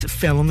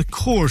fell on the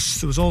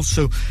course. There was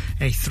also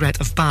a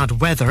threat of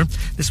bad weather.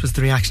 This was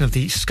the reaction of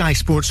the Sky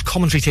Sports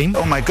commentary team.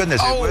 Oh my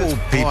goodness, it was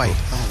people.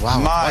 Oh, wow.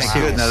 My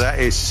goodness, that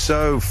is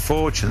so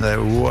fortunate.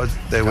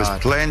 There was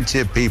plenty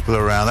of people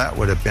around. That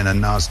would have been a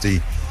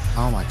nasty...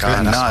 Oh my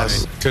God.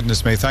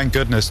 Goodness me, thank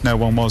goodness no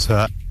one was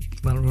hurt.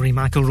 Well, Rory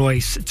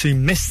McIlroy's to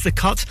miss the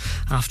cut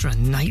after a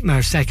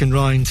nightmare second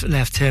round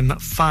left him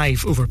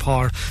 5 over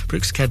par.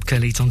 Brooks Koepka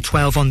leads on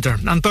 12 under.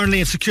 And Burnley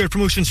have secured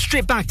promotion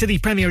straight back to the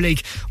Premier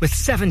League with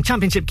 7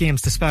 championship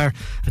games to spare.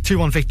 A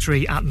 2-1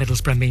 victory at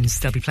Middlesbrough means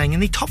they'll be playing in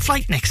the top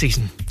flight next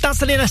season. That's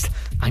the latest.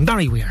 I'm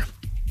Barry Weir.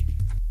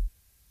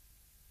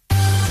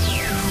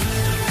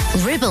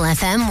 Ribble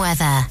FM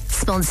weather,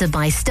 sponsored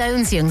by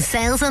Stones Young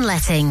Sales and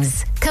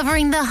Lettings,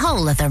 covering the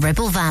whole of the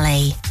Ribble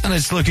Valley. And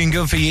it's looking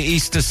good for your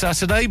Easter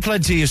Saturday.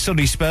 Plenty of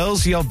sunny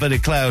spells, the odd bit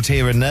of cloud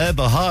here and there,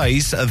 but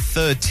highs of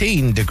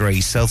 13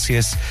 degrees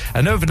Celsius.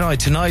 And overnight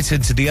tonight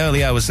into the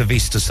early hours of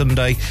Easter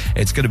Sunday,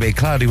 it's going to be a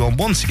cloudy one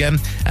once again,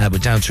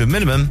 but down to a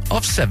minimum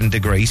of 7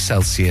 degrees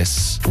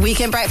Celsius.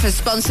 Weekend breakfast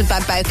sponsored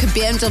by Bowker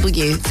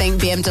BMW. Think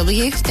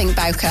BMW, think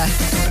Bowker.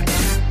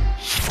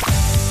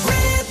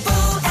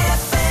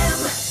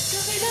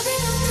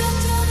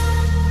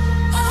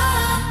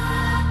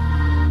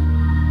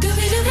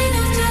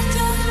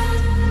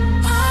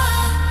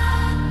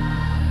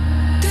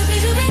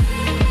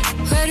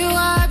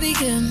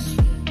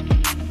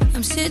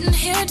 I'm sitting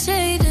here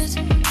jaded.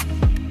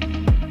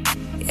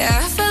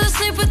 Yeah, I fell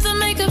asleep with the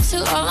makeup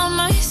still all on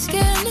my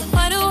skin.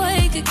 Wide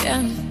awake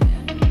again.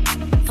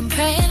 I'm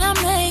praying I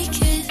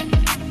make it.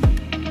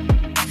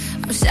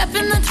 I'm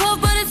stepping the 12,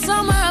 but it's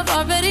somewhere I've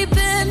already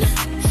been.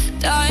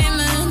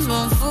 Diamonds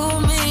won't fool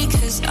me,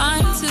 'cause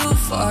I'm too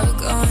far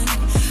gone.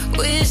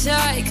 Wish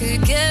I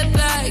could get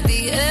back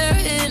the air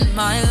in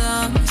my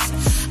lungs.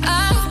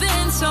 I've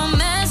been so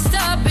messed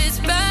up, it's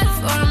bad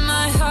for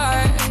my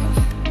heart.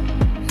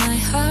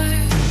 So,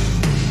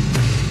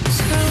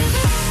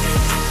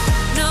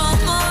 no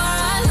more I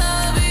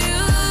love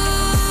you.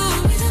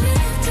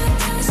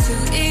 It's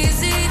too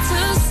easy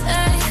to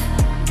say.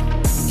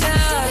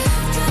 Yeah.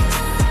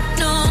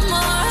 No more I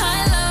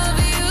love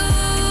you.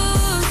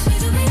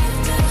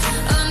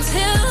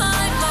 Until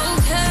I'm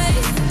okay.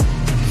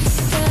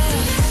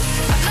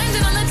 Yeah. I blamed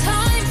it on the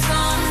time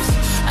zones.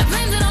 I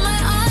blamed it on my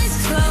eyes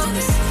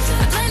closed.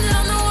 I blamed it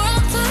on the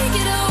world like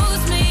it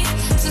owes me.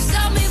 So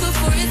stop me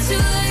before it's too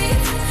late.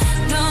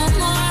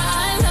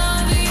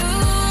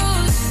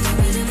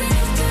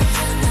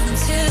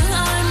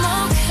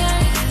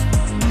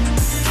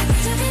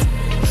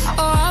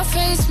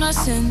 My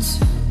sins,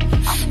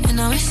 and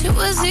I wish it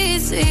was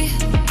easy.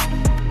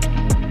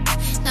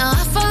 Now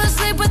I fall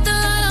asleep with the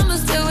light, I'm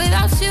still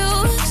without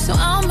you, so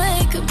I'll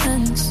make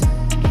amends.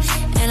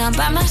 And I'll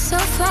buy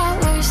myself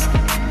flowers,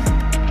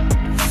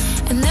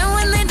 and then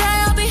when they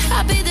die, I'll be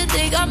happy that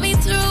they got me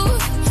through.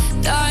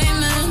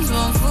 Diamonds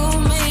won't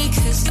fool me,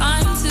 'cause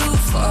I'm too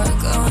far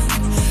gone.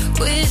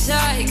 Wish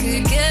I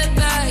could get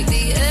back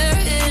the air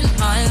in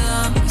my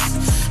lungs.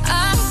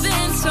 I've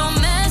been so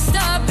messed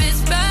up,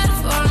 it's bad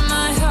for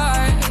my heart.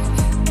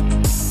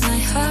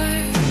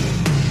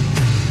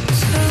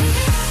 So,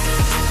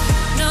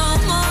 no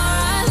more I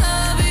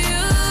love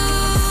you.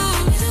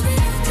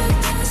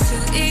 It's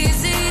too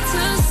easy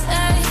to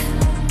say.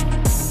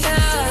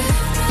 Yeah.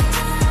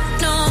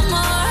 No more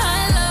I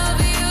love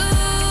you.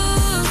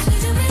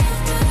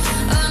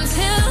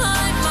 Until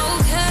I'm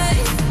okay.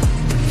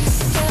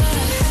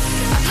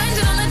 Yeah. I blamed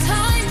it on the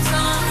time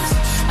zones.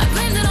 I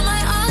blamed it on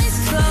my eyes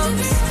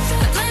closed.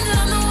 I blamed it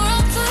on the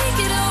world like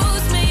it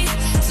owes me.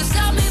 So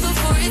stop me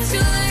before it's too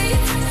late.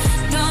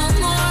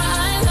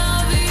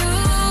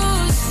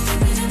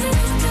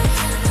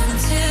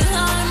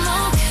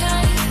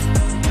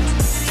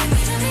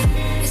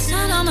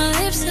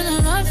 And I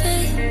love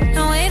it.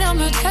 No wait, I'm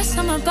regrets,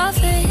 I'm above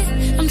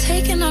it. I'm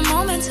taking a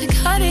moment to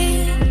cut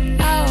it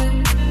out.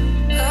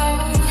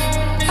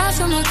 I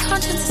feel my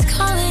conscience is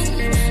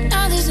calling.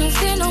 Now there's no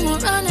fear, no more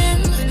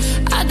running.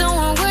 I don't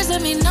want words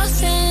that mean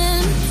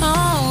nothing.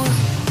 Oh.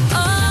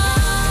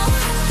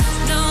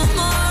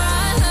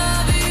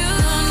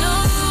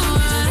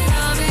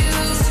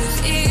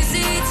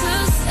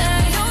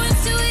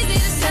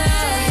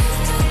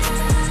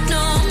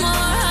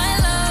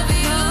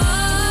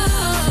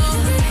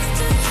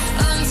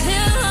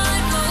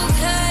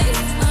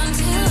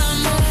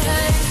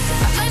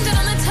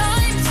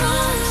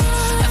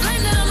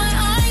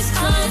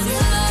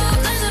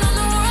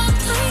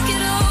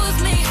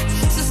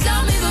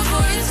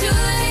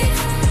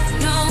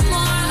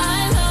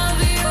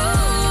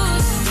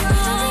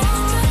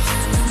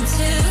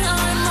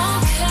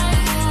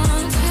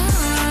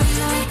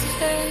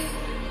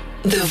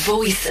 The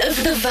voice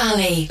of the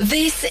valley.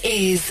 This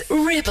is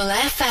Ribble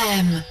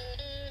FM.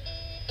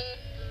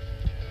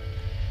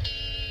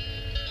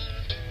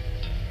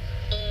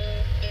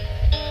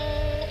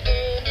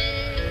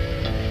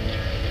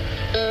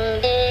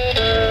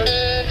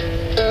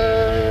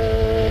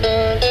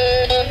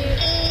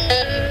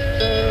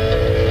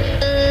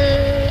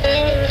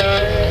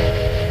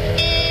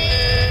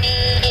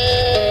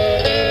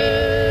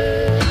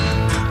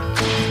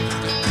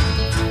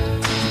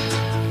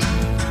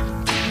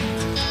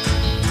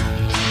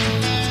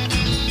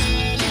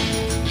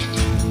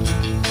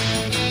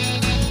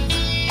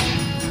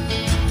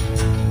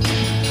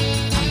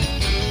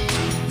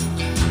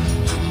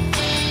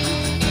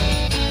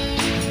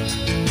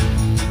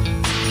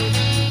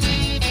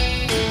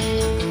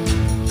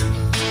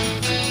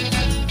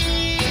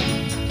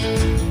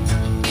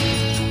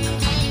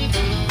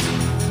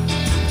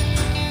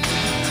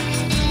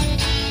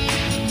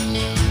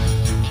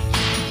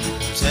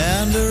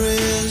 Tender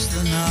is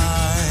the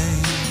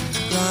night,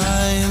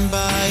 lying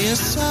by your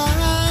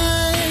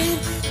side.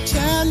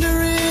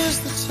 Tender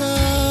is the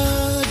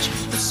touch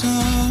of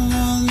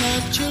someone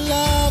that you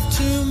love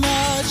too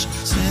much.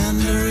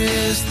 Tender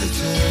is the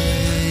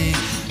day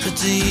the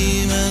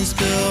demons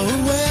go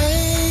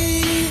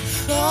away.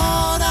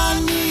 Lord, I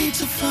need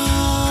to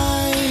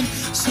find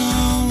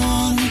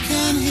someone who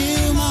can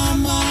heal my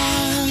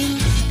mind.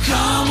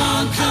 Come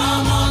on,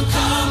 come on,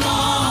 come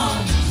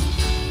on,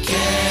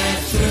 get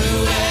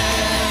through it.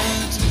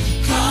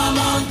 Come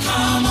on,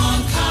 come on,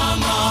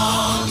 come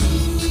on,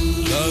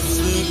 love's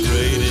the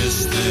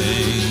greatest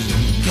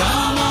thing.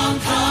 Come on,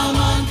 come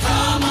on,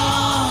 come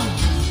on,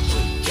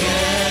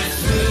 get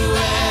through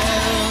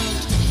it.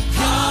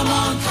 Come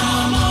on,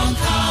 come on,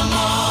 come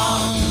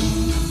on,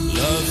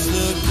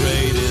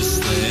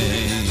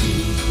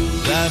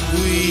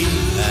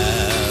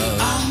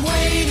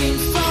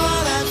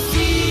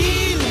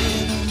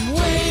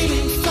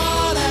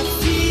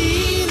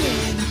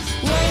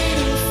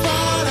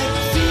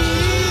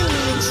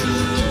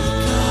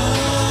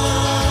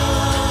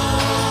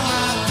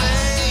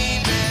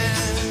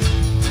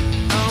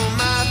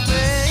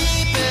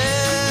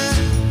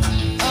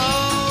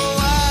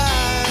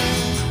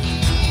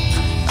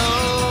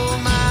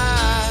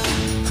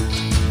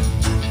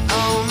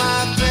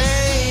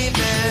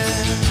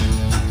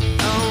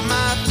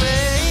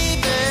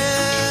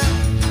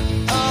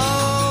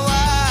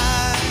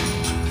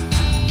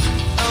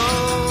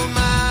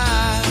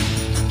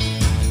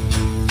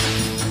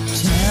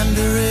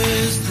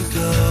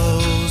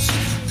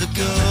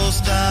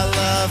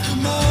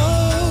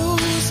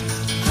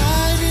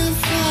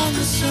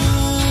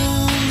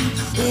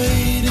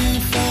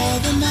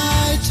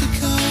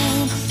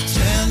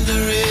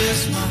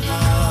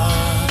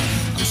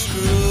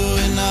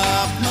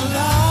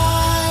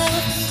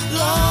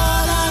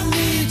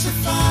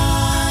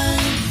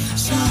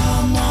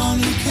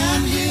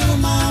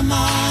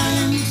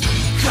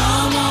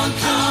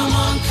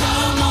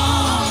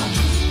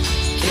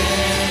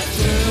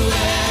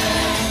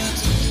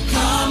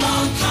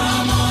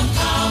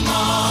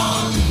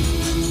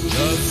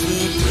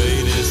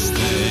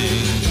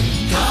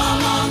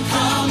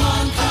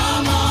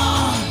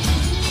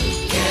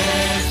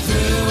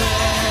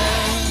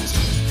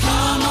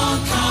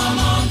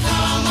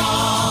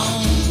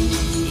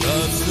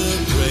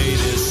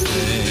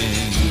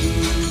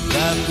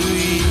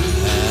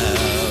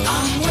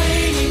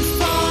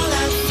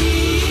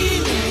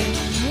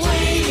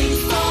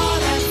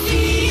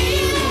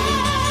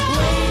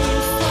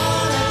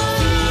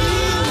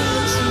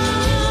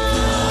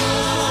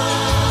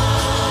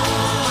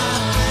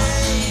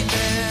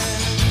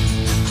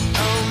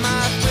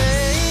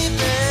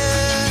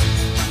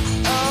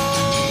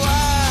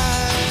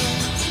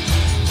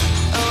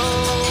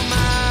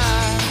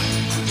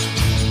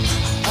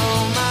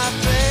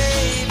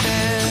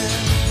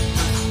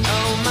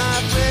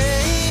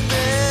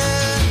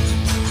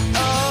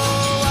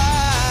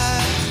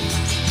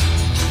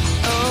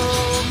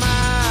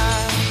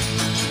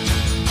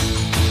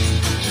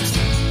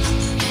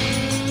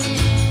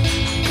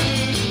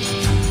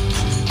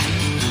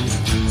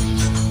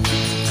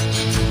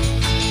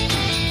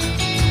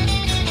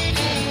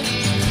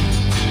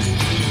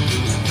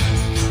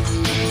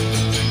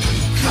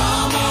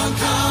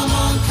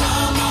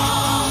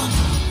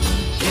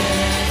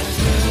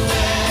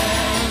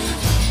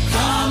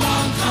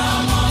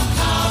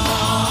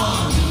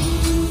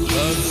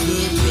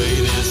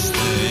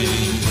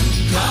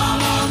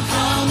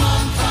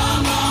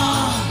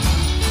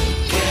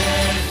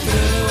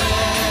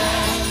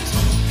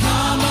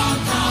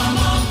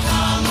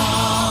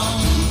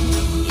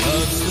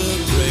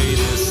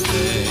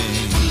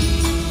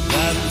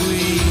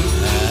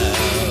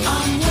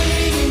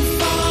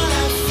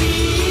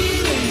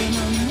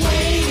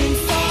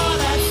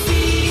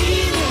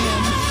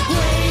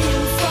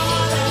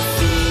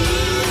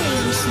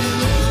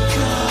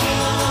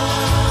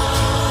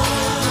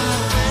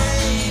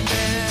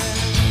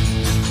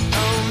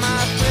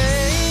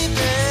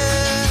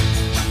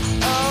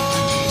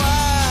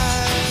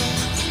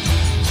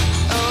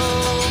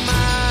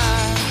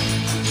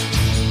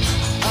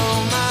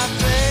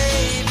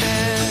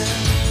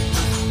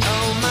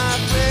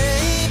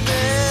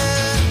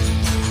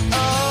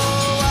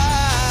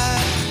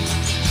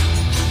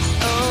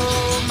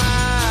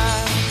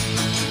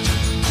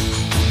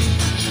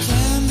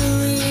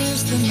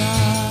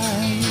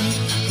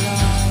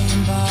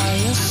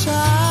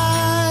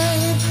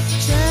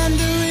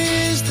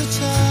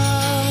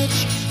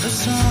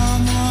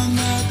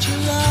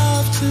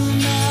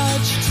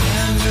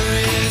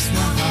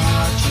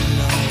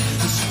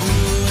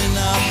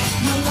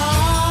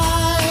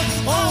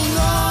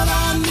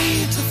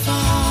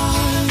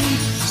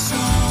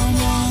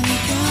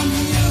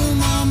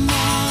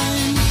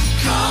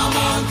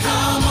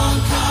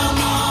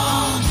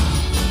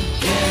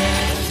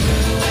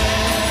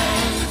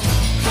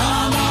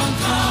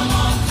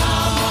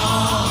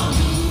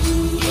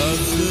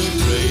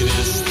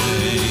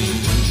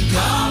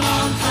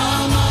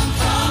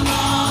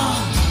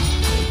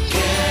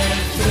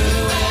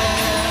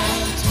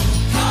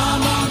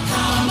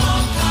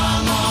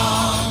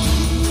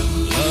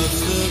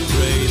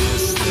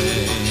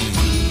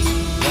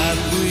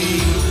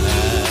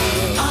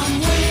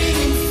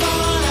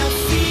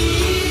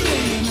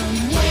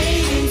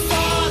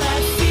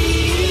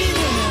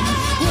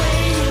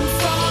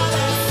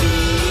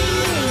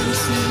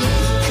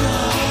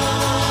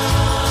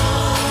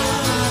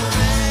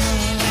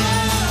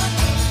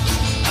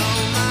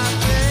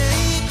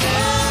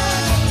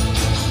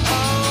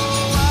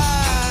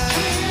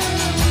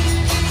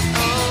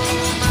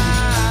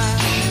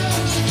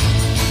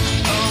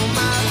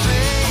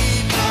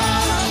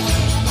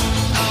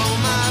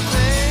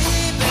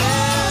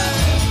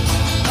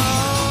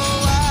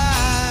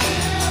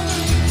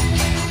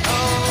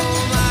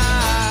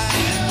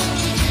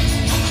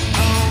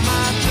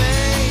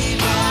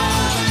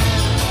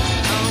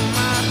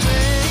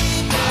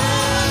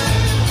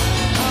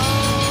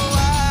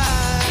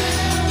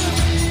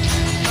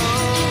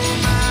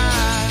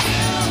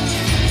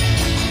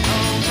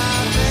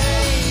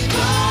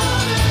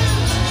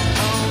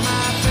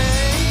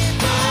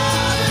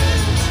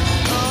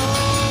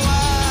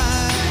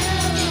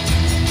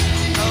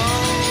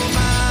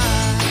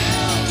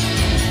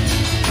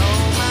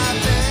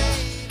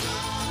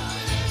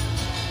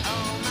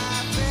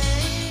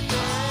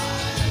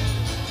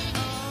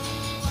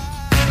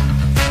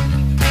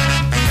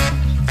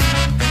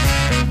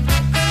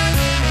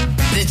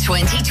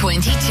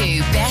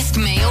 2022 Best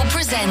Male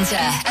Presenter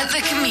at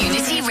the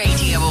Community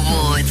Radio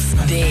Awards.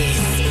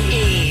 This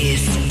is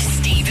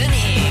Stephen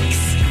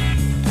Higgs.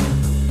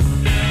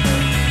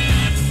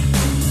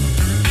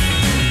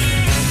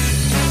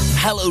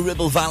 Hello,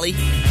 Ribble Valley.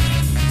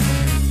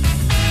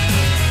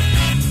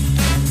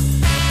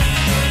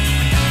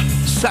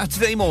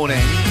 Saturday morning,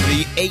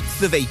 the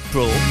 8th of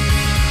April.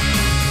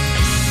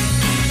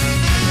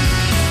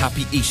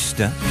 Happy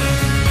Easter.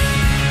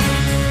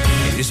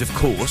 It is, of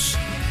course,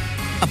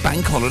 a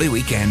bank holiday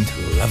weekend.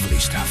 Lovely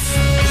stuff.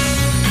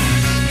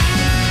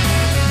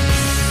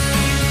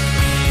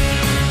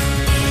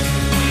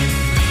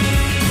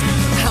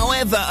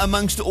 However,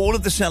 amongst all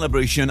of the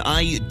celebration,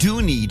 I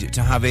do need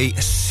to have a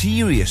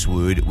serious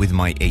word with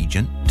my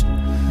agent.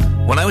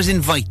 When I was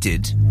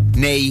invited,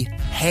 nay,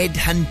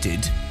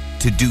 headhunted,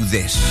 to do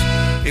this,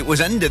 it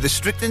was under the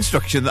strict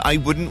instruction that I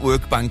wouldn't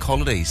work bank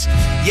holidays.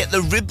 Yet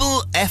the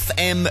Ribble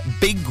FM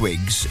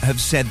bigwigs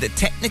have said that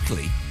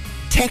technically,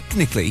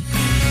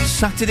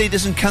 Saturday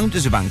doesn't count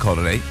as a bank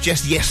holiday,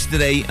 just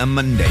yesterday and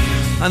Monday,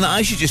 and that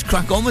I should just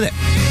crack on with it.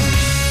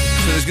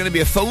 So there's going to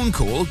be a phone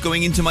call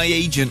going into my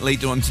agent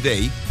later on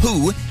today,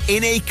 who,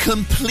 in a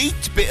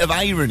complete bit of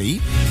irony,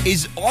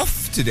 is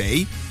off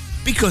today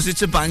because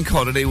it's a bank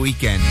holiday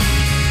weekend.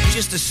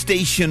 Just a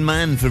station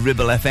man for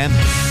Ribble FM.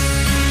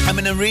 I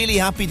mean, I'm really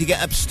happy to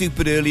get up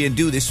stupid early and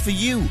do this for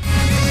you,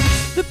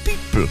 the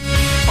people,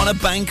 on a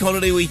bank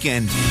holiday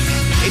weekend.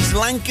 It's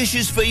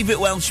Lancashire's favourite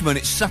Welshman.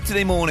 It's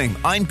Saturday morning.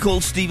 I'm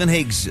called Stephen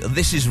Higgs.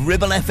 This is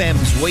Ribble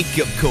FM's Wake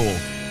Up Call.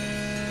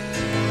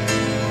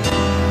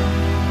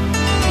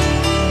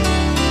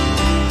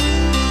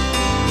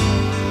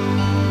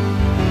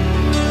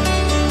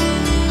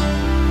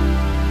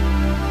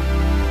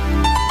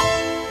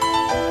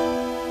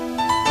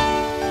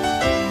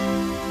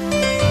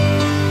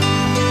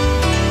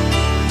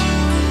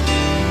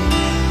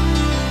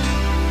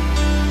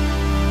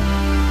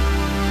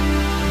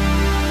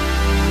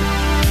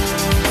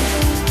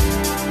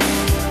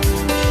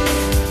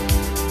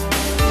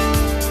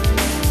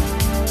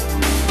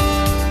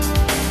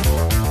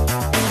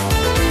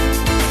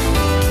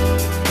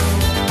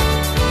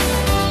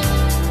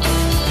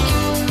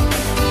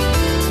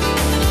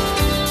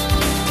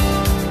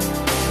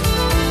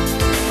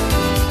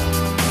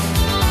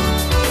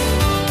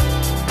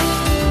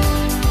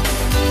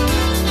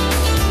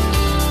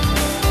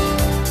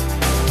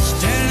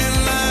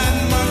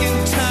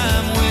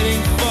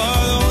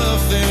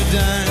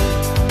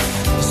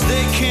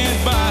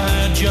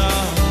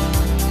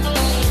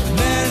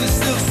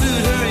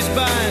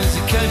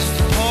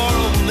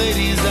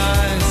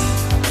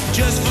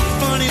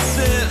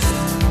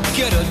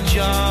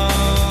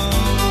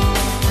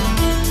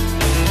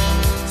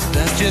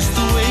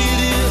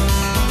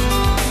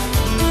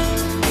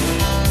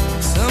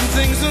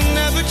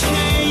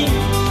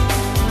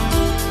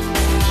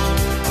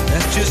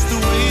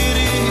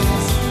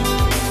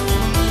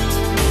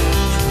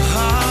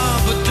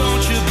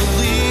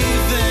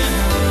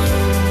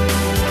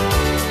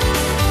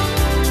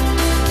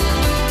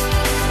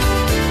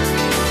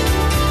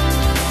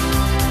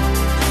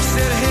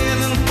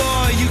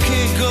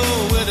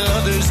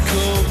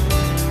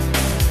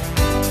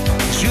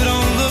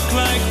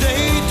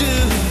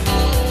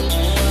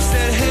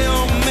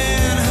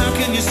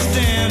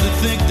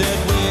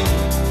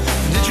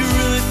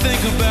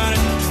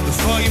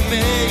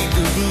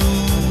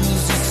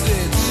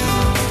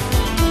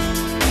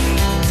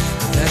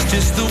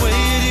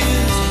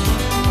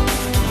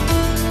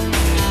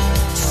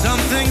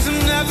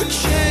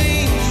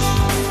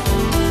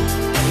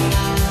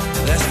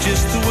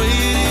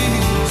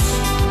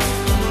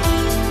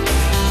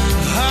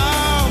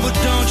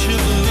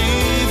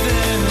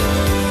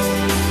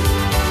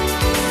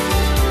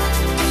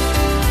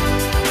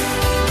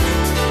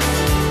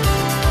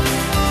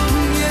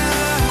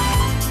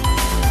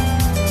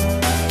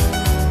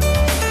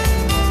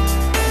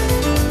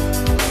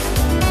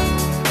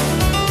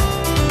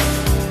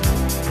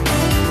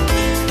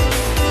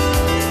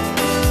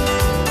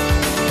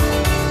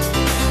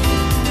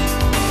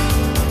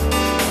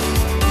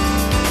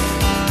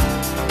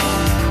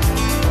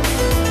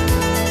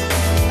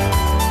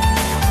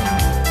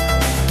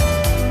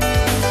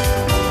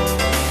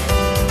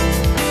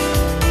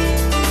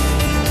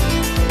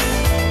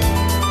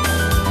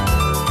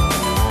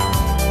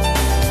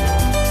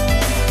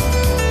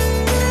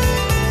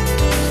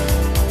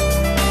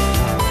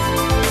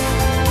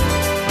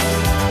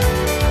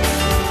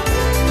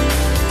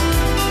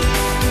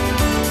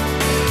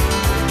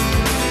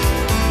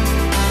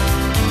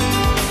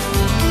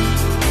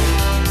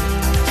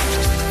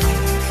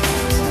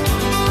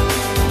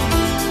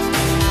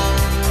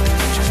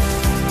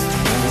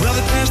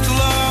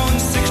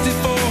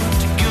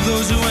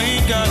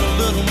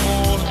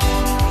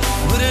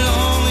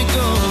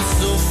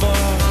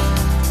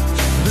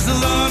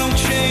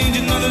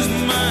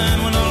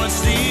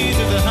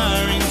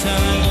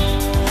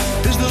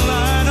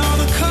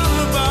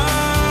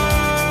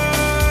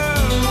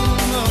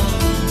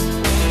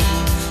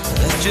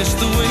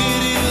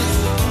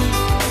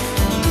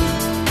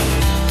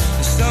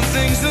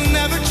 things will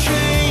never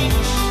change.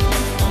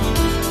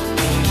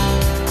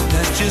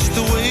 That's just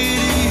the way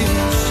it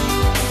is.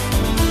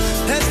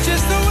 That's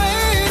just the way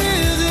it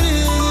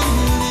is.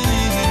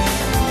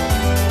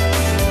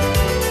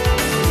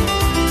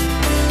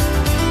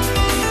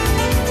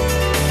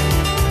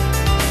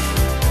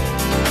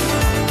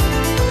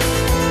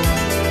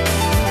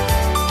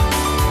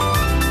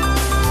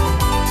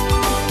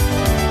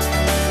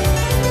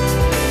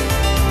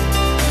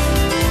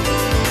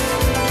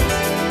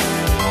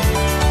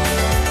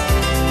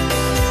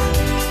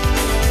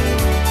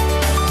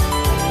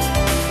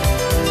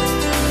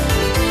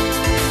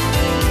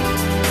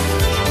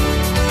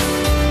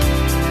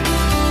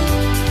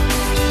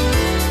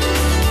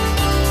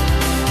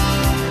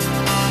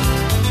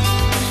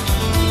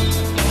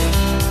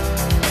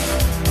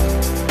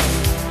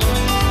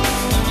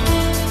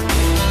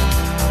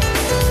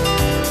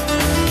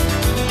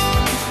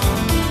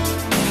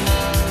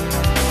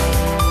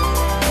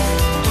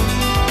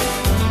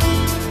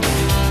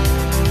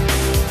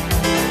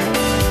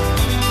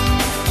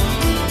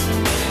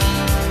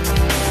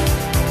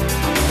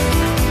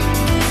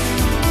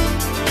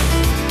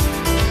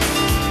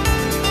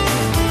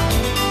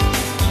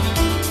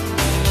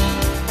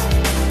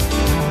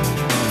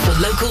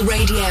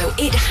 Radio,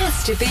 it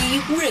has to be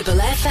Ribble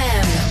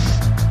FM.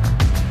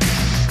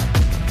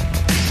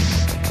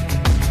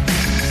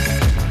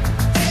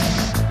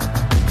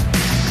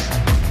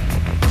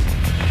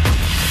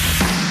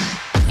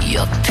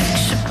 Your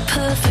picture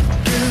perfect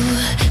blue,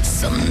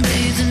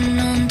 sunbathing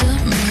on the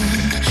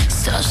moon,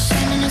 stars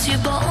shining as your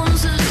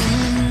bones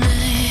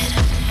illuminate.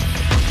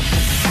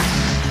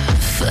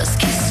 First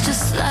kiss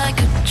just like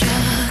a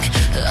drug,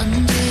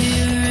 under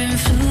your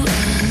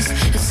influence,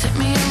 it's hit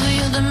me over,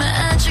 you're the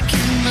magic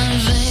in my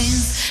veins.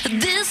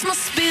 This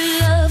must be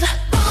love.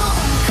 Boom,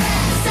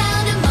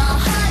 sound in my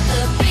heart,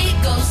 the beat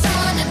goes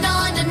on and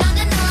on and on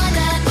and on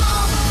and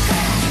boom,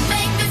 you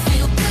make me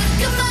feel good.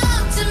 Come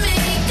on to me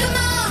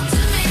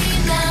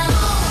now.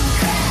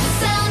 Boom,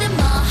 sound in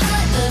my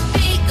heart, the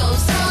beat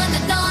goes on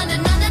and on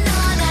and on and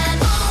on and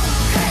boom,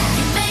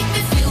 you make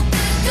me feel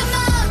good. Come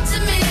on to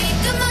me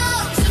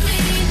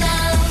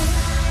now.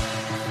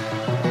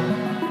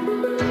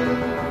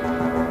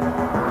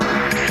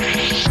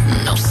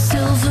 No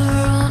silver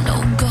or no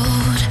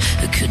gold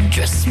could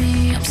dress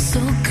me up so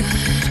good.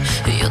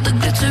 You're the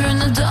glitter in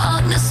the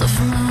darkness of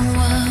my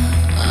world.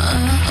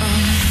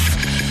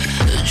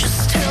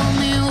 Just tell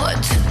me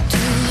what to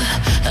do,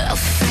 I'll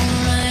fall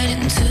right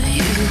into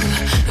you.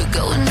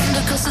 Going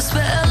under 'cause the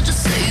spell,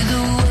 just say the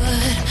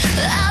word,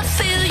 I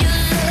feel your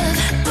love.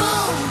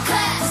 Boom,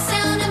 clap,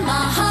 sound in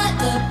my heart,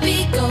 the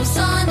beat goes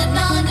on and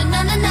on and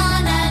on and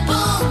on and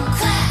boom,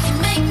 clap, you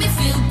make me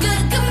feel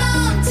good. Come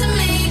on to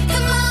me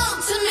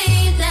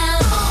now.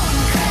 Boom,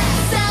 clap,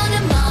 sound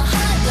in my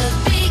heart, the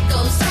beat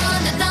goes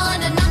on and on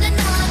and on and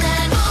on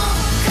and boom,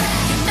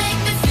 clap, you make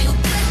me feel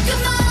good.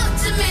 Come on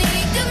to me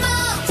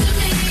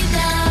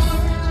now.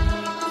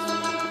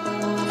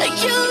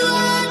 You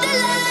are the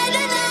light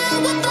and I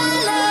will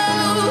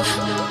follow.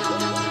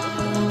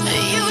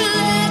 You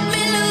let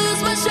me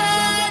lose my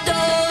shadow.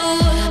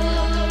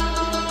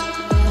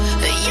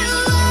 You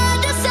are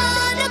the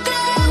sun, a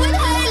glowing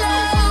halo,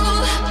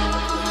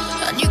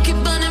 and you keep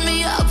burning me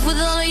up with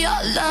all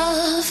your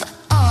love.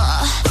 Boom,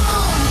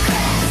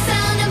 clap,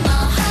 sound in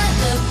my heart,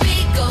 the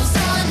beat goes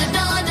on and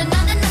on and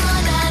on and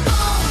on and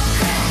boom,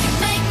 clap, you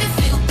make me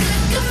feel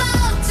good. Come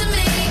on to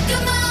me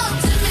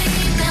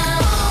now.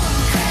 Boom,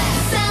 clap,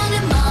 sound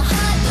in my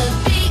heart, the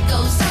beat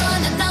goes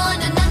on and on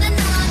and on and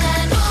on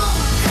and boom,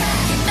 clap,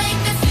 you make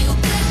me feel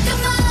good.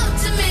 Come on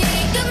to me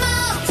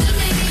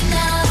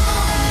now.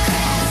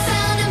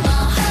 Sound in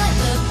my heart,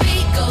 the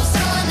beat goes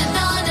on and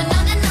on and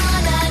on and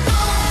on and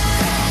boom,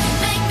 you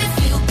make me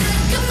feel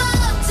good. Come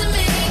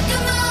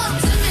on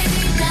to me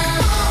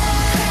now.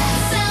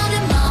 Sound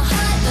in my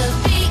heart, the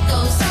beat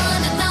goes on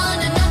and on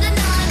and on and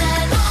on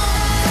and boom,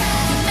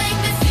 you make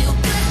me feel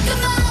good.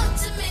 Come on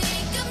to me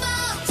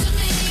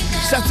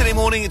now. Saturday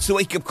morning, it's a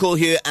wake-up call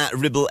here at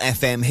Ribble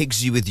FM.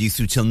 Higgs you with you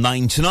through till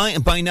 9 tonight,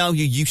 and by now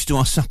you're used to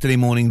our Saturday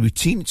morning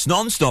routine. It's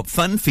non-stop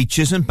fun,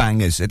 features and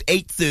bangers. At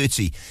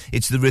 8:30,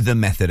 it's the Rhythm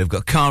Method. I've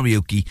got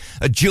karaoke,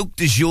 a joke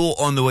du jour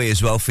on the way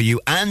as well for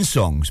you, and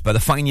songs by the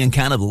Fine Young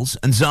Cannibals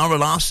and Zara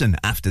Larsson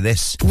after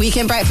this.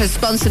 Weekend Breakfast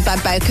sponsored by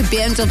Bowker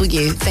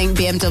BMW. Think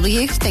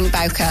BMW, think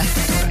Bowker.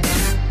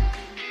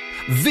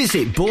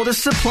 Visit Border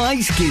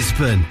Supplies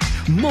Gisborne.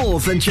 More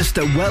than just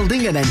a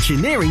welding and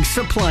engineering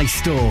supply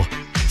store.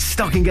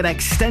 Stocking an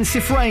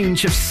extensive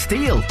range of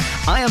steel,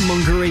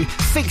 ironmongery,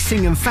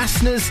 fixing and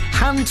fasteners,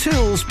 hand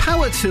tools,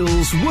 power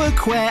tools,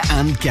 workwear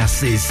and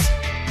gases.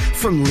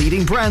 From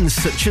leading brands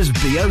such as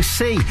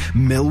BOC,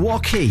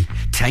 Milwaukee,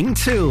 Tang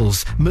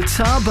Tools,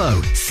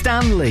 Metabo,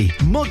 Stanley,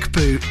 Muck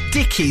Boot,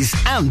 Dickies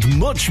and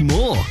much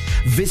more.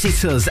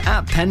 Visit us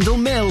at Pendle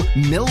Mill,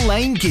 Mill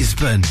Lane,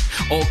 Gisborne,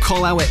 or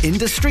call our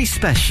industry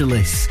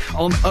specialists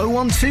on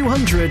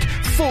 01200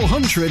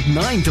 400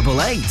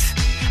 988.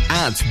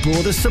 At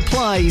Border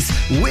Supplies,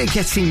 we're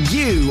getting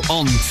you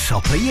on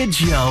top of your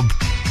job.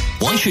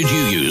 Why should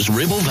you use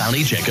Ribble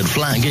Valley Checkered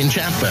Flag in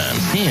Chatburn?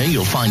 Here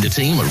you'll find a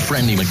team of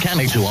friendly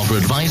mechanics who offer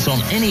advice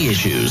on any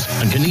issues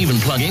and can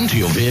even plug into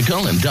your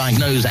vehicle and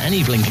diagnose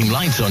any blinking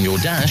lights on your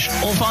dash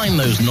or find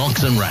those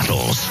knocks and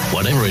rattles.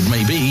 Whatever it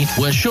may be,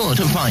 we're sure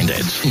to find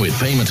it. With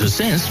Payment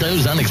Assist,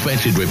 those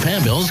unexpected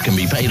repair bills can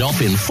be paid off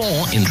in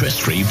 4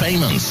 interest-free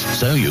payments,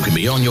 so you can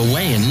be on your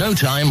way in no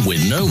time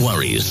with no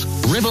worries.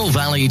 Ribble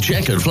Valley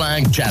Checkered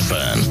Flag,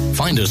 Chatburn.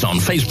 Find us on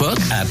Facebook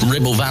at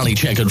Ribble Valley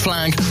Checkered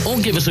Flag or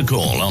give us a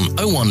call on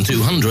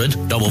 01200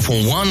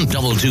 441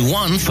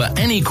 221 for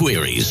any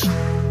queries.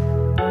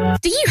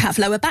 Do you have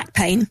lower back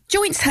pain,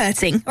 joints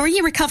hurting, or are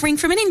you recovering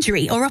from an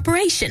injury or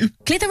operation?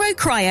 Clitheroe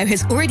Cryo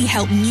has already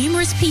helped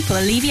numerous people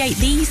alleviate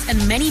these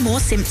and many more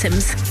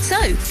symptoms.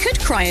 So, could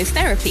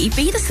cryotherapy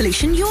be the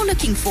solution you're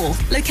looking for?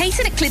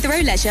 Located at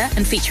Clitheroe Leisure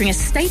and featuring a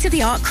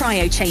state-of-the-art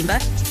cryo chamber,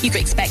 you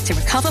can expect to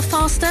recover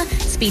faster,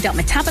 speed up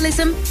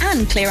metabolism,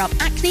 and clear up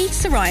acne,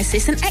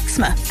 psoriasis, and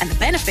eczema. And the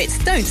benefits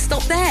don't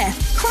stop there.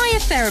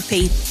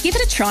 Cryotherapy. Give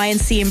it a try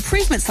and see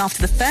improvements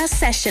after the first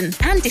session,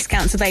 and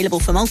discounts available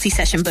for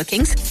multi-session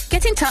bookings.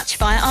 Get in touch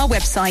via our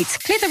website,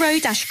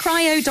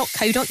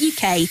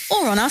 clitheroe-cryo.co.uk,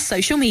 or on our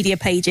social media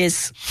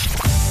pages.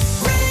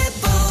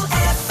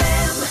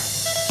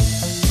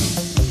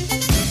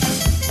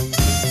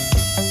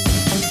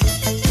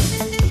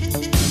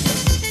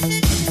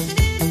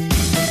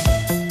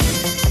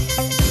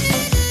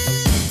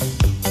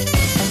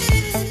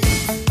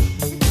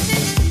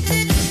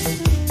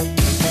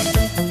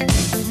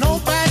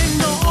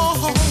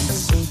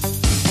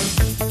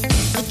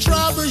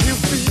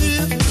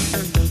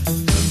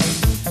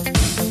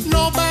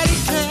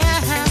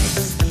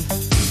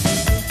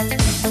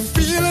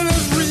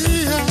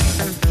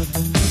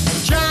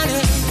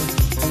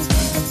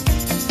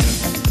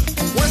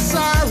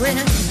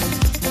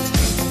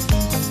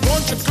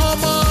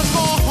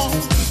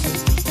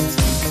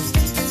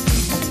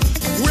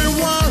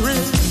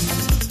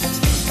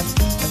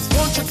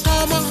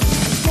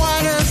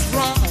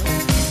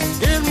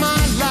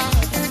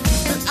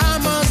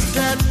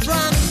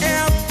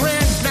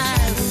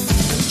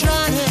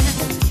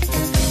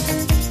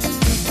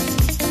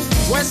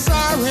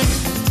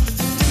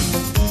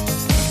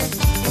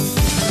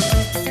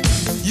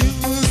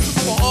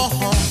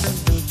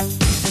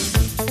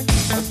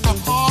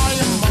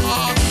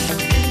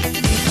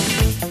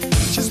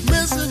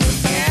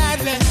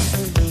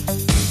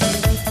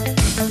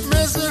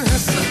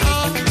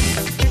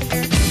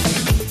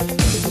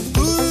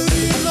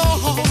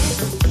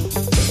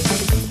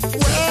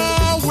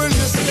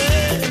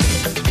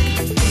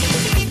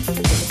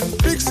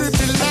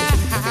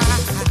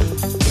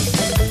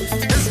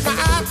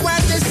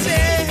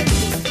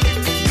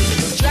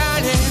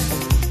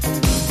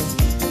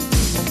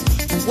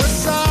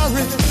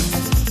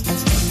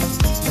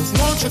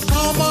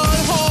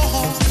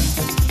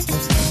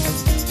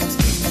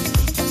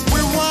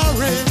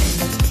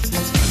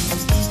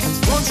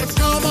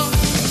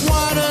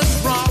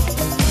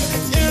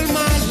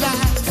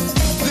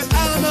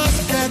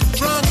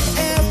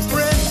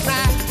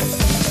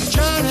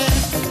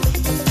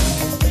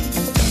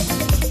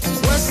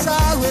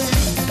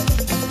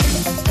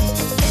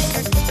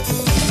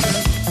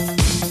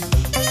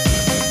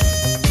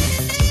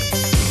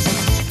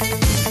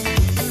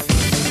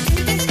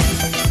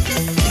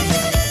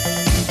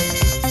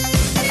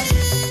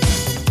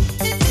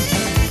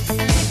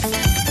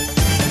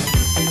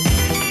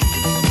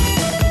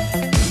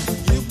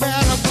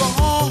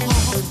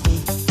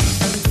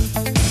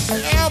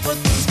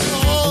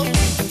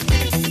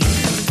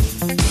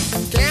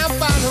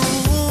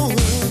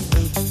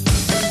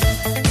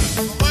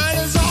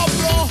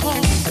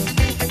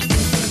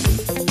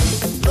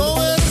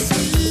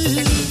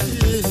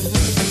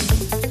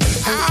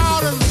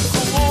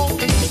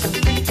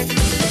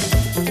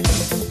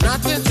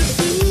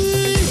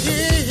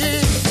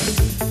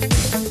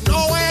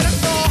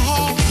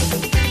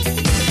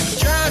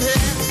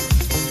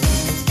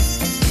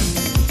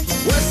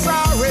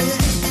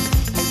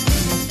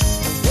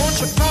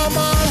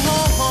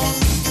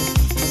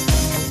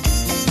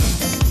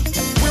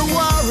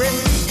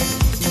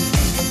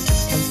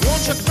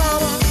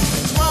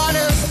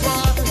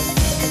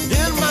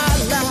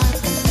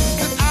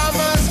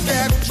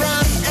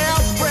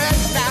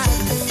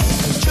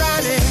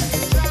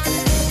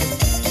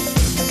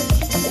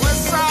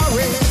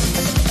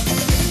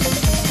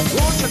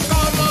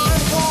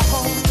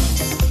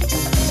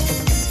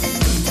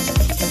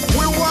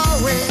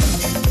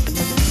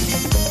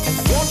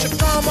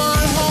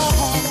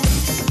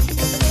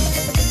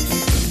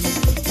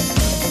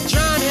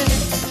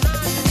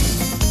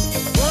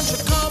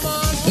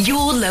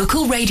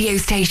 Local radio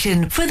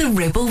station for the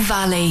Ribble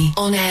Valley.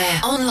 On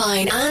air,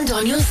 online, and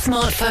on your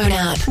smartphone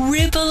app.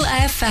 Ribble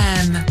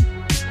FM.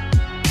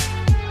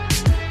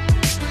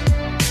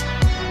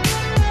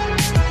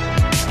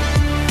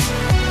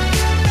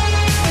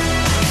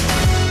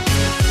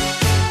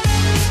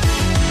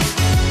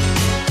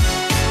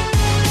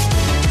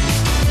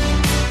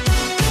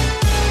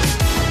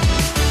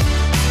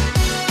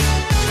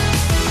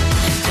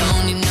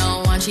 Don't need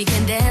no one, she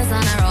can dance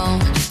on her own.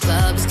 But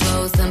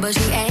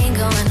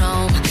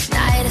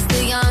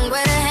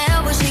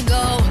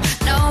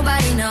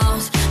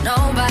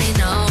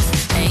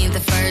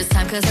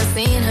 'cause I've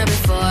seen her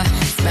before.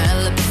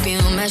 Smell the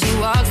perfume as she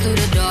walks through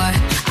the door.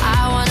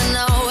 I wanna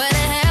know where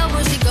the hell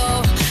will she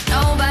go?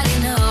 Nobody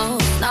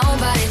knows,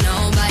 nobody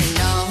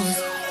knows.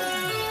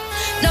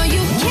 No,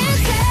 you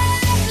can't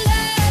take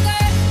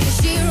her, 'cause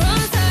she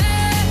runs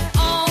her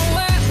own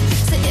world.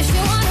 So if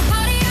you wanna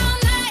party all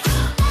night,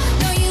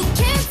 no, you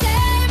can't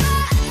save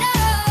her, no.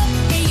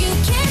 And you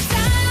can't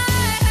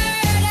tie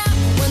her down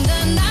when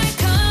the night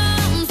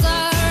comes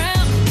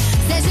around.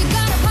 Says you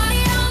gotta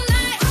party all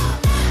night,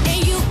 and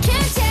you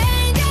can't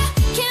change her,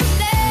 can't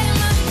save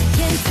her,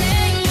 can't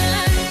save her.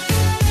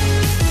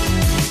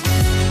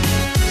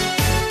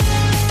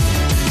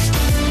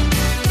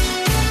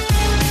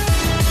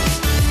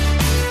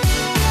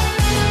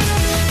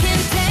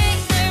 Can't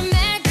take her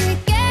magic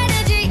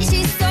energy.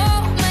 She's so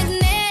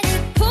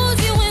magnetic, pulls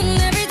you in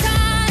every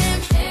time.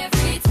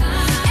 Every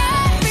time.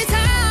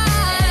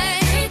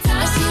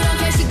 And she don't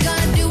care, she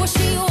gonna do what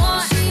she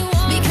wants,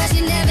 because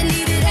she never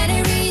needed any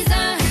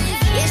reason.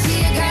 Yeah, she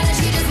a girl and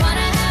she just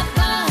wanna have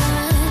fun.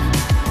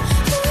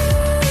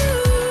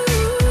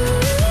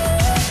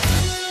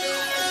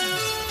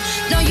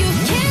 No, you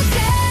can't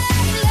take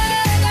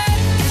her,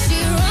 'cause she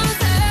runs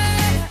her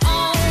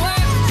own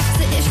world.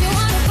 So if you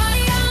wanna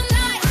party all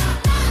night,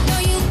 no,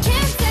 you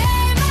can't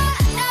save her,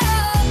 no.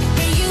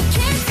 And you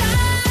can't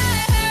tie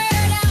her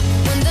down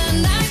when the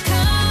night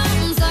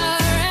comes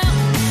around.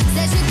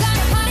 Says you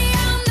gotta party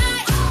all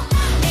night,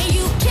 and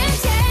you can't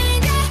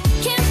change her,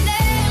 can't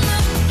save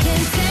her,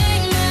 can't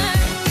save her.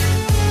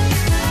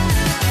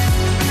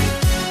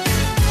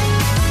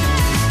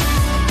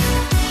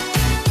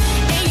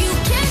 And you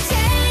can't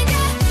change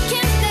her,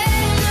 can't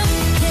save her,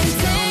 can't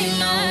save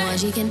her.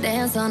 She can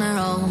dance on her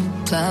own.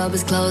 Club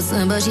is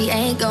closing, but she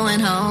ain't going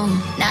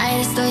home. Night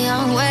is still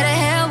young, where the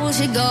hell will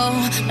she go?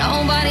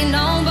 Nobody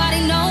knows.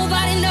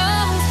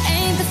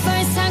 Ain't the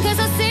first time, 'cause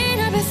I've seen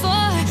her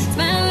before.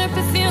 Smell her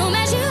perfume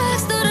as she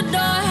walks through the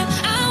door.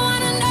 I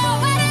wanna know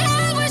where the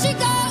hell will she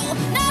go?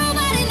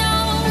 Nobody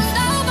knows.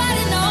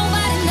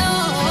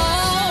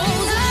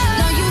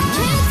 No, you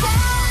can't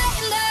take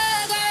the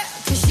girl,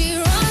 'cause she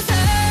runs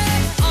her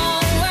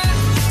own world.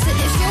 So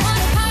if you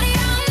wanna party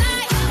all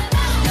night,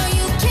 no,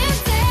 you can't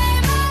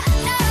save her,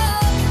 no.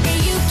 And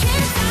you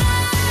can't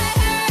tie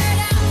her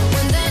down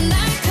when the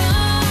night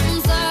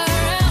comes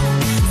around.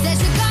 Says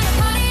you gotta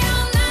party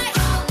all night,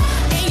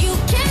 and you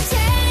can't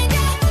change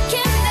her,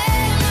 can't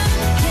save her,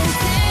 can't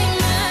save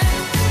her.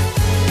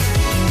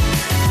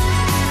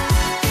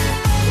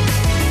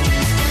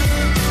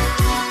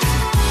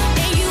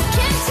 And you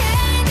can't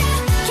change her,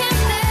 can't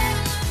save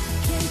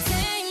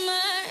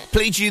her.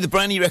 Played you the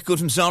brand new record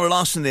from Zara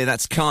Larsson there.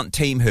 That's Can't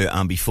Tame Her.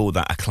 And before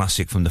that, a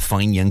classic from the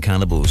Fine Young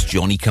Cannibals,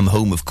 Johnny Come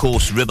Home, of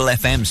course. Ribble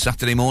FM,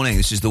 Saturday morning.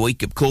 This is the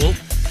wake-up call.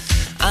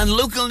 And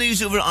local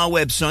news over at our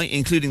website,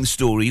 including the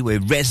story where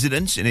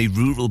residents in a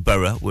rural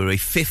borough where a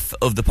fifth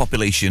of the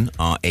population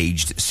are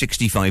aged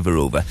 65 or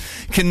over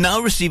can now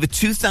receive a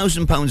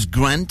 £2,000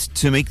 grant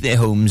to make their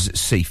homes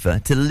safer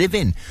to live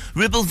in.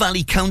 Ribble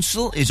Valley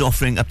Council is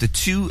offering up to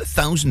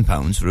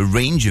 £2,000 for a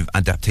range of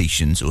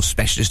adaptations or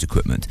specialist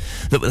equipment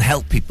that will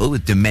help people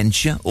with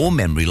dementia or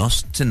memory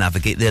loss to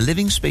navigate their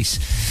living space.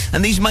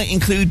 And these might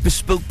include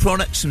bespoke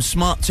products, some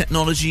smart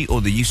technology,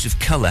 or the use of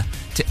colour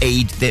to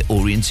aid their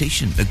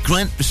orientation. The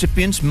grant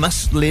recipients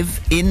must live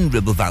in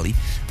Ribble Valley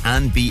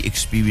and be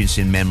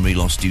experiencing memory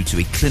loss due to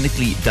a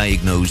clinically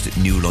diagnosed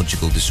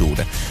neurological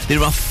disorder.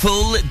 There are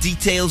full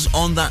details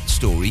on that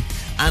story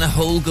and a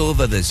whole go of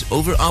others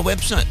over our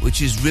website,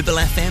 which is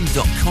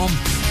ribblefm.com.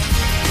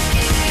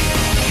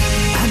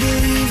 I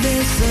believe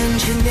the sun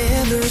should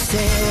never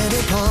set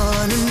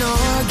upon an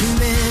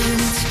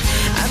argument.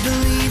 I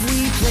believe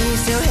we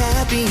place our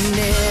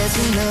happiness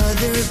in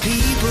other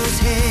people's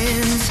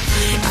hands.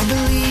 I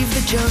believe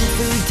the junk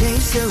food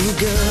tastes so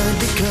good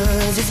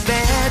because it's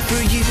bad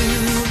for you.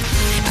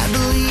 I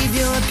believe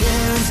your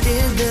parents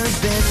did the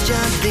best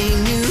job they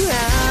knew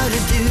how to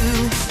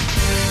do.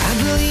 I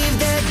believe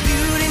that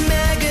beauty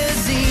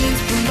magazines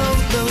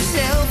promote low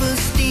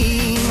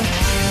self-esteem.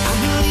 I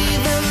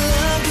believe I'm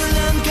loved when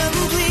I'm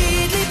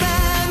completely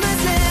by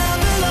myself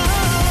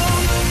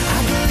alone. I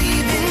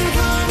believe in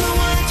karma,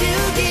 what you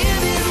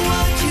give is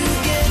what you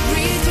get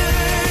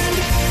returned.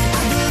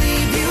 I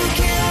believe you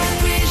can't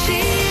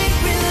appreciate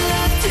real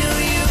love till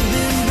you've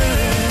been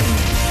burned.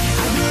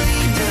 I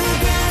believe the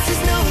grass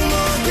is no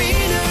more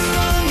greener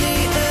on the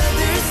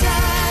other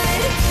side.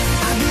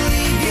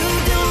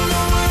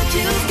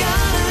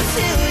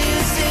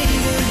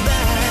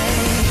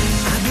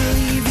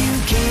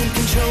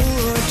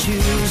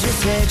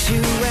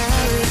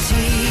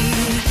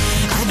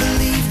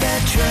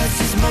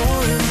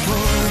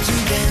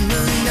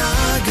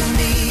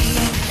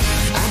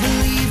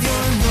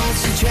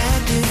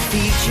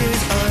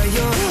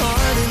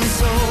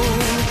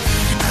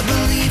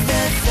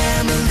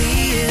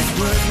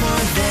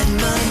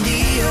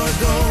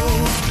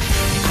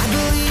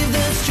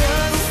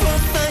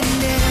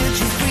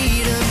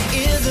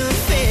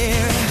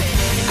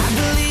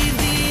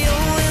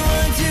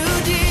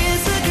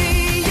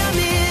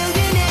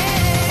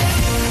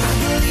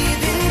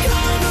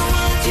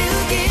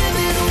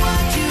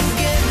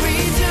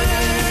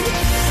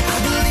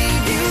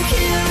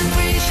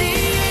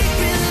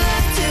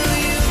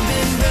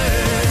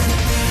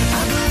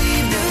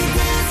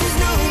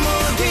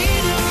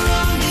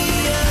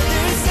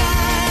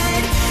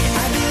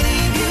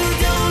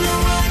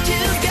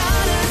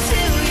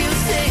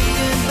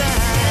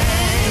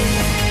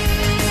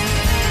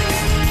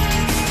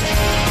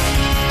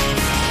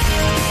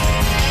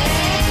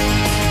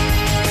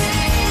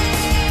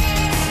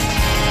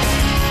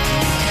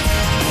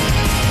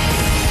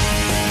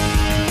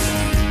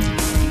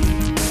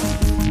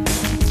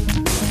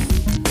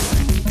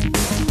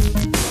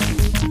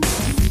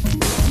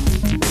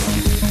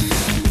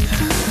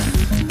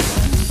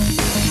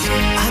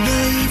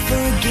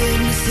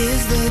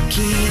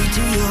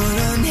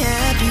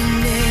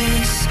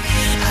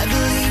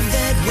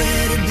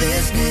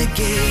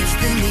 negates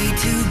the need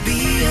to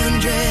be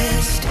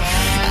undressed.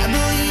 I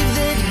believe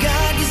that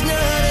God does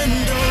not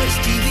endorse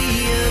TV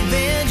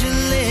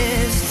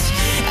evangelists.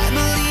 I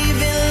believe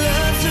in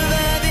love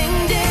surviving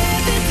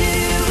death into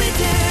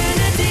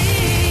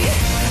eternity.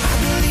 I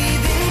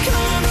believe in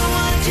karma,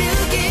 what you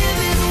give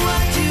is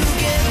what you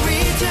get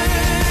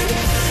returned.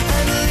 I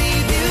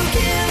believe you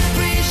can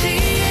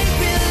appreciate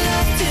real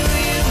love till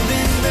you've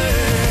been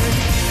burned.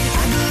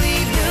 I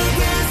believe the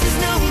grass is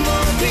no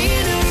more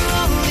greener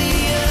on the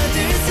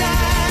other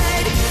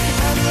side.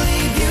 I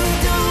believe you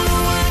don't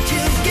know what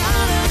you've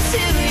got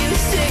until you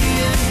say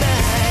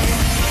goodbye.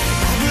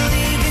 I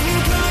believe in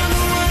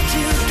karma, what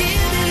you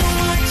give is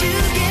what you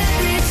get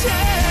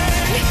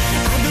returned.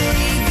 I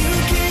believe you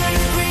can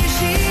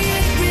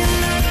appreciate real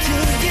love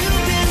till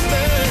you've been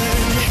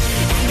burned.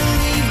 I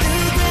believe the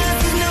grass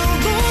is no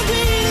more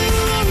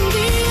greener on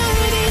the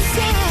other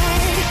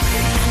side.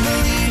 I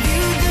believe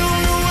you don't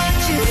know what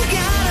you've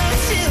got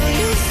until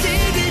you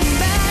say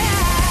goodbye.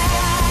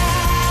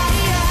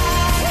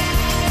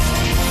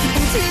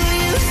 Until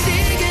you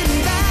say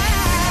goodbye.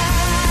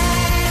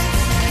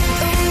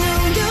 Oh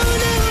no,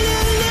 no,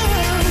 no, no,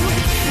 no.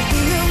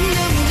 No,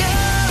 no, no,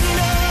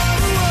 no.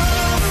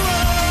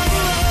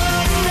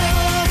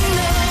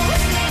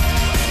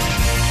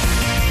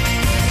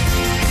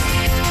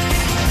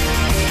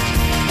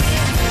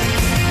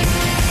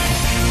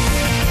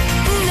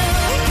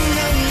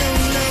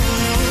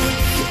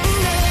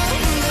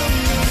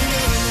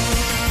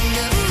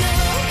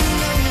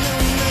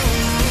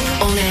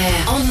 On air,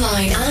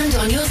 online and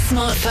on your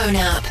smartphone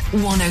app.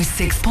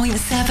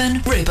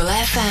 106.7 Ribble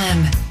FM.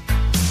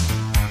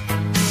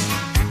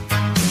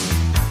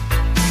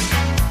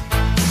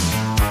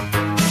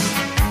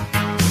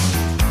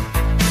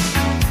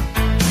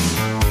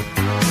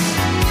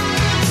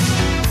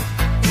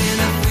 In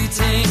a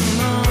fleeting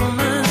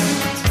moment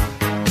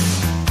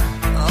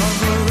of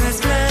a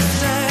restless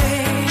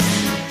day,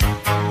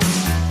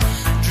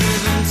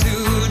 driven to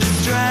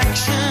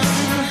distraction,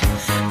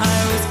 I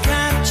was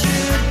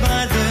captured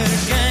by the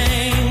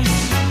game.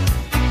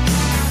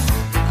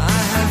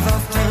 I have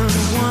often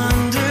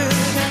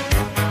wondered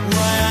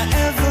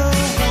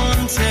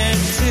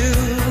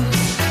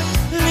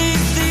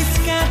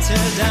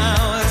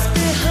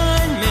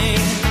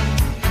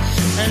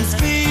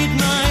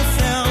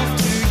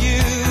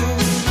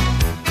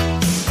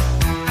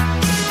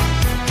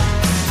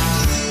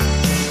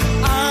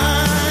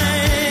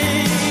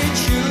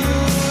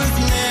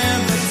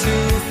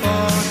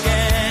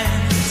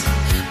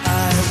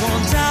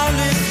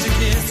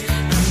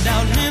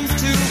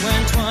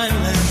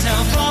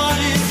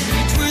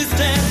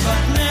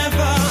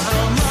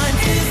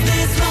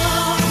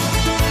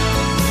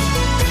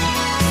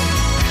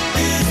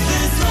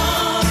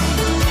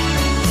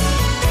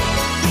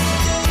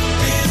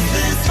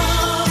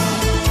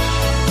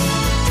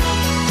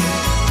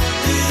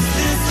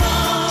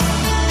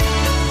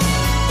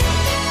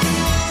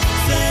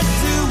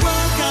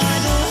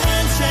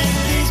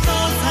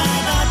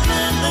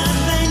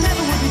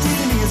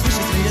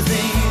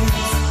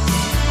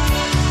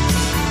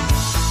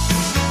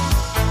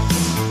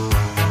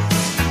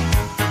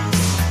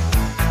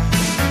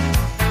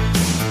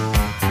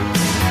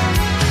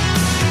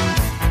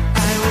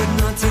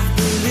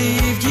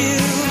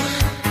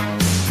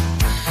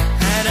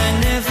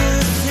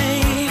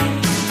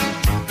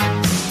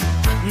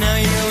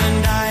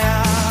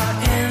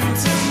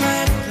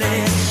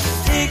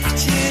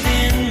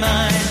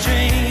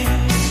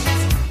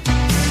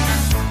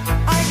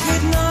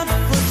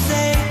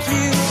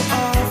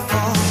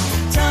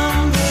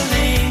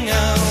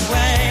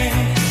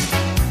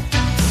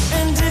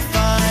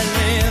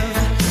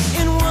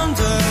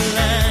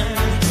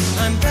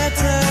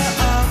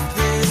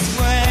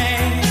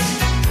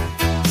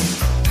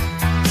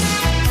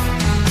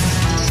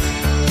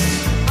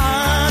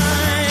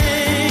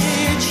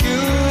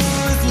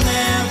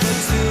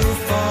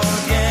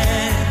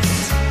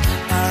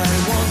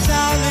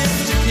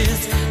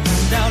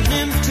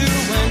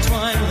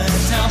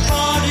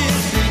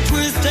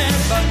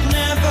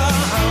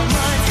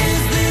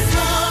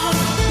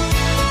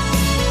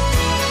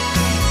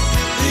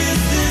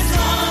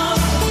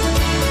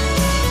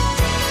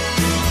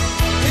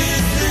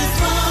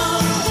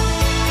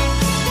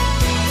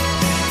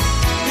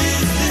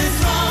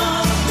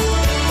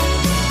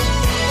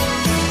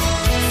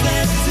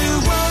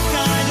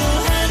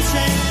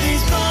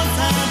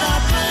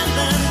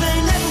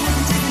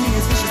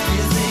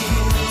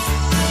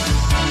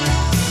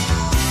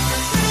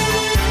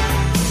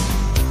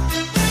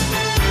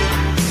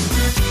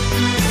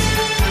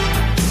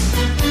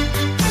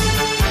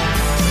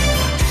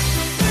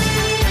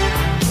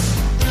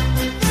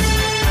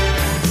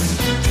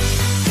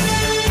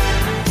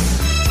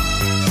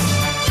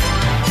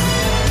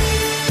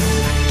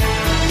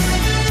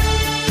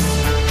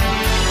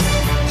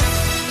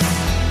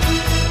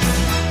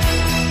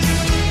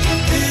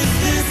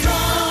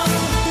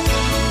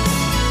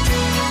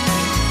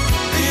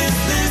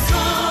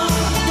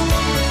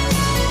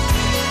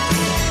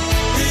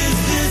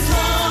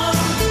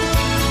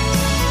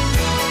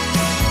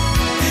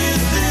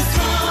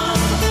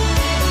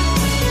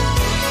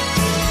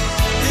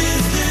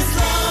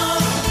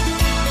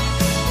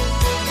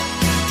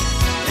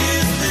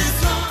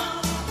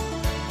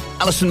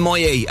Alison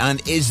Moyet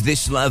and Is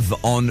This Love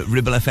on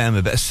Ribble FM.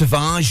 A bit of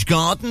Savage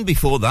Garden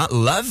before that.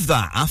 Love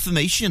that.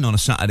 Affirmation on a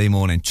Saturday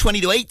morning.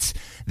 20 to 8.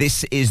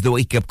 This is the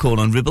Wake Up Call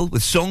on Ribble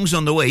with songs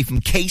on the way from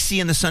Casey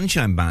and the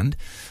Sunshine Band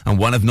and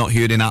one I've not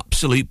heard in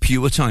absolute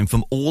pure time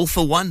from All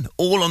for One.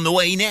 All on the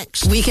way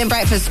next. Weekend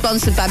Breakfast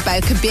sponsored by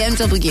Bowker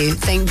BMW.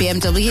 Think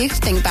BMW,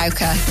 think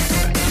Bowker.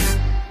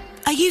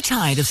 Are you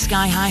tired of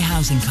sky-high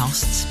housing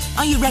costs?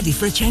 Are you ready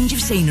for a change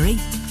of scenery?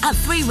 At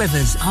Three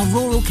Rivers, our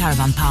rural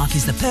caravan park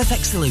is the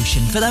perfect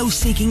solution for those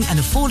seeking an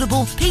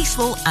affordable,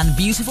 peaceful and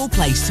beautiful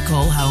place to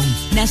call home.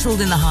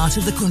 Nestled in the heart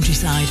of the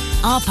countryside,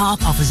 our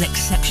park offers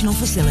exceptional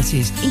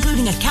facilities,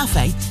 including a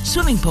cafe,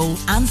 swimming pool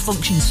and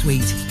function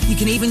suite. You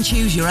can even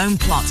choose your own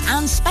plot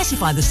and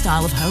specify the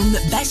style of home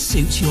that best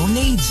suits your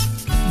needs.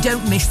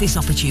 Don't miss this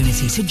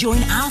opportunity to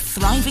join our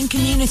thriving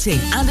community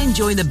and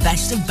enjoy the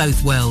best of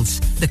both worlds.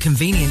 The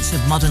convenience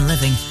of modern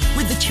living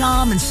with the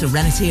charm and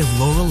serenity of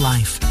rural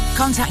life.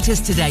 Contact us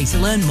today to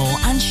learn more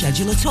and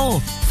schedule a tour.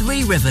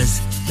 Three Rivers,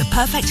 the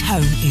perfect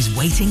home is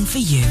waiting for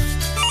you.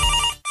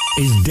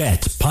 Is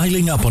debt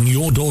piling up on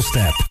your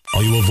doorstep?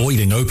 Are you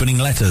avoiding opening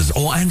letters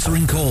or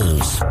answering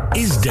calls?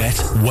 Is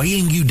debt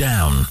weighing you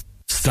down?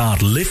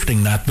 Start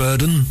lifting that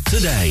burden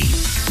today.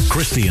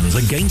 Christians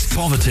Against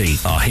Poverty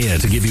are here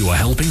to give you a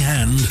helping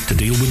hand to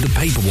deal with the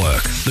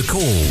paperwork, the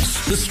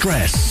calls, the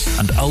stress,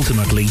 and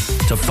ultimately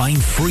to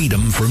find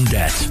freedom from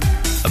debt.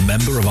 A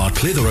member of our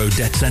Clitheroe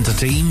Debt Centre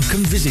team can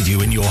visit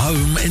you in your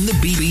home in the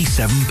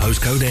BB7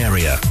 postcode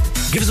area.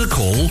 Give us a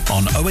call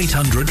on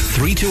 0800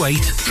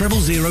 328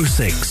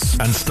 0006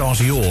 and start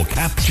your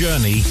CAP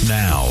journey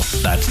now.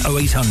 That's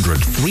 0800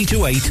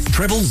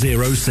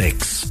 328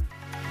 0006.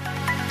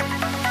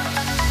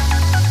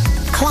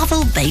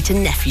 Clavel Bait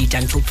and Nephew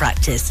Dental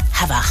Practice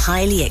have a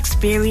highly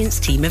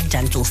experienced team of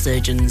dental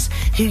surgeons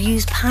who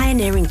use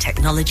pioneering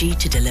technology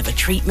to deliver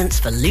treatments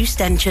for loose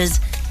dentures,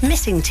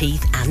 missing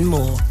teeth and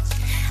more.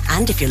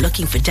 And if you're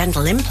looking for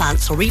dental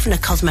implants or even a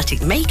cosmetic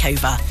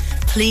makeover,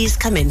 please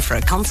come in for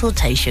a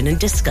consultation and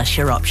discuss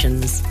your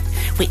options.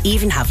 We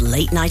even have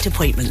late night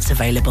appointments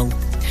available.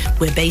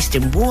 We're based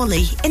in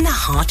Worley in the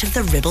heart of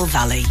the Ribble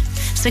Valley.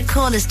 So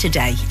call us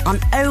today on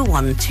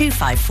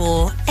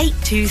 01254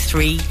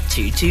 823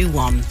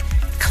 221.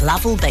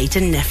 Clavel Bait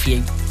and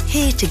Nephew,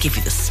 here to give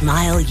you the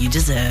smile you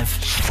deserve.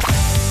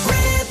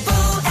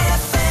 Ribble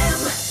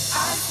FM,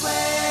 I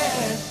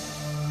swear,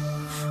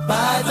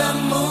 by the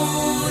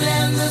moon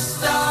and the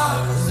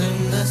stars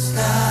in the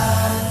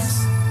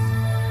skies.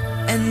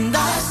 And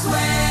I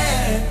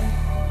swear,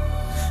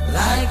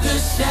 like the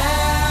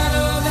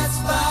shadow that's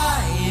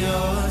by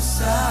your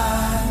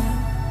side.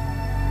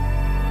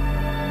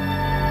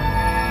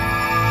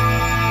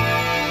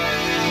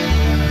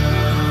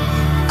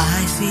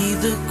 I see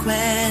the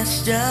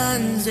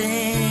questions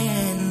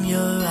in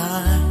your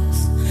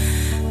eyes.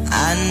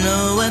 I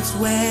know what's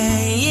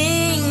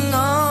weighing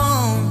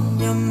on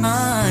your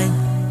mind.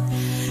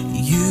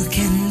 You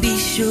can be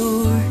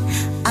sure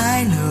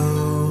I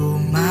know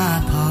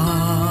my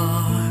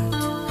part,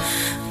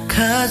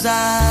 'cause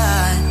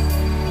I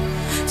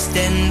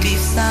stand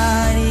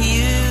beside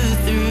you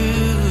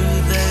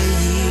through the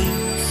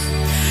years.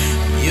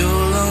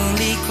 You'll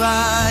only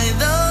cry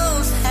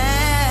those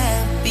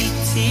happy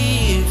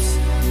tears.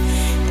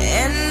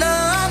 And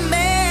I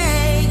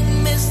make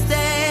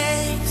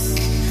mistakes,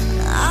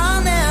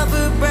 I'll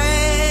never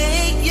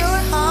break your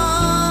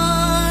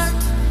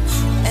heart.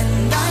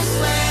 And I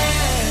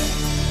swear,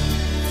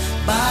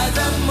 by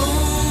the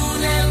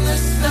moon and the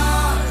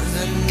stars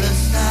and the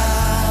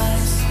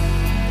skies,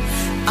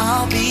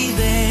 I'll be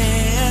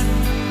there.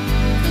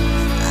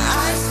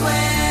 I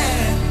swear,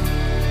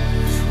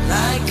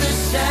 like the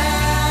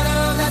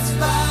shadow that's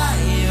by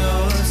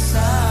your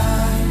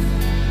side,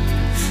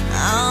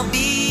 I'll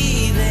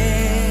be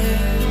there.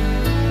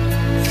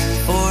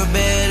 For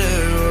better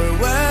or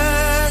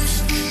worse,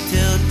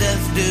 till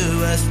death do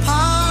us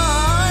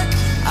part.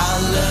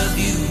 I'll love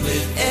you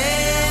with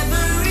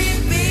every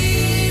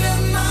beat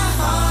of my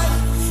heart.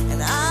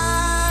 And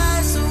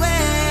I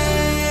swear,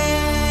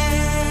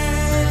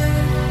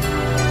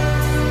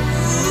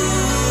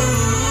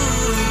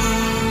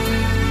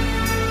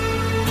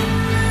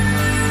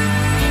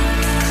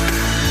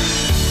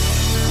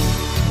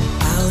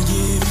 I'll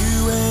give you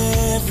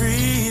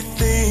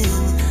everything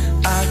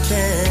I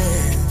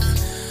can.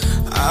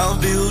 I'll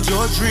build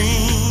your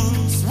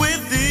dreams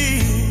with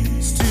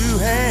these two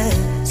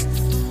hands.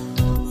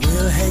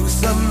 We'll hang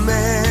some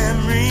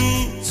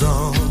memories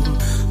on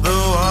the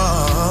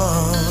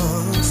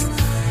walls.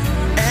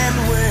 And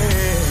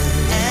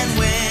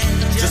when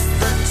just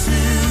the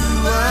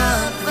two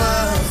of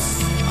us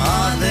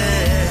are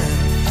there,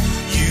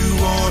 you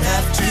won't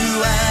have to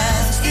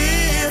ask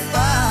if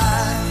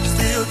I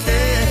still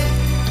care.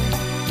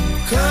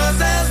 'Cause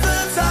as the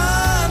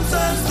time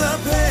turns the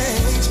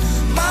page,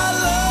 my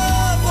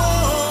love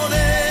won't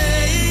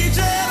age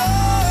at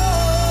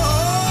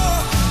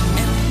all.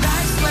 And I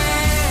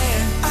swear,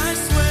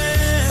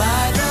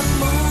 by the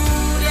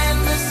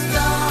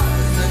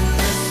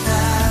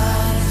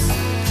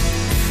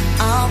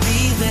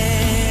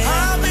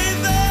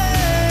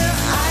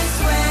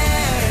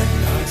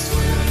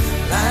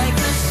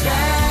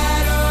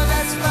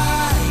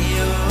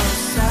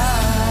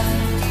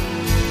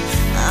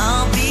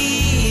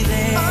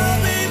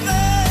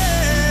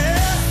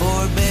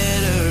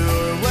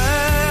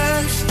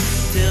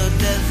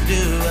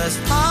do us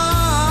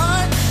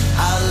part.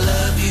 I'll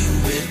love you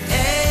with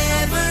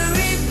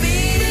every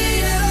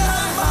beat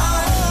of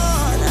my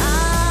heart.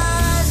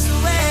 I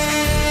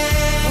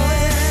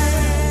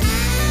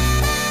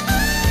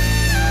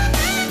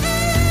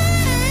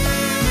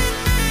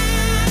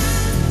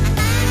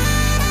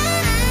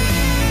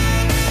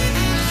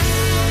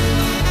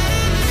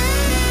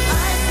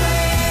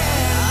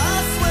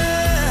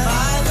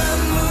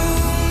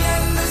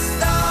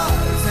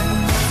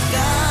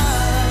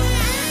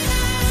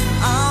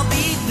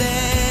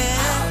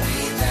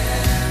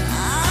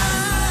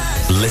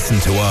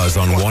Listen to us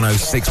on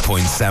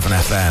 106.7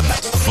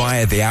 FM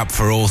via the app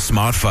for all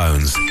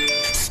smartphones,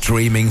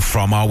 streaming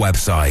from our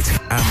website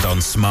and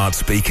on smart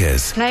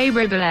speakers. Play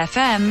Ribble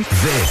FM.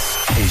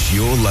 This is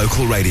your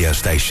local radio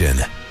station.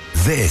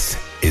 This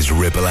is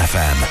Ribble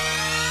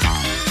FM.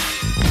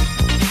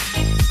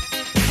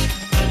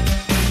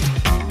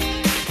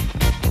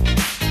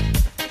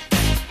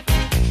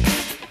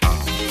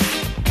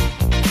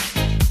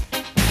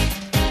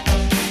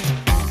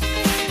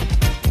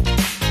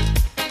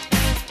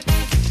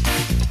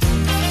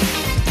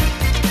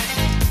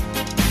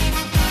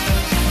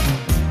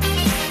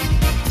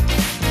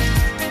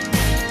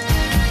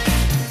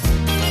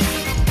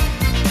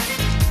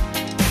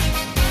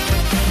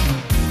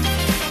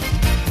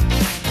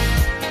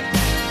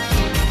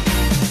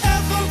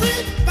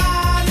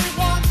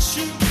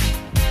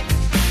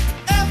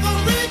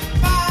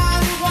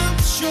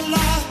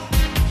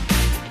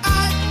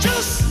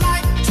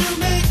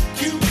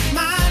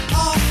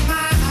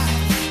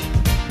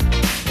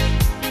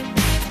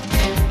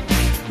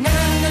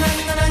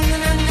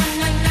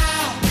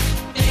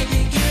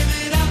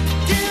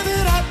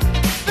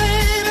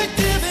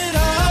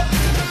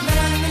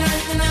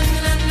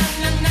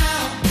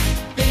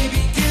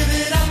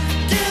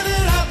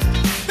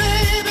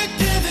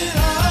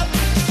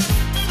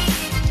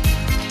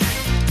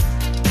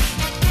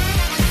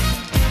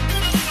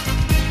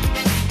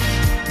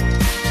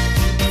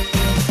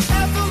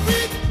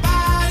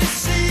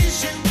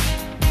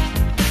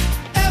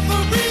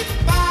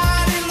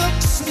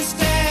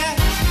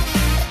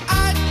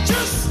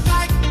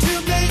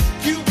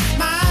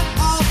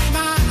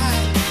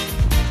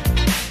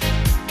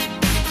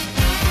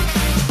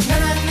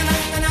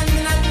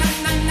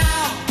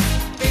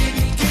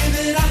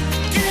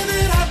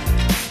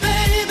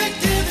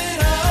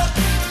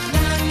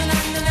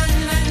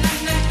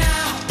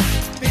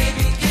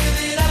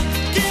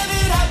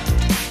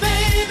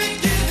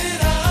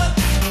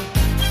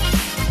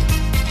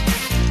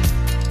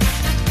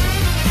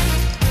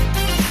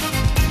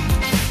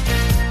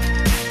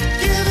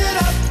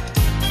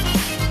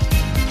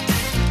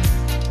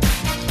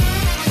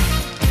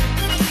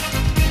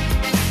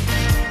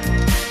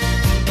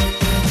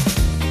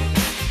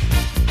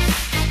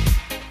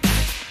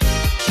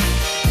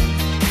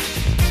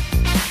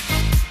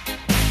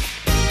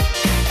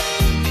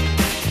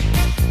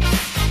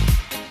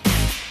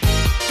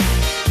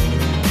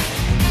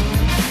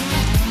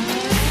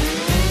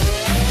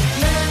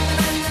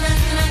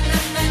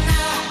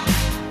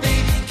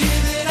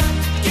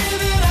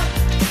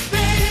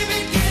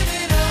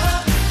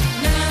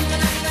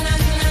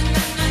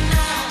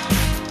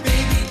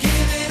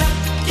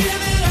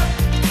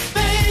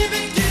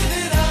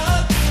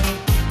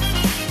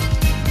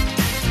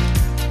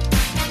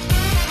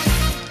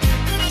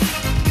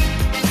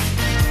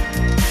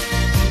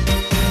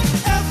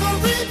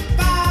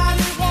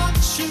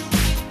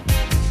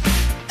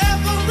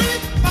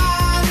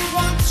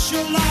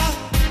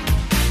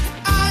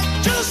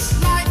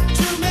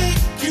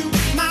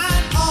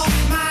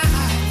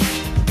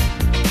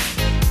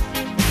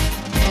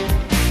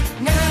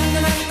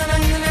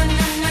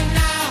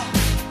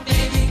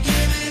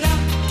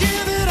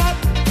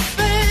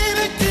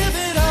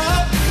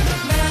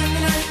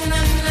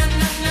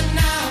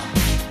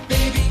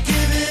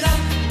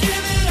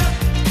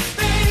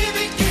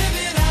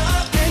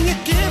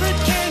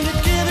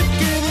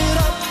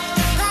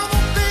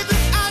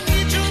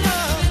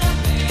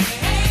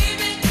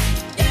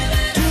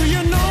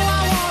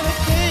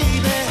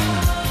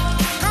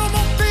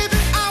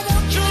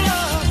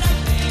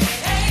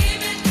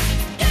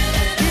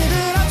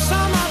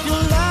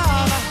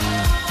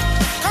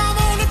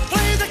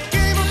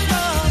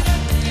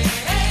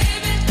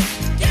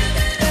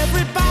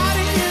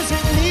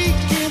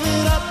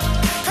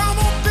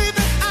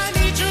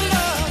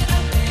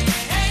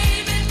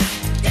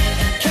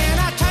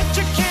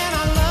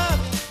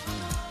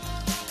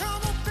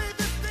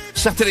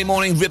 Saturday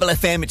morning, Ribble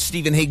FM, it's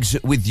Stephen Higgs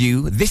with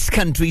you. This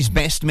country's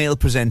best male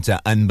presenter,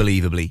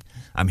 unbelievably.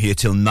 I'm here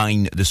till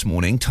 9 this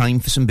morning.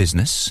 Time for some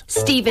business.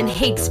 Stephen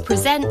Higgs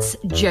presents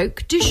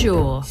Joke du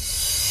Jour.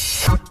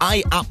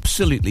 I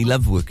absolutely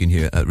love working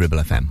here at Ribble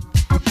FM.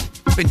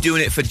 I've been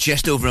doing it for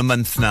just over a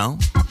month now.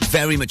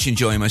 Very much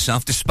enjoying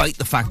myself, despite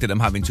the fact that I'm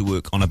having to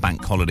work on a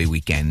bank holiday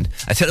weekend.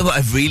 I tell you what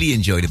I've really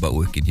enjoyed about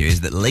working here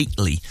is that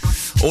lately,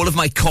 all of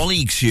my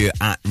colleagues here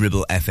at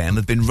Ribble FM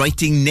have been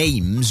writing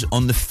names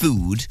on the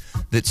food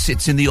that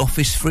sits in the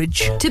office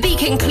fridge. To be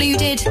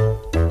concluded.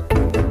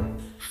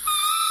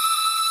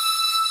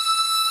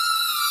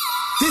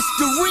 This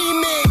the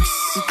remix.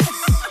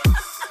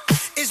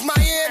 Is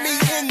Miami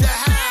in the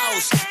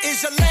house?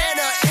 Is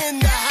Atlanta in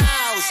the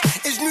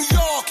house? Is New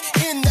York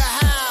in the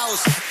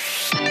house?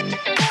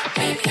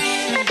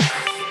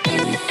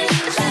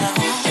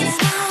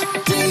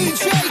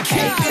 DJ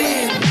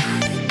Khaled.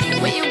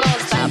 When you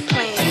gonna stop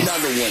playing?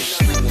 Another one.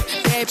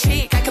 Bad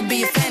chick, I could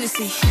be a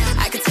fantasy.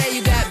 I could tell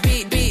you got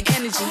big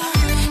energy.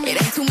 It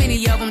ain't too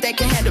many of them that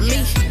can handle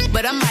me.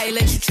 But I might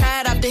let you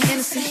try it off the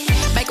Hennessy.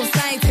 Make them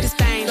sing to this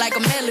thing like a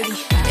melody.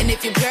 And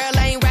if your girl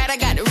ain't right, I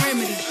got the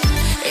remedy.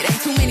 It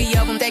ain't too many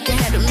of them that can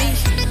handle me.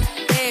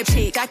 Bad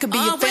chick, I could be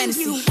a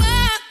fantasy. When you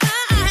walk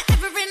by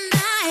every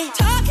night,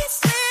 talking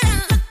sweet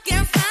and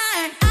looking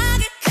fine, I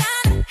get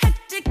kinda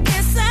hectic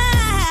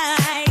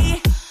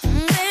inside.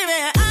 Baby,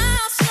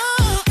 I'm so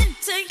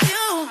into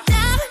you.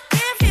 Now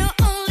if you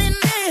only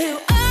knew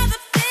all the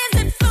things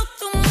that flow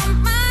through my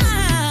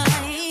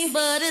mind.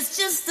 But it's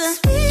just a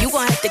You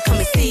gon' have to come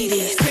and see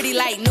this. Pretty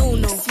like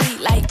Nunu, sweet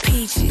like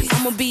peaches.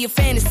 I'ma be a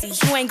fantasy,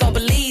 you ain't gon'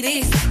 believe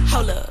this.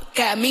 Hold up,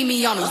 got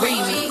Mimi on the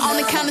remix. On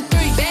the count of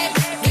three, baby,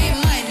 get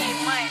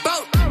money.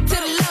 Broke to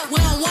the left, we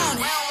don't want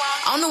it.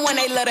 I'm the one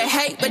they love to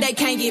hate, but they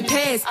can't get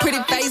past.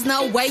 Pretty face,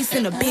 no waist,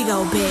 and a big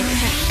old bed.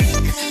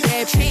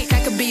 Bad chick,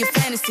 I could be a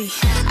fantasy.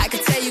 I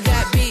could tell you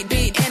got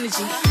big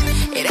energy.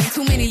 It ain't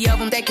too many of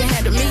them that can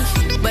handle me.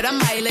 But I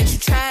might let you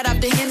try it off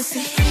the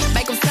Hennessy.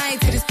 Make them sing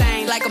to this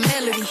thing like a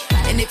melody.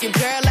 And if your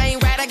girl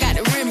ain't right, I got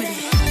the remedy.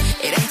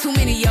 It ain't too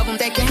many of them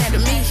that can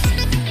handle me.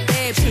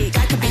 Bad chick,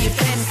 I could be a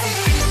fantasy.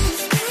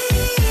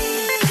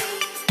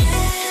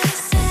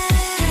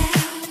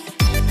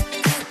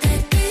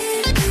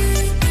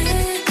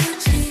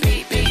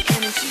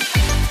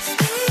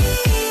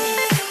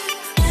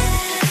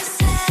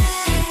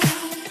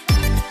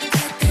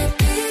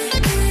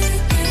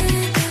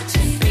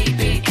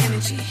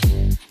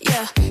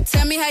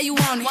 Tell me how you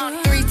want it.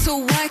 3, 2,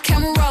 1,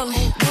 camera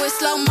rolling. Do it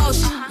slow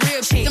motion.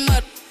 Real shit. Them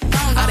up.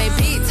 All they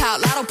big talk,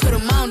 lotto put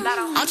them on.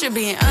 I'm just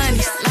being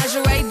honest.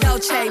 Lingerie,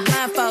 Dolce,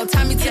 blindfold.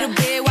 Tie me to the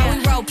bed while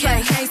we role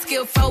play. Can't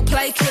skill folk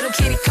play. Kittle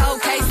kitty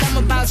cold case. I'm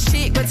about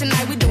shit, but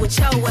tonight we do it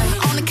your way.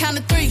 On the count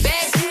of three,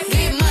 bags,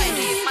 get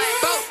money.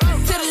 Broke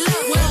to the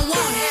left, we don't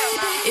want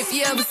it. If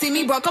you ever see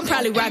me broke, I'm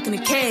probably rocking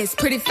a cast.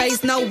 Pretty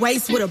face, no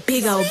waist, with a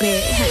big old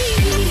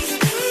bag.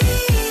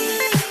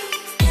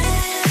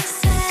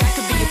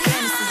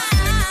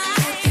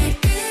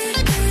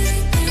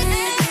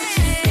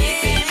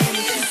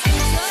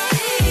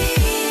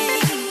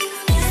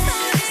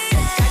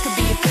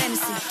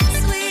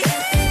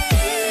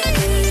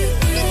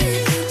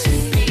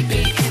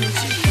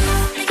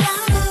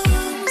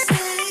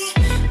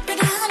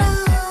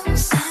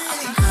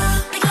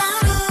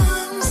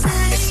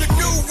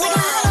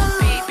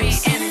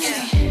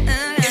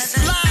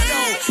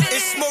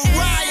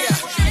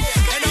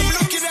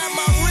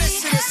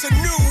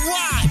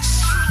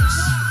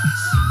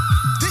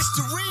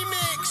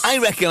 I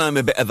reckon I'm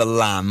a bit of a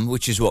lamb,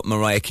 which is what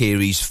Mariah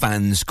Carey's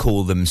fans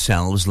call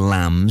themselves,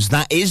 lambs.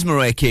 That is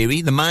Mariah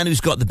Carey, the man who's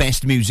got the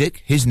best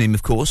music. His name,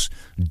 of course,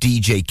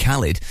 DJ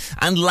Khaled.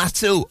 And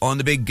Lato on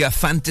the big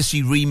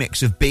fantasy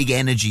remix of Big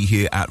Energy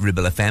here at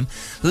Ribble FM.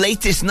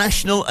 Latest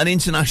national and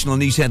international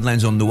news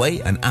headlines on the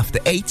way. And after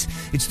 8,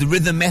 it's the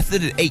Rhythm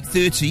Method at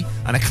 8:30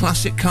 and a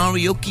classic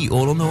karaoke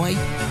all on the way.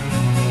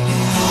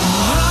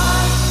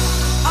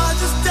 I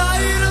just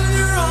died on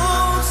your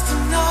arms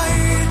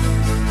tonight.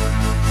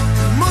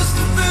 Must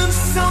have been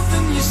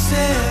something you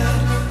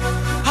said.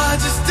 I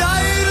just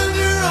died on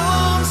your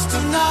arms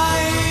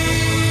tonight.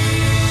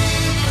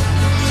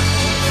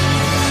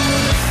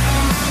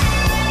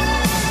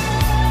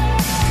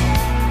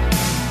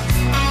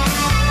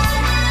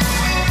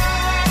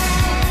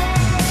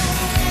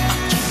 I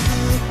keep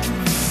looking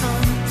for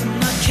something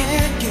I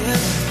can't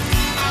get.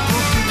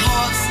 Broken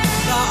hearts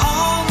that are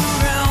all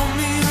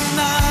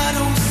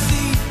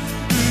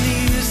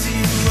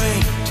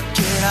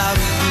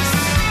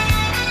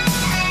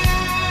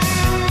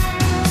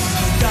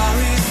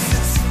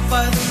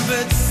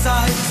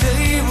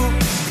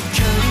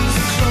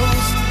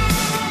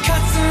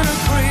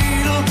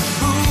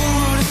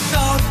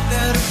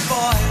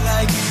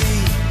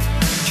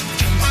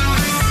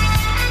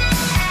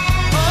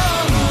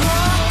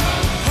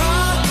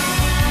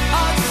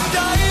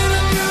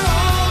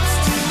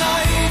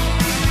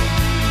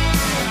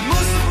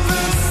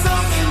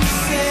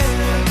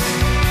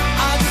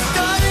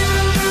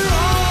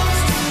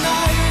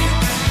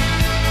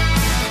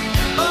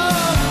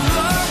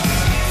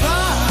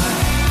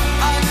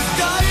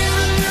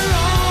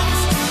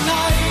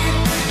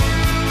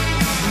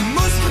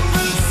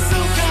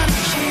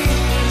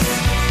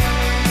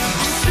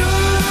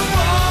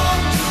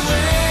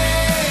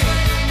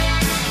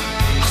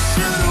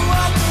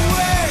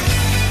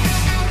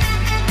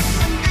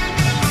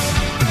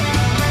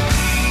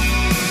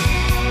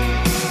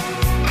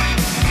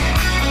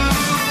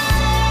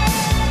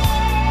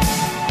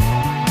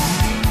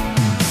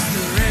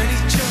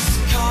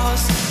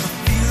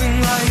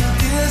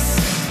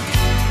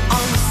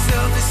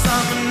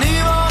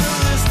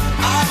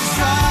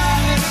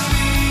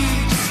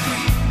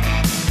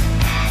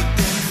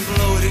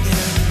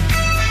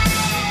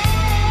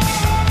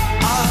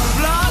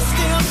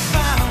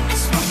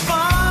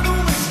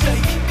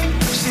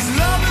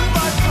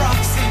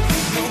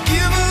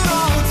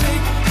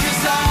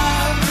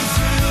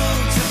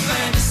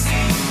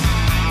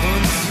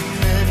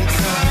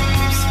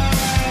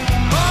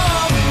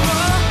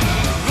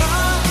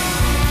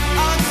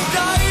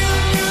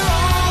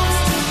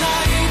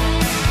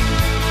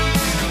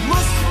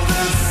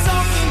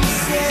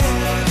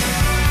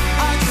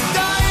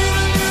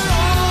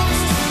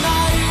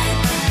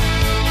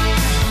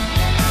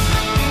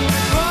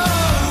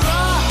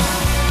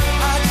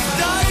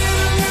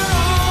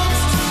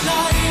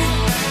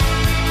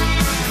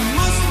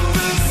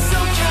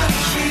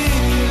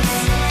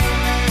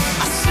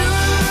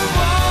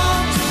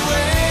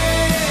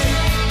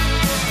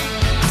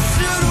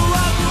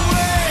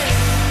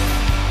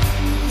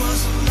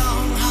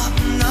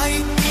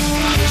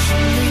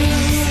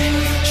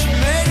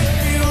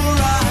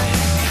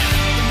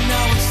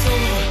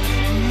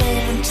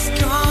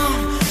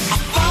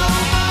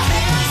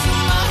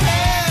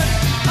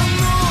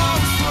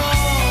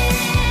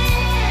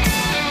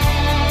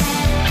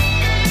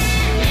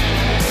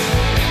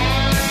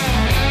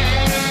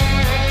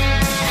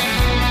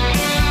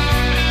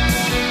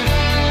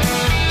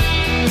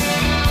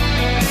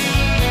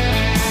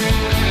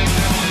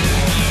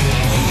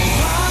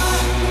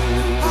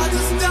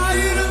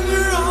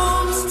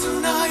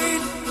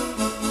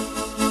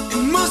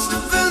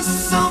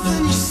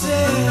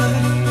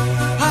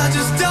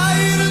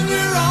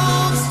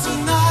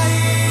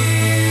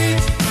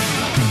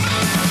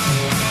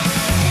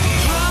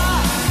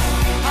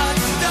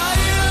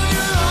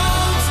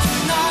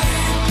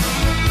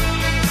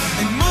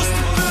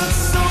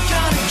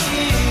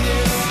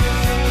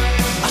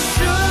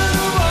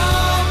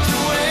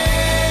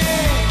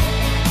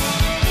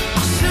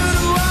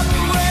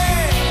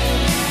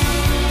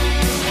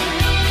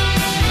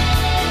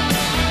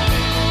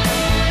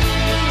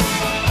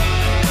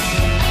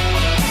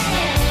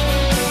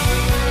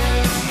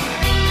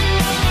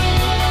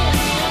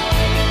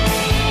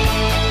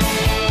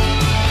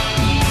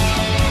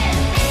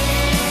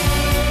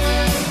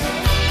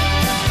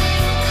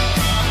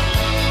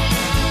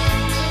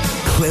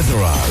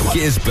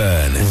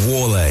Gisburn,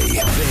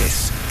 Worley.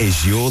 This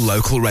is your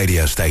local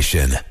radio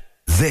station.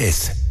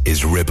 This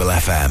is Ribble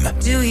FM.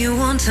 Do you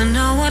want to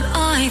know what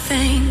I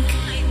think?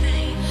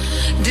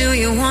 Do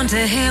you want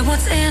to hear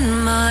what's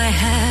in my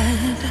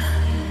head?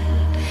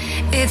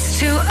 It's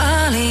too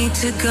early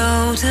to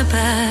go to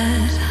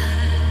bed.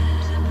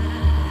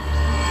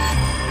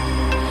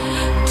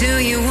 Do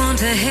you want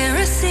to hear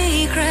a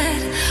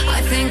secret?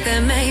 I think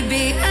there may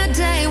be a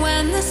day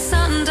when the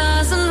sun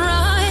doesn't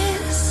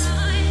rise.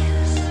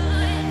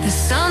 The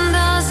sun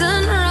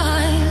doesn't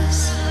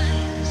rise.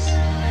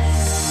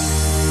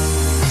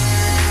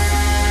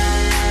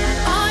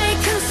 I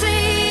can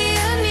see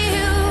a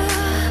new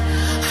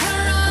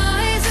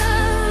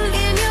horizon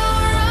in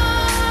your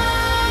eyes.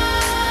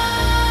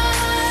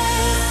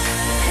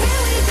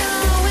 Here we go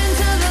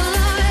into the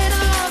light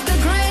of the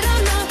great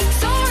unknown,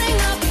 soaring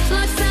up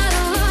like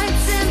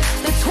satellites in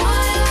the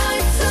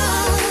twilight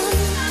zone,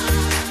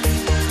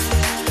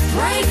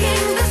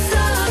 breaking the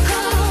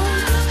circle.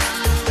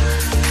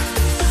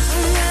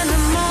 When the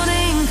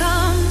morning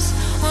comes,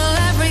 will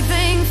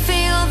everything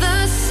feel the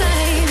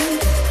same?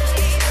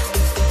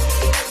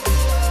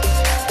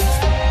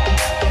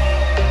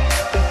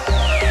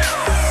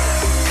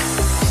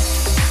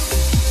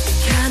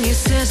 Can you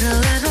sit a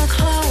little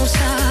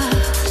closer?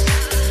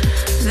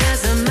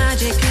 There's a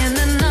magic in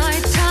the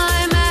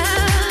nighttime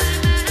air.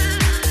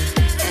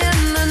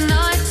 In the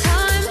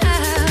nighttime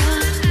air.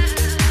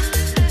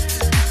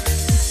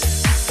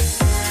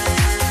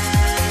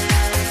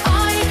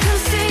 I can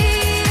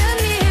see a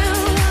new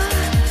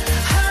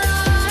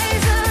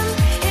horizon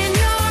in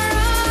your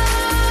eyes.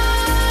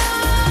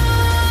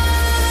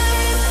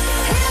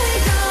 Here we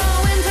go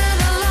into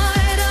the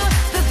light of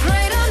the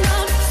great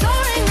unknown,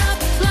 soaring up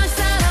like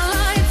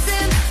satellites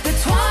in the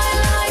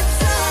twilight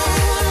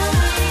zone,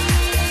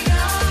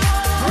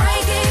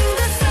 breaking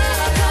the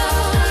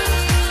circle,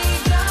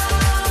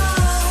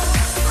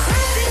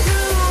 crashing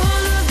through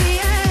all of the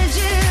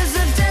edges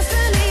of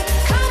destiny.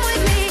 Come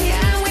with me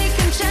and we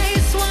can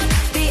chase what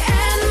the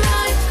end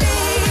might be,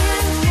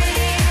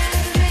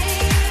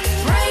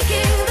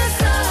 breaking the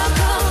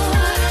circle.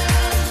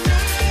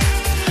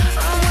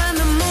 When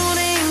the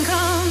morning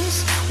comes,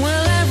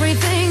 will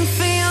everything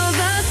feel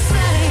the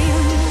same?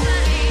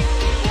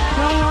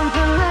 Don't want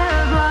to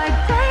live like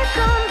days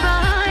gone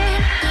by.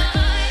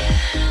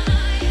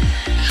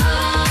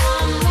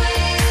 Come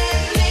with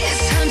me.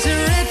 It's time to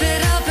rip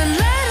it up and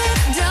let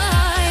it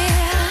die.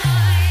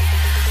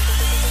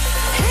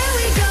 Here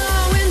we go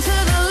into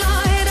the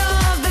light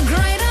of the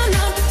great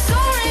unknown,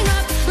 soaring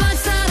up like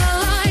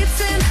satellites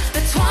in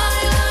the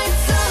twilight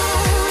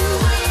zone,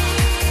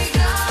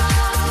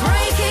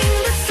 breaking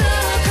the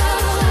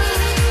circle,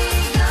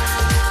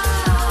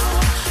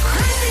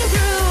 crashing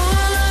through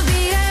all of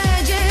the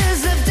edges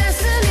of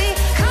destiny.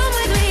 Come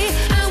with me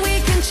and we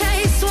can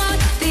chase what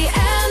the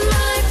end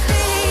might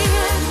be,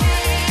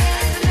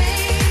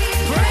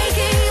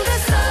 breaking the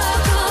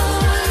circle.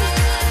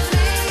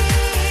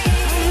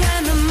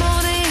 When the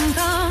morning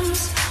comes,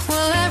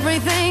 will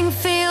everything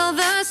feel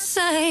the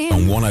same?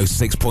 On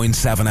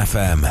 106.7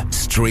 FM,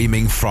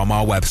 streaming from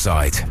our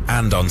website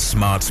and on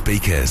smart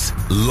speakers.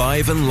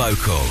 Live and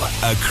local,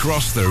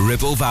 across the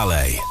Ribble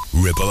Valley.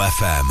 Ribble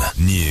FM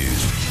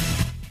News.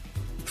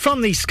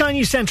 From the Sky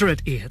News Centre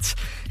at 8,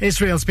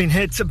 Israel's been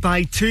hit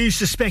by 2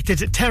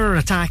 suspected terror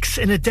attacks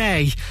in a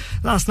day.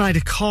 Last night,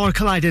 a car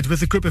collided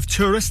with a group of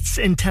tourists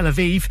in Tel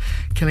Aviv,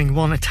 killing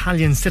 1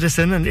 Italian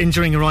citizen and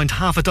injuring around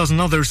half a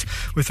dozen others,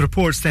 with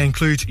reports they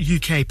include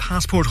UK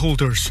passport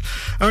holders.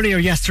 Earlier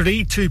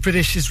yesterday, 2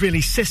 British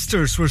Israeli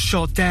sisters were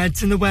shot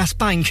dead in the West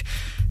Bank.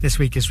 This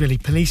week, Israeli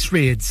police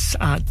raids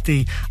at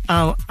the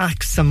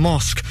Al-Aqsa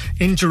Mosque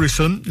in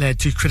Jerusalem led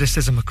to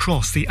criticism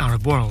across the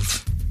Arab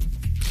world.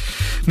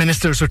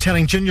 Ministers are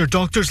telling junior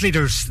doctors'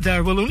 leaders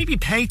there will only be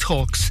pay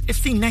talks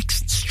if the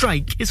next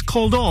strike is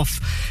called off.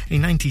 A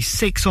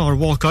 96-hour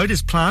walkout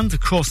is planned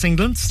across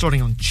England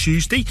starting on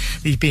Tuesday.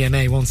 The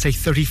BMA wants a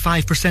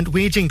 35%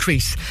 wage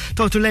increase.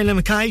 Dr Leila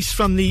Mackay's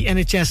from the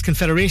NHS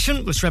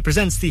Confederation, which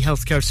represents the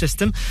healthcare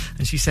system,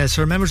 and she says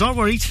her members are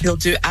worried. They'll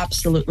do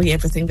absolutely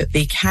everything that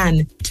they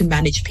can to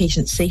manage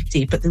patient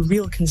safety, but the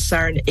real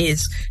concern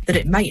is that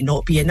it might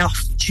not be enough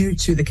due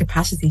to the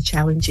capacity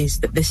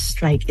challenges that this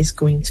strike is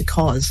going to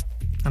cause.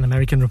 An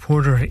American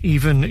reporter,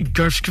 Ivan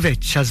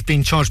Gershkovich, has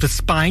been charged with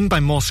spying by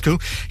Moscow.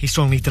 He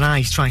strongly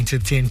denies trying to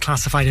obtain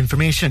classified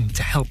information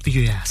to help the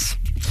US.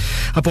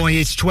 A boy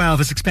aged 12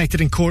 is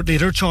expected in court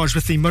later, charged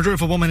with the murder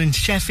of a woman in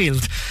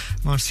Sheffield.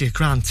 Marcia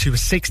Grant, who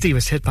was 60,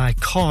 was hit by a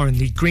car in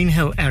the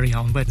Greenhill area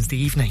on Wednesday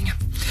evening.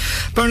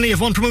 Burnley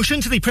have won promotion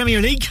to the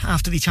Premier League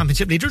after the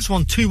Championship leaders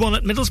won 2-1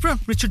 at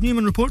Middlesbrough. Richard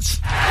Newman reports.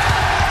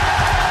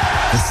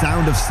 The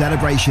sound of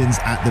celebrations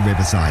at the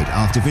Riverside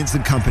after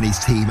Vincent Kompany's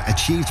team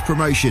achieved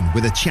promotion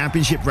with a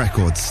championship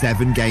record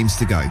 7 games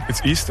to go.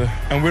 It's Easter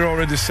and we're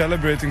already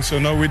celebrating, so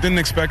no, we didn't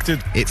expect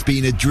it. It's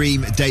been a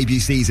dream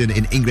debut season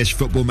in English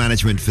football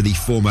management for the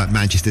former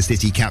Manchester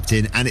City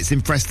captain, and it's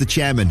impressed the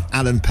chairman,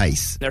 Alan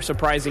Pace. They're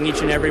surprising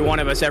each and every one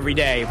of us every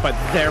day, but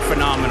they're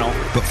phenomenal.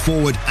 But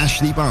forward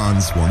Ashley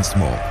Barnes once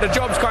more. The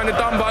job's kind of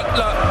done, but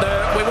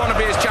look, we want to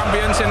be as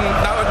champions, and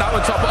that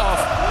would top it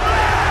off.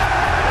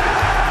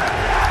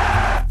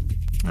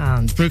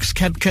 And Brooks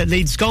Koepka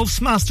leads Golf's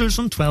Masters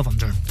on 12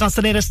 under. That's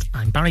the latest.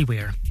 I'm Barry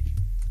Weir.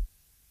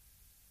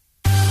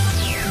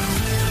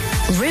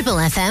 Ribble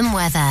FM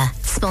weather,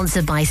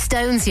 sponsored by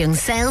Stones Young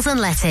Sales and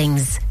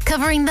Lettings,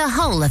 covering the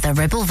whole of the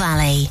Ribble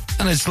Valley.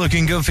 And it's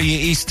looking good for your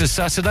Easter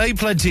Saturday.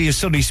 Plenty of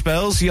sunny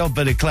spells, the odd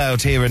bit of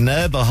cloud here and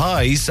there, but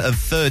highs of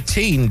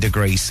 13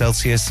 degrees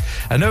Celsius.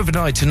 And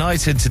overnight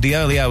tonight into the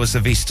early hours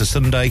of Easter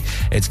Sunday,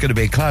 it's going to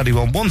be a cloudy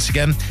one once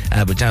again,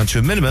 but down to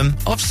a minimum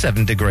of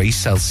 7 degrees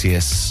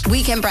Celsius.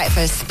 Weekend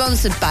breakfast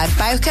sponsored by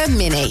Bowker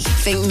Mini.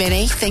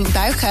 Think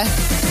Bowker.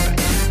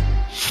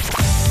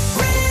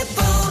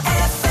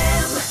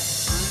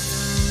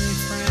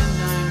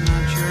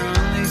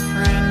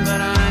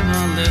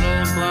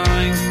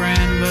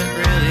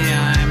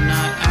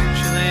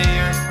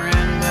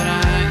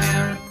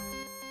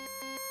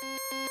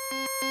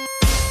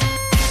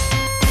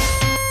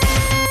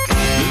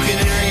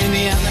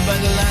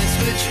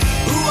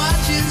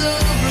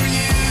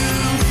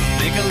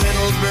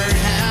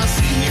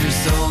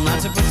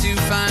 To put too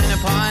fine a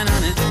point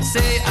on it.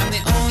 Say I'm the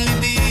only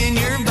bee in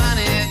your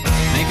bonnet.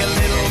 Make a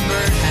little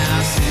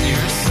birdhouse in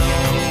your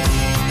soul.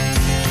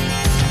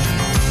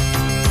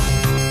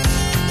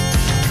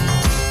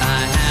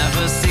 I have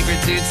a secret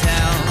to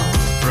tell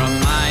from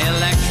my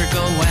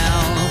electrical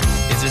well.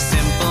 It's a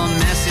simple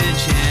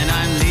message and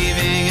I'm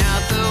leaving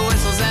out the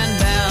whistles and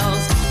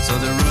bells. So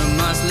the room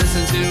must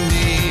listen to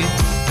me,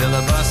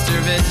 filibuster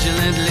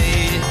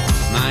vigilantly.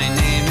 My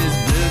name is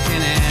Blue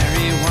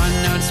Canary, one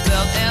note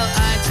spelled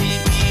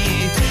L-I-T-E.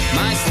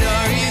 My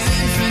story's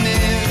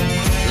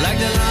infinite, like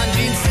the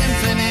Longines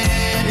Symphony.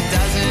 It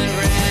doesn't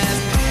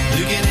rest.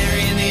 Blue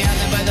Canary in the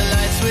outlet by the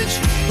light switch,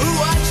 who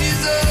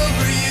watches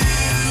over you.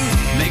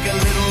 Make a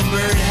little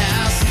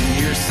birdhouse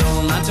in your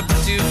soul, not to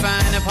put too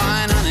fine a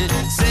point on it.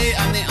 Say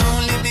I'm the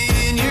only bee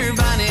in your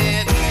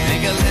bonnet.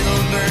 Make a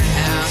little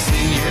birdhouse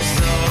in your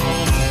soul.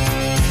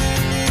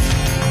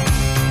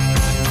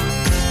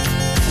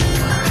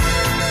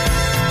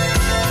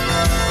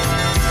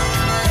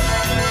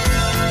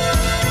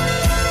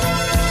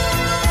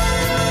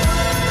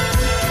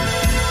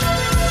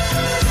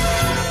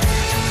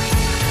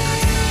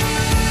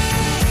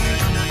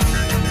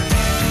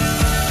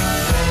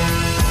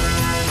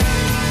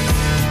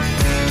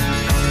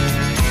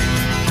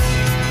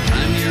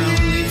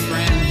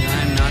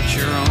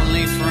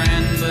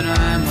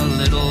 I'm a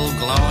little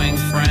glowing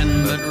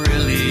friend, but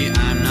really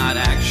I'm not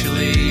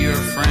actually your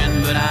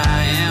friend, but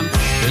I am.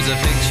 There's a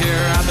picture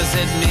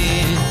opposite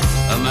me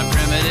of my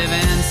primitive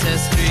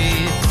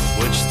ancestry,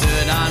 which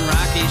stood on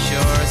rocky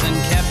shores and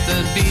kept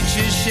the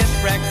beaches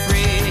shipwreck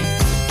free.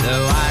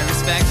 Though I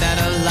respect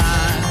that a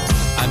lot,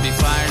 I'd be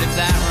fired if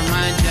that were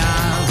my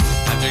job.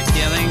 After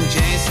killing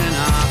Jason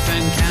off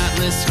and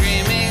countless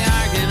screaming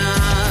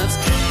Argonauts,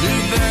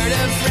 blue bird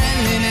of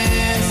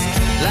friendliness,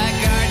 like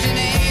guardian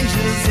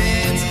angels,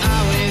 it's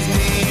always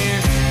near.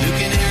 Blue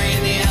Canary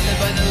in the outlet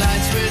by the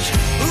light switch,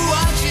 who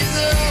watches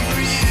over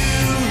you.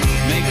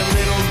 Make a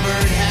little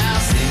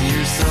birdhouse in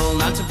your soul,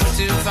 not to put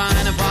too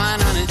fine a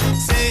point on it.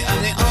 Say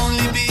I'm the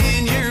only bee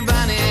in your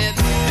bonnet.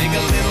 Make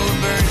a little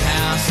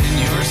birdhouse in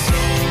your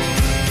soul.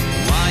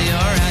 While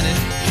you're at it,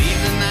 leave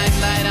the night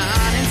light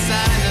on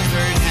inside the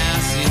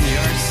birdhouse in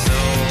your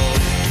soul.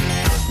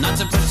 Not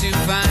to put too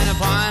fine a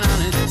point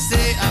on it.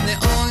 Say I'm the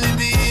only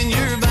bee in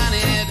your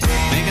bonnet.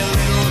 Make a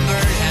little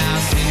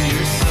birdhouse in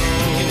your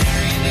soul.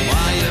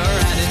 While you're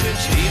at it,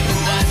 leave the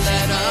night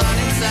light on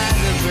inside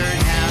the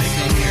birdhouse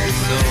in your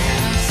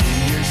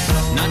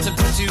soul. Not to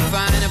put too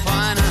fine a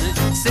point on it.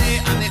 Say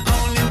I'm the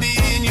only bee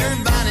in your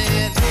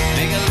bonnet.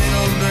 Make a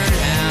little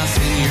birdhouse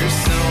in your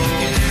soul.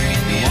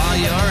 While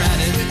you're at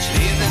it,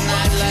 leave the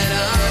night light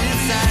on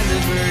inside the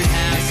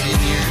birdhouse in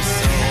your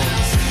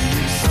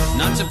soul.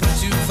 Not to put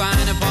too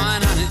fine a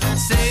point on it.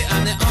 Say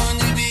I'm the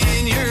only bee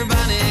in your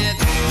bonnet.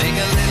 Make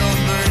a little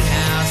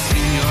birdhouse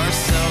in your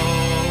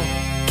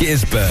soul.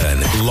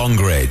 Gisborne,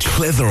 Longridge,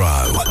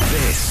 Clitheroe.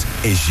 This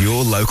is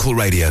your local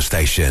radio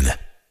station.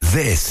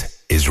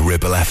 This is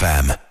Ribble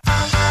FM.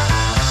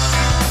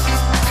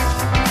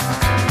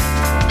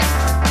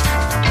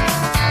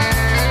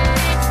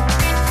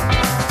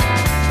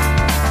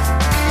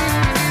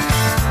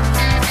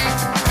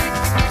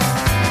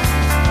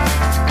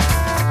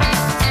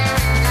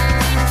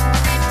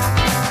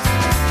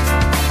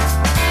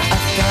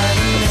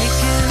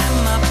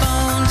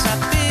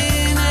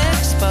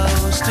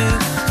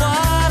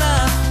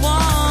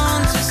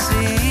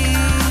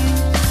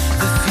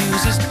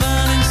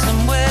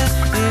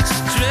 It's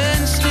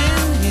drenched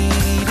in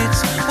heat.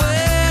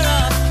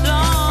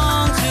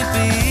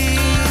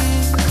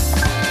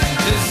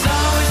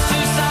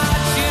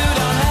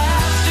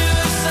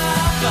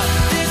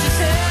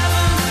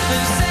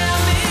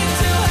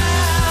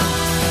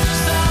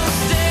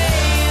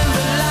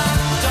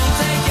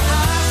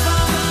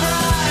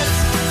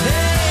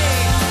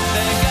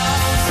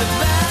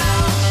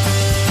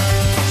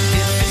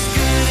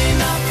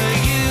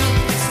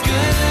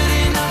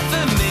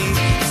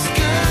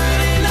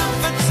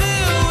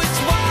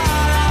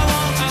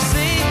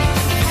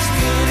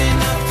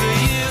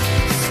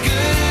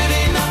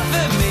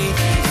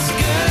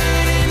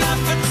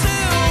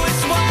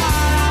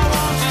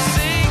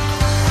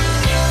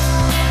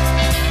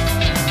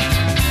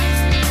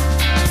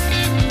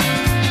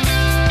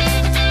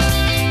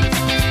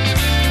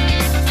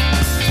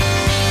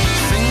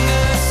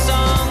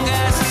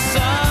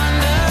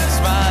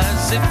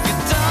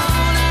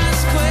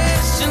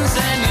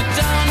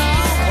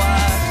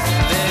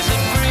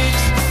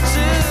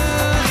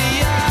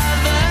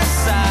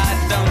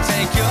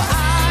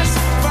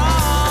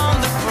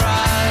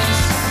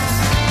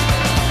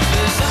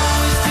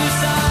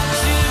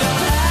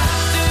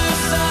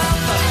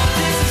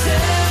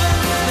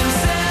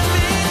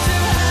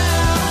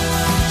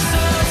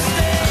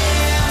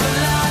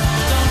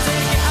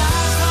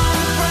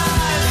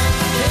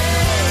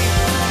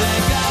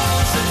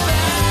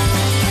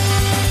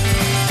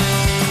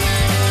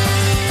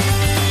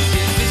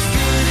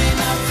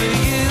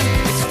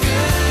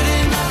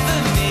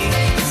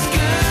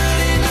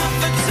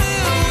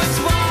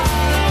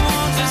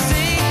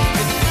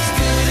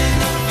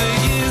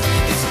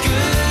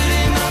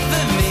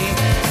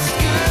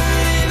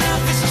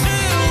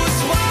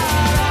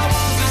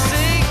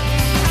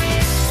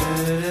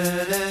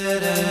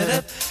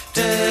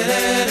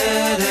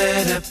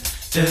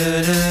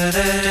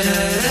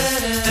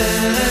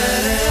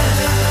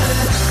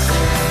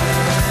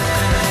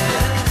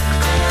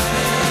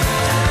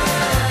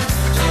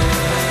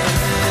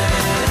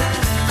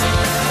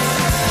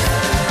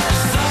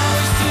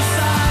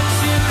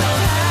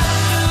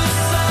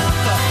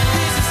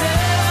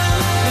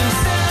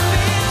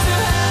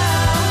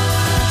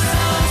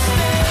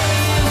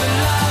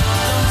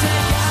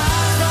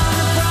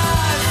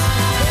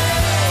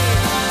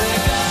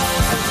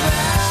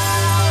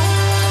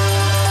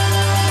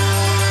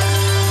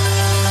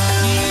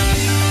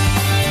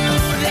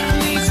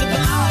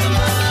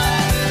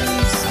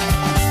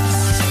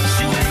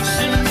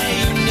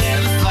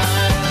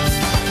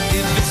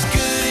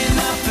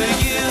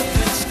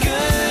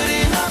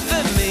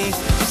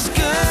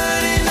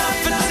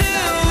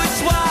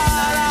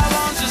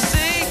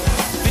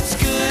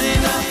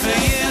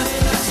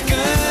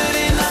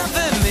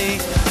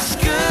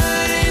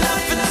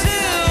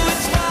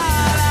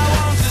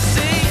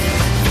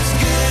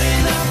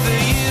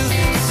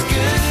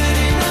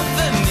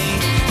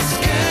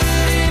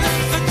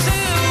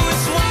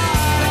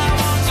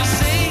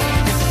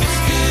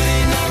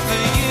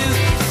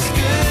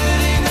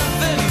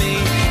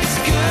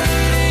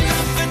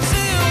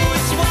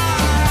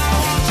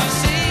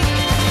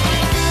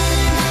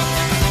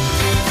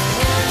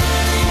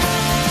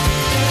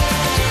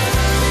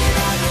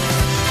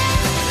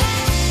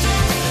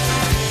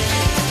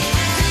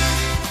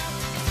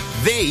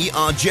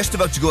 are just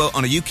about to go out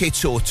on a UK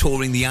tour,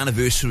 touring the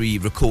anniversary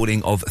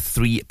recording of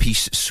Three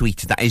Piece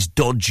Suite. That is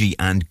Dodgy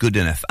and Good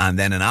Enough. And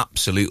then an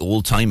absolute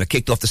all-timer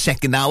kicked off the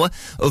second hour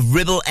of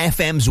Ribble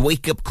FM's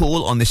wake-up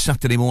call on this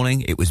Saturday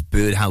morning. It was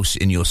Birdhouse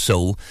in Your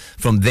Soul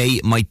from They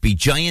Might Be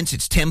Giants.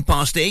 It's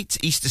 8:10,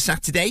 Easter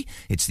Saturday.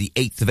 It's the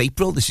 8th of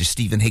April. This is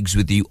Stephen Higgs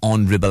with you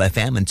on Ribble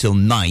FM until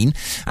 9.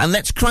 And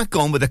let's crack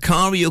on with a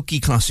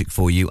karaoke classic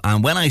for you.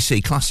 And when I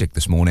say classic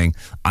this morning,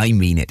 I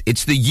mean it.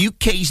 It's the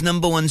UK's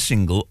 #1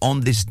 single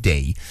on this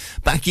day.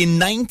 Back in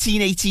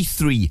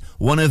 1983,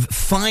 one of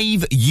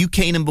 5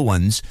 UK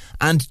 #1s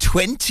and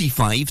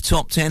 25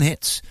 top 10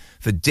 hits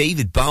for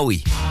David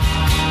Bowie.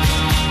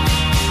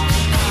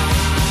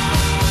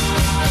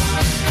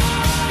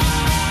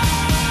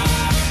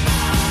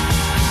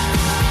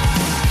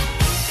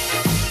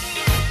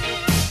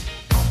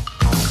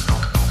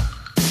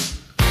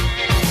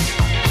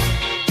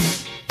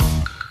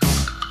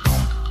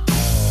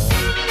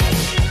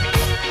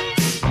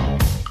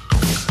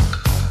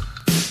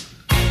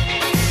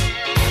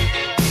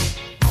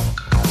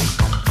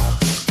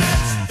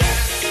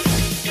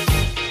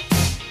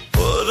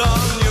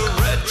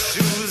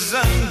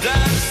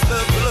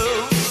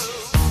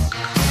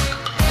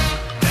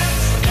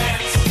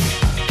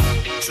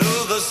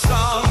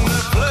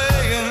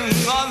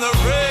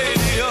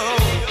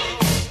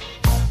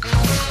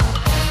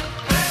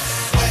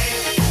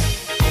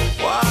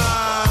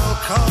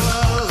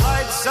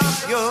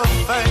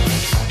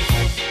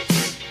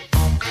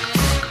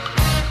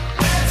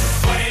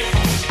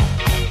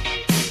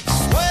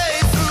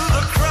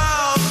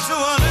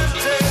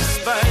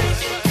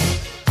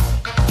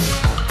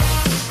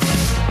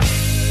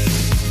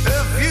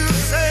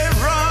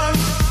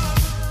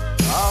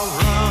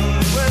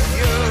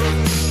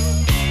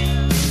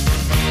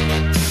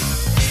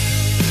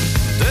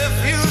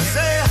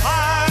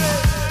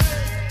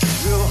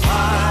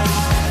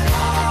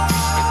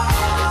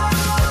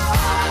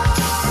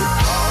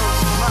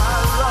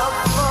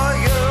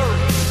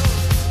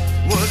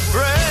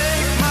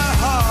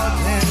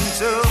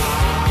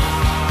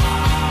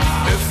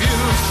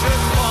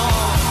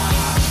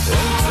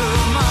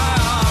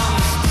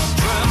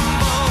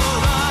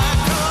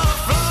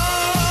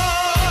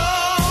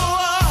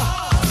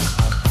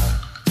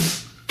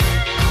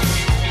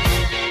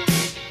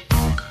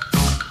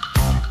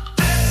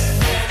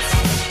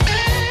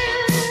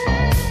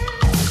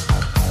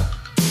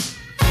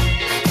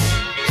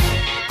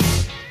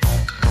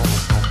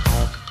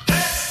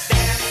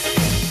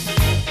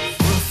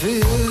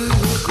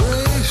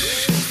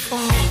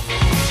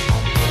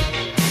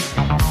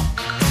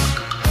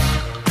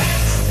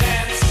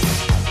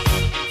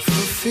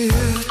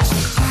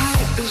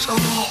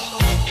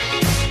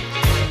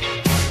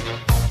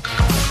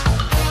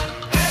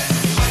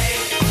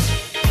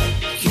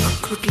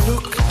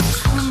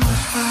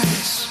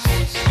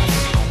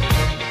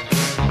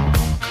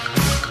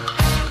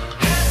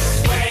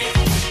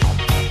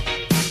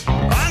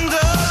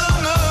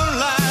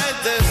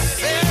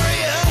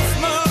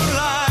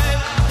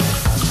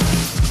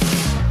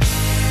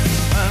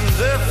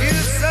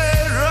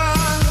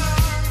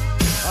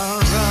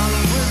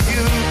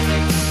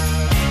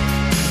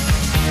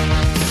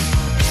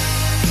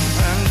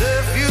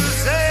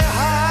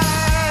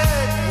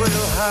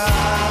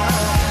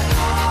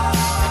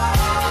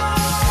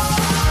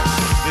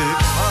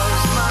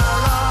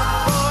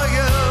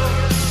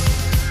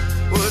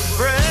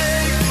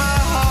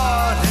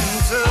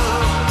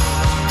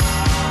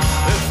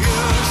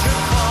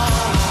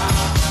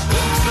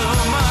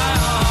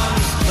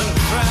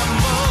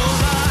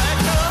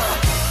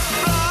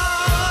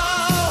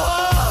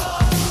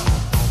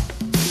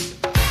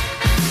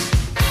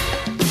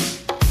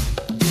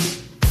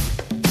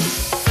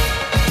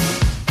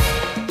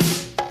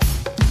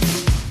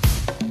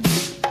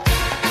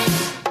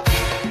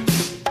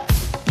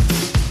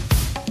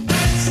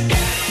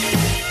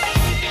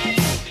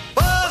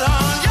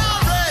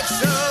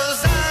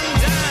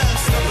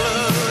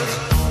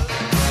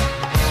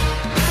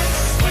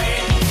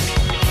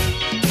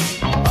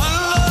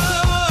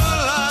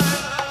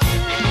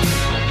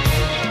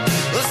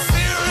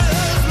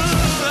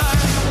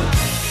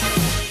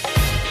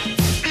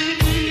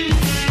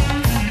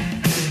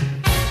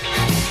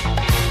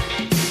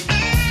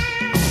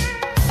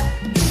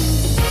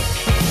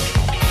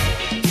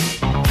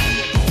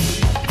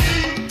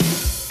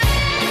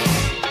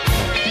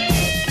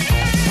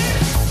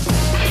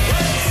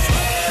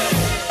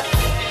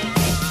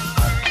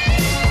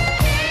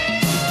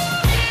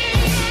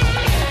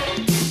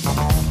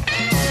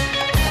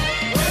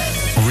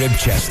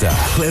 Ribchester,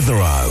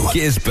 Clitheroe,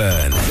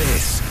 Gisburn.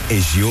 This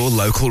is your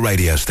local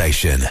radio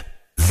station.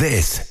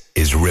 This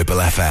is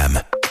Ribble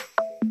FM.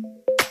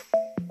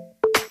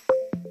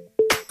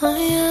 Oh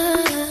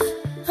yeah.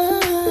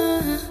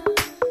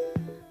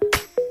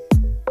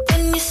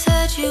 When you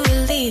said you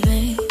were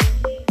leaving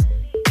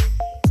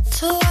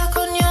to work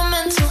on your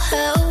mental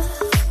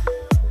health,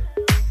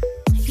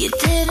 you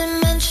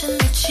didn't mention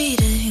the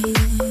cheating.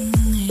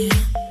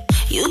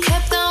 You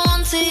kept that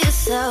one to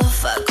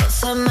yourself. I got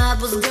some mad,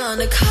 was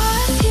gonna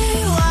cut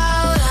you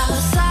out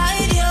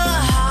outside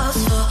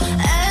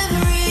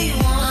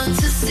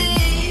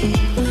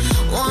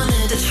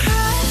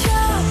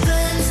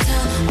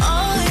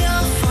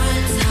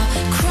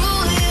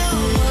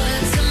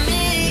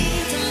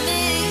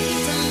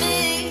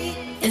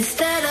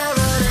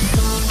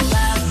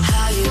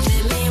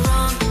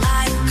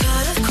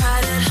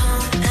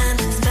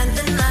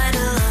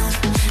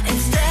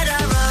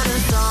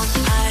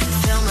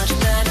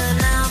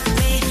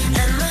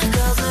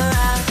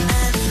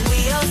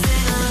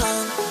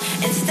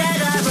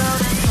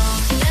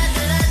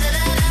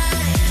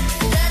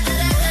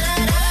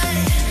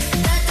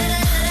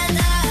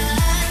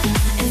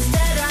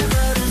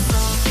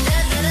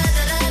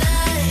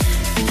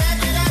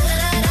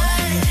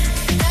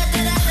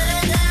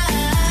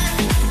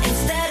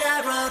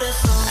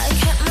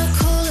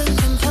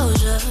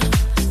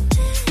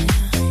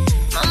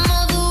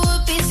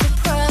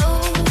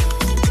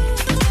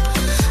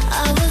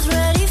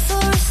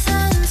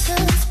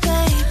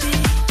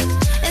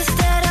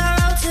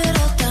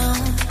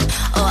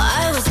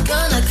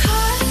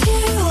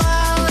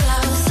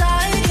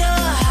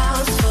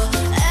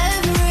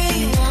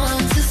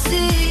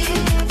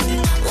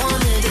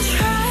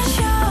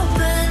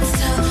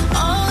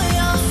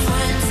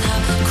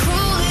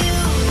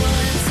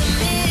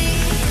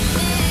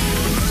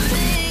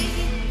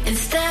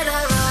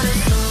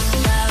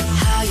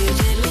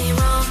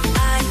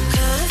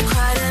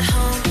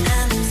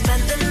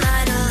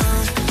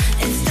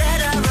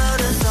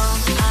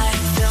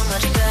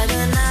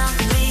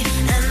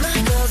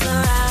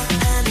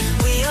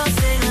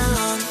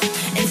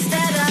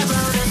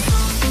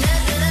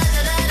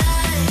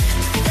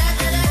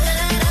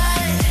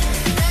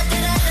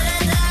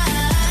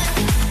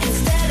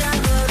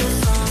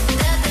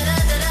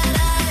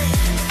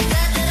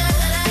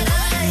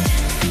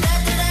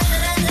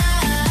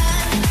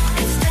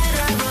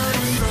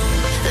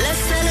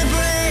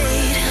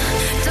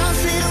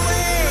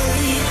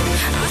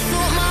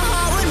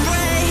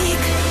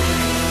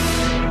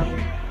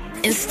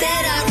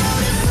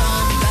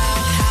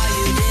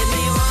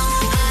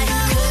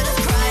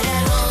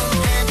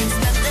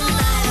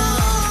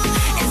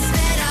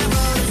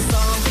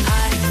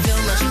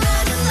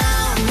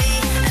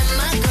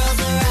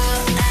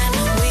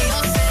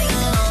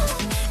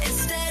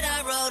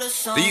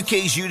The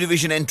UK's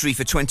Eurovision entry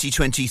for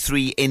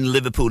 2023 in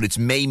Liverpool. It's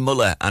May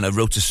Muller and I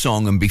wrote a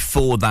song, and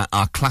before that,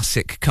 our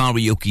classic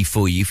karaoke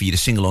for you to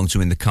sing along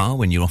to in the car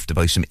when you're off to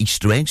buy some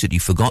Easter eggs that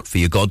you forgot for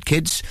your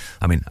godkids.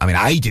 I mean,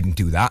 I didn't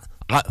do that.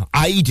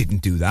 I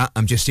didn't do that.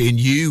 I'm just saying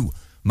you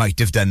might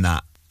have done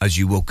that as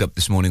you woke up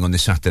this morning on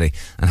this Saturday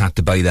and had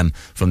to buy them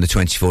from the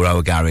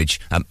 24-hour garage.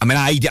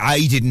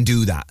 I didn't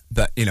do that,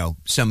 but, you know,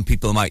 some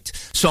people might.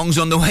 Songs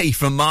on the way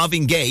from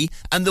Marvin Gaye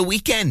and The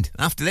Weeknd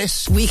after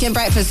this. Weekend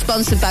Breakfast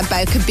sponsored by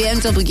Bowker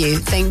BMW.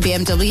 Think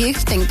BMW,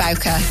 think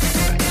Bowker.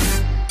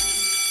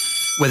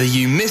 Whether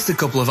you missed a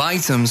couple of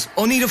items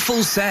or need a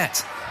full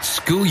set,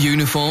 school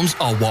uniforms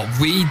are what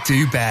we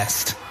do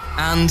best.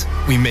 And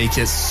we make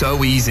it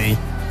so easy.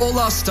 All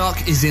our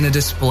stock is in a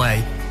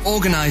display,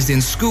 organised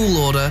in school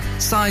order,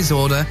 size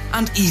order,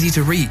 and easy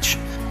to reach.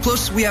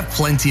 Plus, we have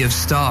plenty of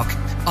stock.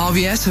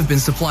 RVS have been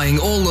supplying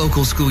all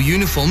local school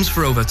uniforms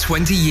for over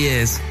 20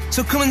 years.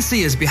 So come and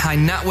see us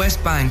behind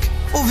NatWest Bank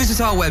or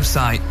visit our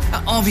website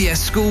at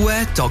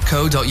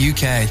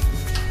rvsschoolwear.co.uk.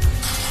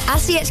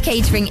 RCH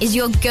Catering is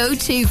your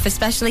go-to for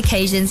special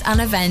occasions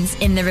and events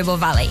in the Ribble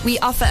Valley. We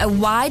offer a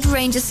wide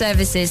range of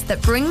services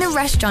that bring the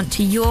restaurant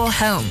to your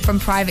home, from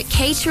private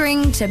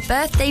catering to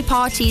birthday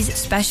parties,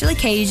 special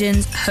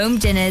occasions, home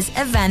dinners,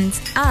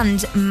 events, and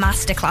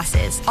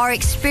masterclasses. Our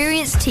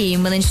experienced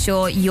team will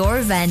ensure your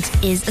event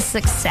is a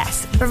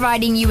success,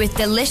 providing you with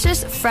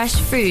delicious, fresh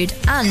food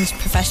and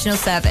professional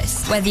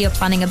service. Whether you're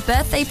planning a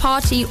birthday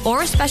party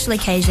or a special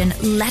occasion,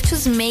 let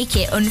us make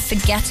it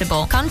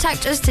unforgettable.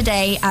 Contact us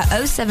today at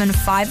 07506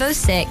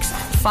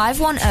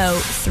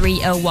 510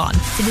 301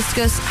 to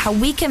discuss how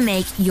we can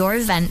make your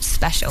event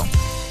special.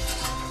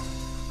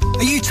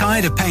 Are you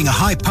tired of paying a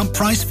high pump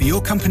price for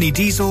your company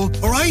diesel?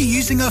 Or are you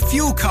using a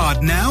fuel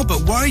card now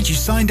but worried you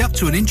signed up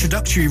to an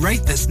introductory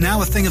rate that's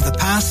now a thing of the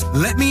past?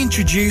 Let me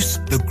introduce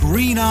the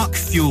Green Arc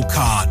Fuel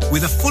Card.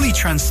 With a fully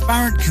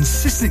transparent,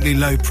 consistently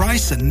low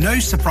price and no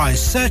surprise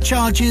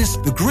surcharges,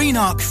 the Green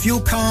Arc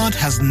Fuel Card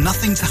has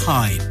nothing to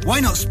hide.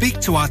 Why not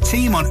speak to our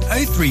team on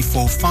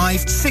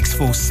 0345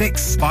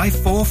 646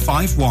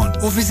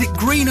 5451 or visit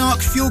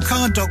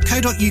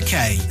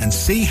greenarcfuelcard.co.uk and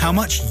see how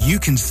much you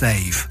can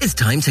save. It's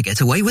time to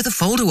get away with a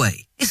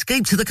foldaway.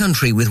 Escape to the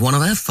country with one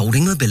of our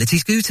folding mobility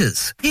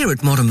scooters. Here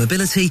at Modern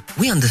Mobility,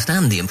 we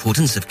understand the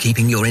importance of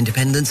keeping your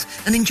independence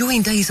and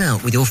enjoying days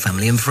out with your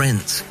family and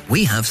friends.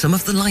 We have some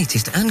of the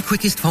lightest and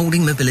quickest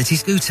folding mobility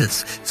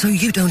scooters, so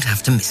you don't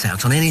have to miss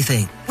out on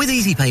anything. With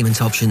easy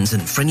payment options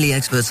and friendly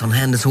experts on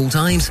hand at all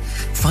times,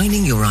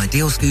 finding your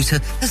ideal scooter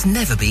has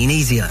never been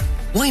easier.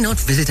 Why not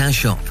visit our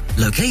shop,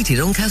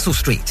 located on Castle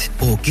Street,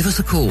 or give us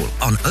a call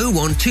on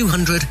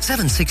 01200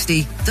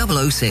 760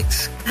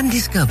 006 and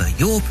discover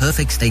your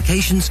perfect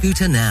staycation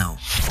scooter now.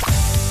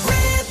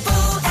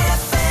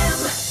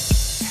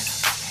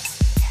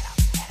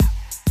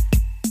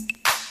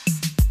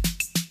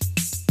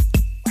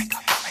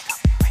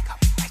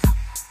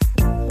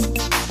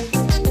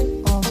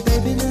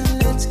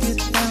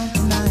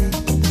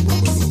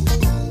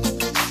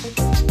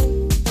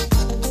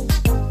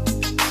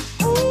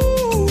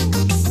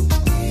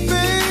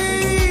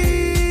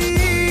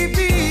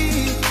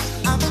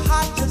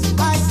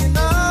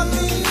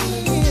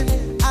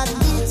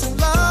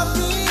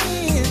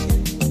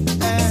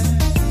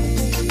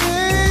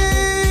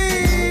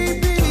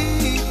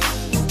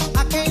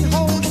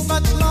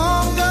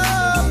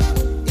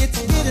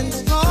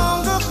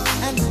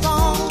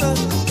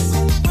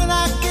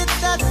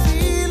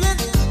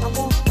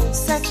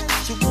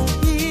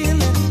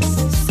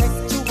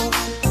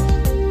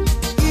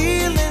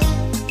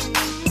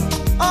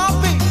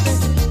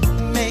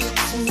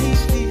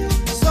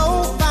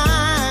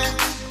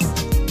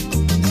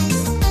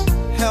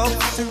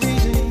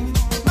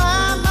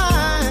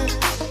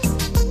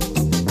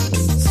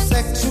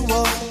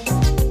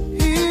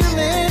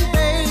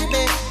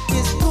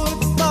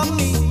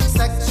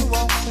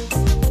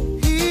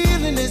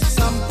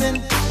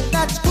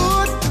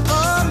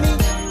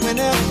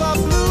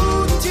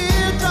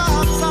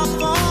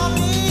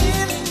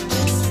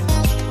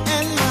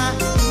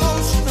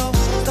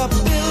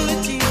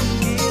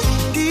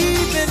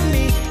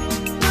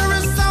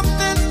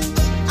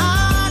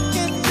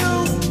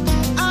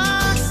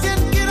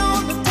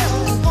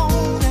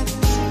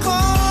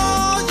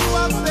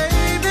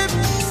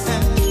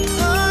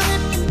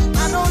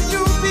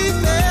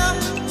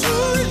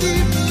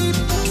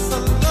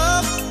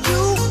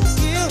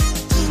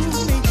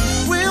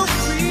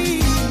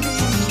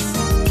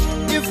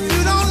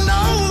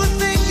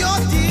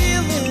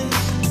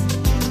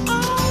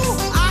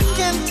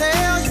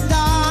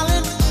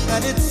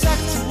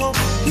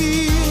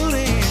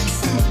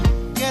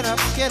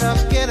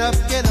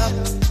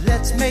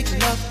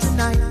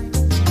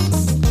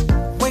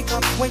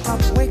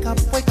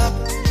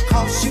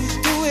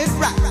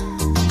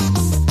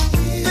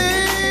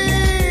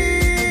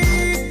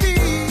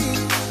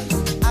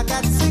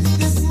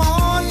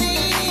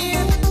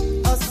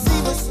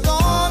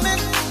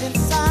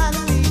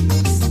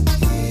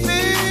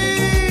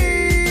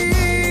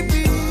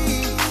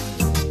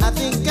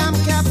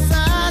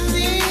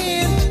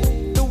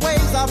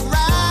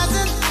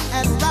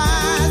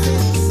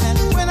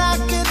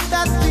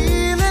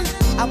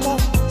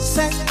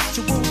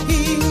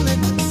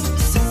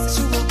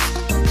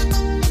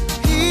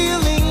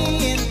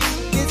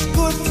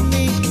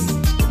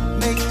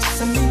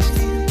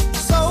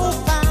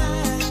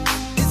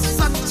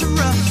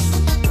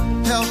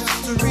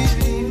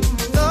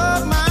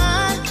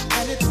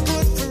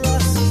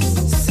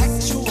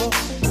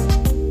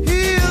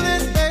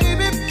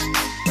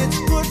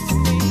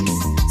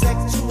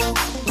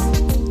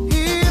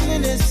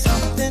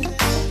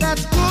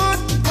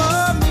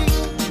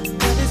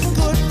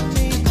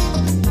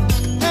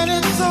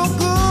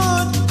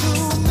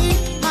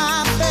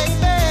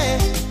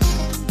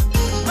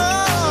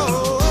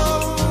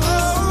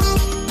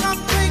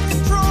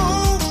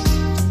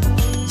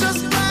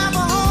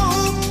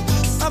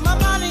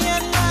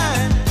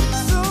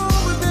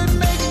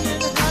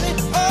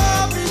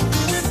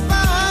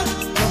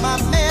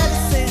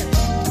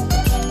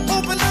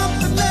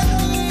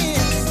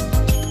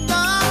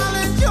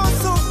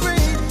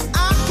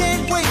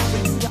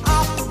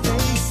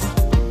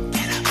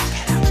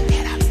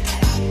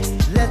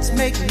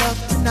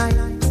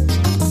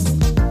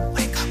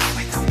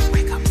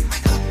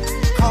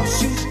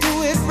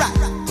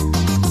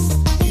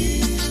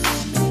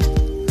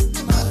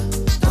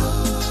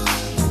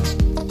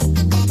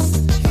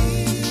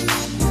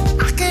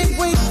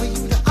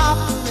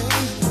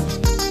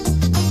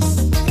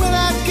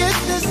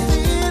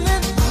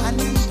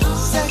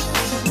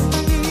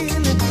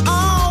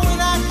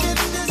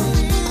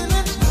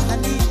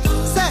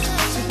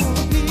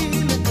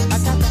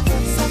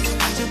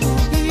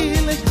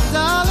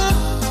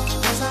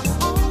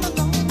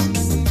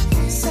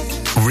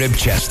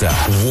 Ribchester,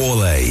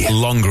 Worley,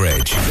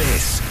 Longridge.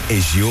 This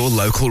is your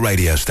local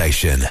radio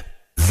station.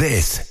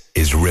 This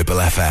is Ribble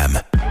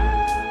FM.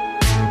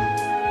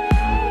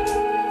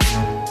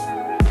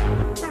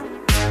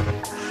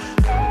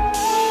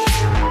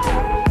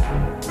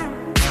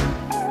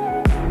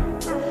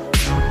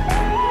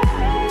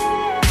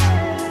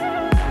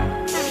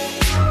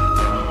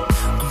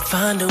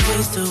 Finding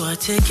ways to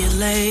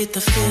articulate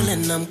the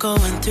feeling I'm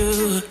going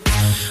through.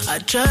 I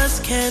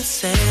just can't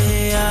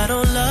say I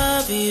don't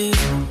love you,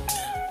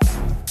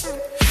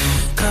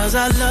 'cause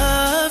I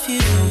love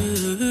you.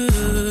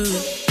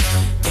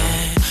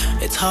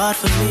 Yeah, it's hard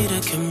for me to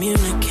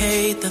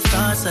communicate the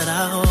thoughts that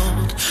I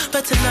hold,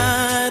 but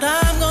tonight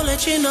I'm gonna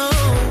let you know.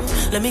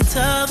 Let me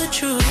tell the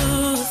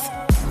truth.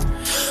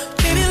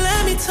 Baby,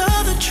 let me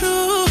tell the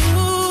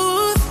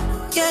truth.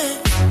 Yeah,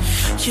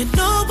 you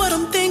know what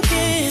I'm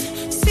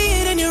thinking. See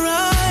it in your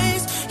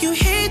eyes. You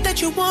hate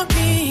that you want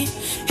me.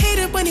 Hate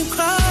it when you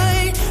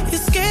cry.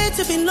 You're scared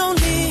to be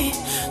lonely,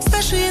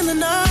 especially in the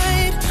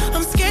night.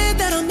 I'm scared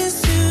that I'll miss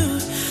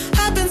you.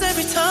 Happens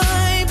every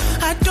time.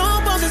 I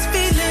don't want this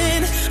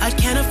feeling. I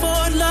can't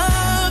afford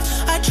love.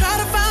 I try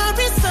to find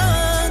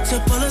reason to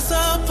pull us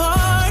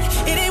apart.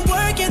 It ain't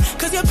working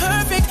 'cause you're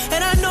perfect,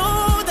 and I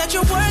know that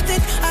you're worth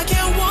it. I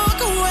can't walk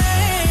away.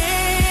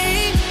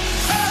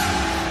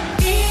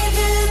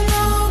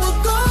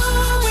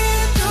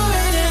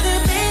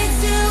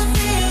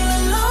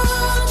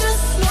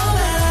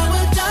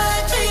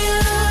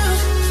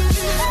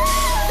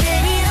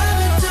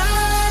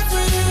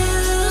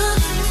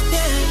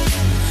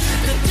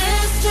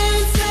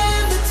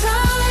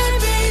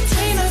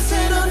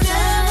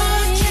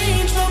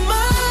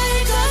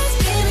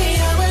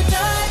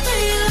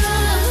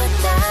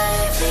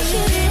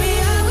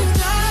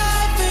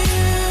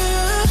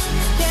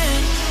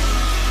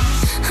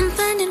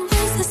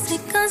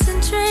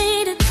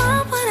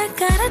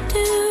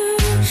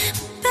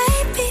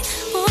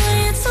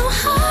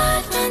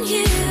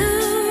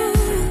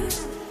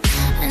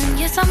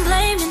 I'm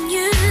blaming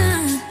you,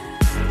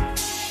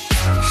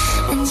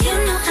 and you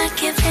know I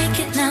can't fake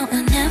it now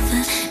or never.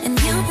 And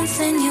you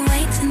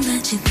insinuating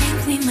that you think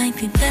we might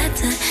be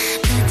better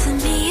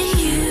me and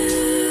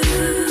you.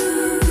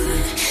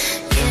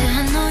 Yeah,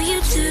 I know you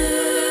do.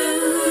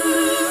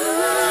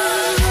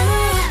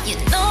 You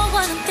know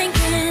what I'm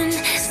thinking.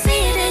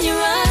 See it in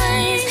your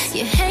eyes.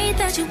 You hate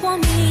that you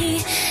want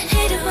me.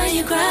 Hate it when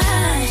you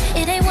cry.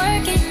 It ain't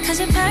working 'cause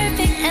you're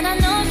perfect, and I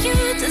know you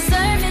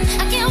deserve it.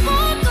 I can't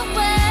walk away.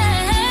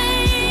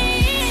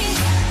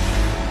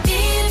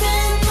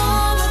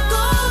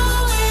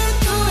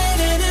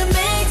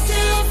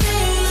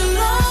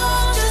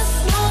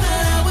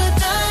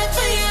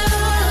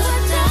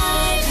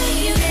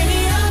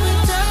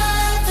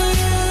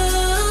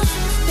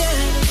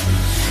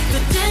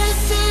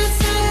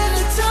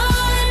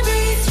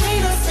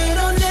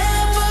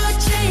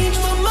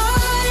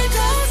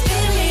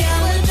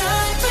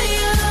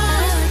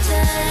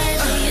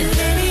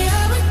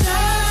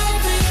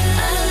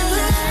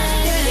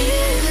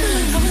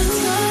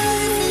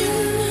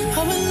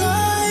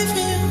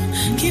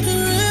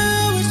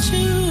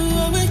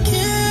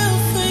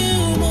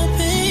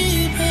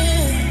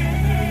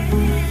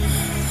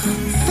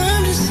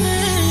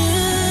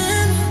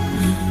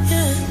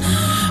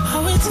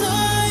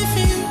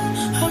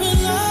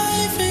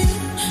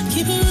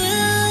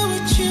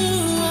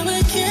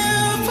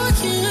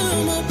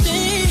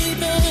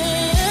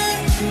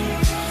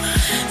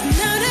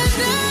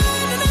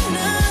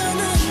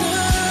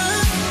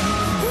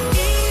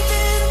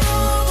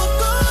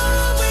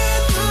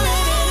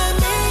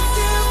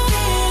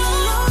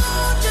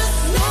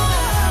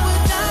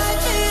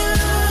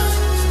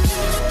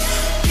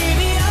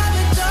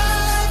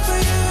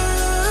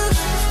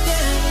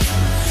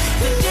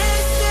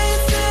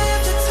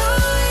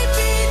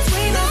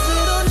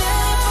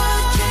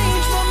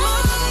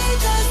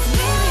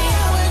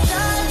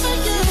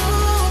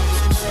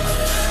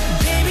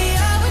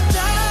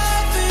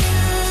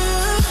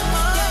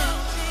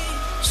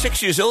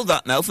 Years old,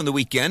 that now, from The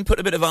Weeknd.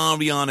 Put a bit of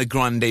Ariana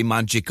Grande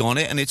magic on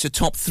it, and it's a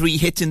top 3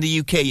 hit in the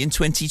UK in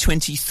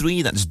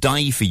 2023. That's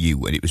Die For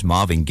You, and it was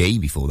Marvin Gaye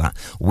before that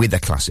with a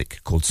classic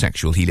called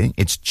Sexual Healing.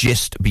 It's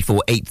just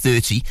before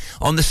 8:30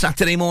 on the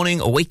Saturday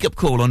morning, a wake-up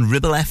call on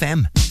Ribble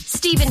FM.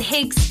 Stephen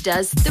Higgs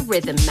does the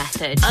rhythm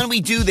method. And we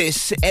do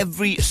this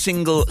every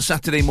single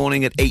Saturday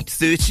morning at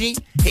 8:30.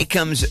 Here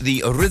comes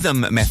the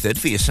rhythm method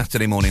for your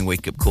Saturday morning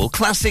wake-up call.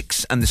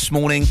 Classics, and this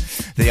morning,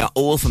 they are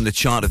all from the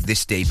chart of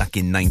this day back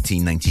in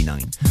 1999.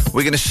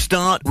 We're going to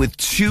start with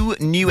 2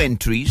 new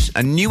entries.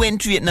 A new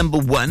entry at number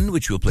 1,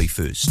 which we'll play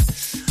first.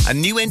 A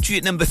new entry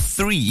at number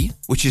 3,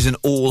 which is an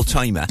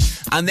all-timer.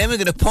 And then we're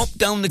going to pop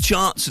down the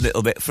charts a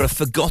little bit for a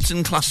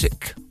forgotten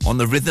classic on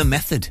the rhythm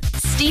method.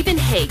 Stephen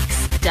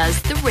Higgs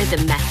does the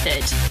rhythm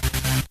method.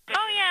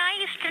 Oh yeah, I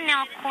used to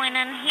know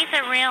Quinnan.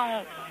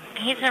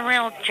 He's a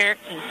real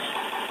jerky.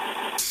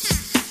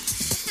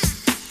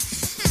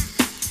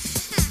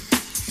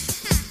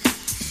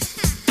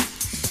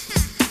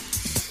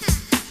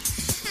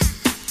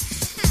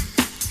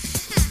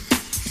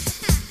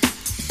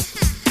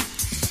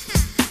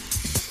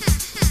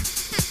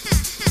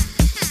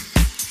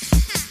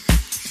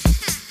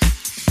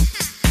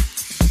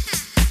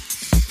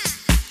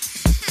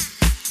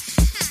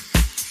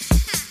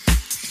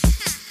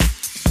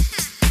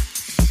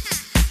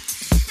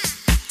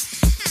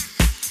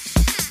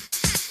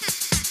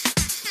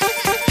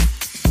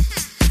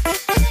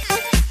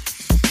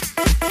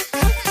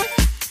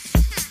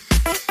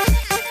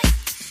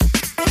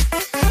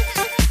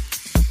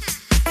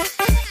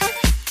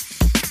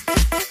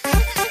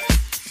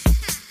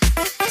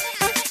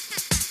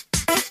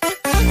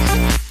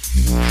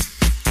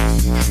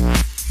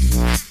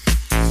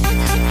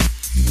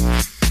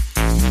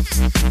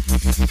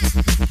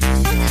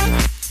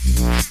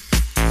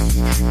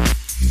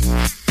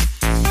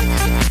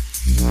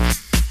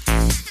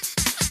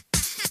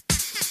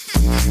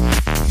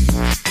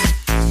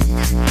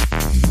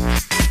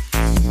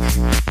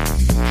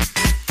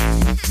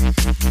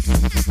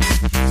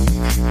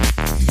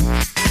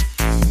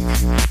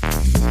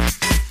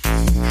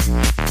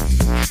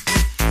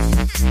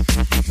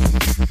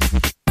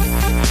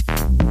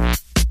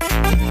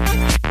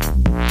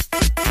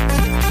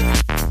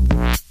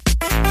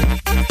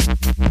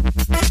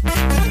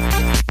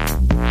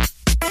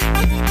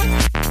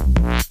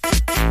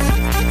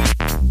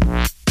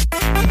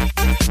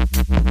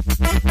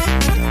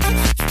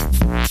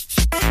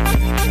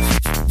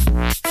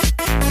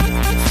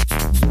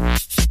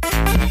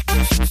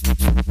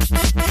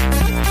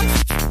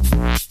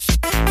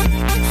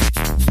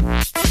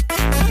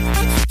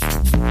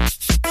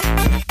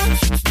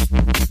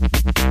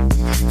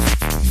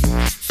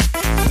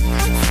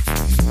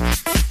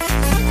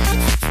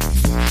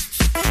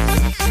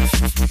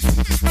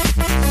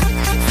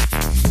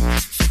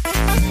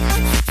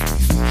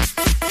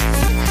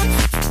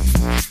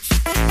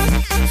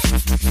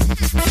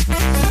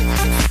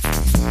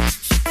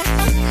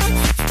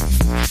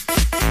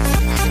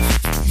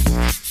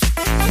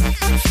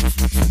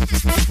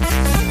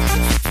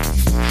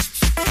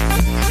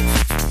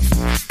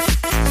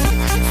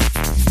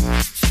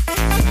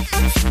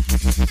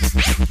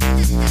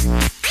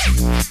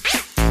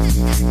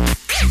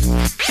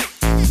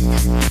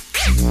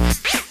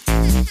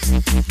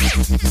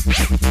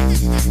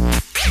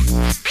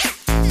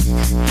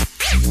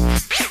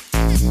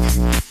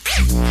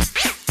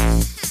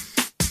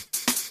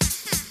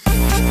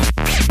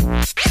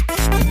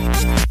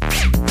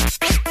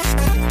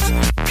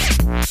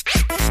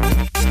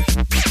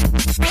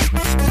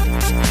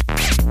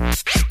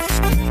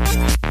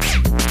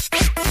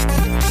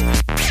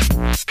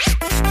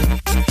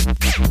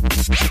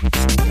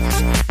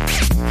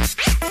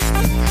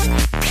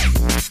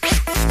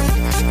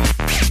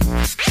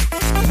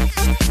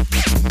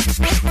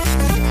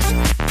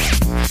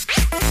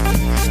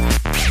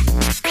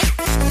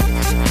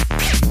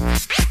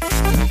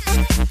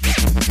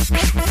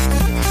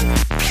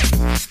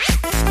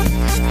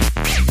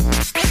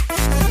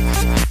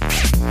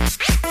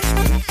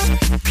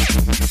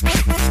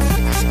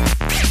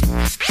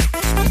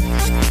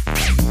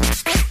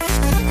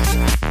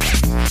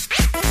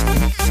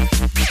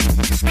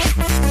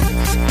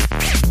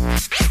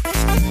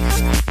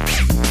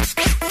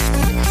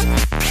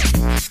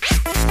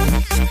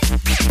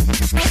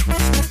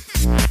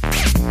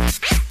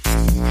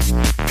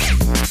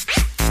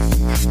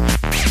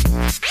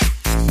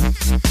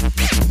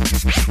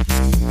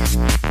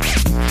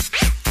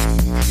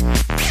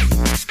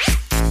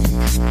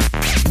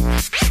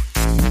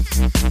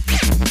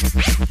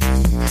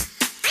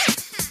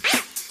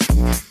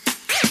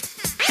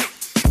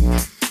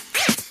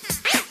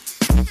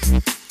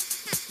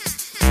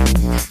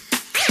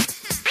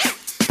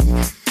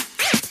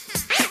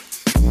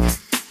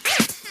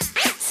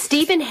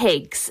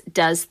 Higgs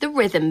does the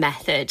rhythm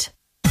method.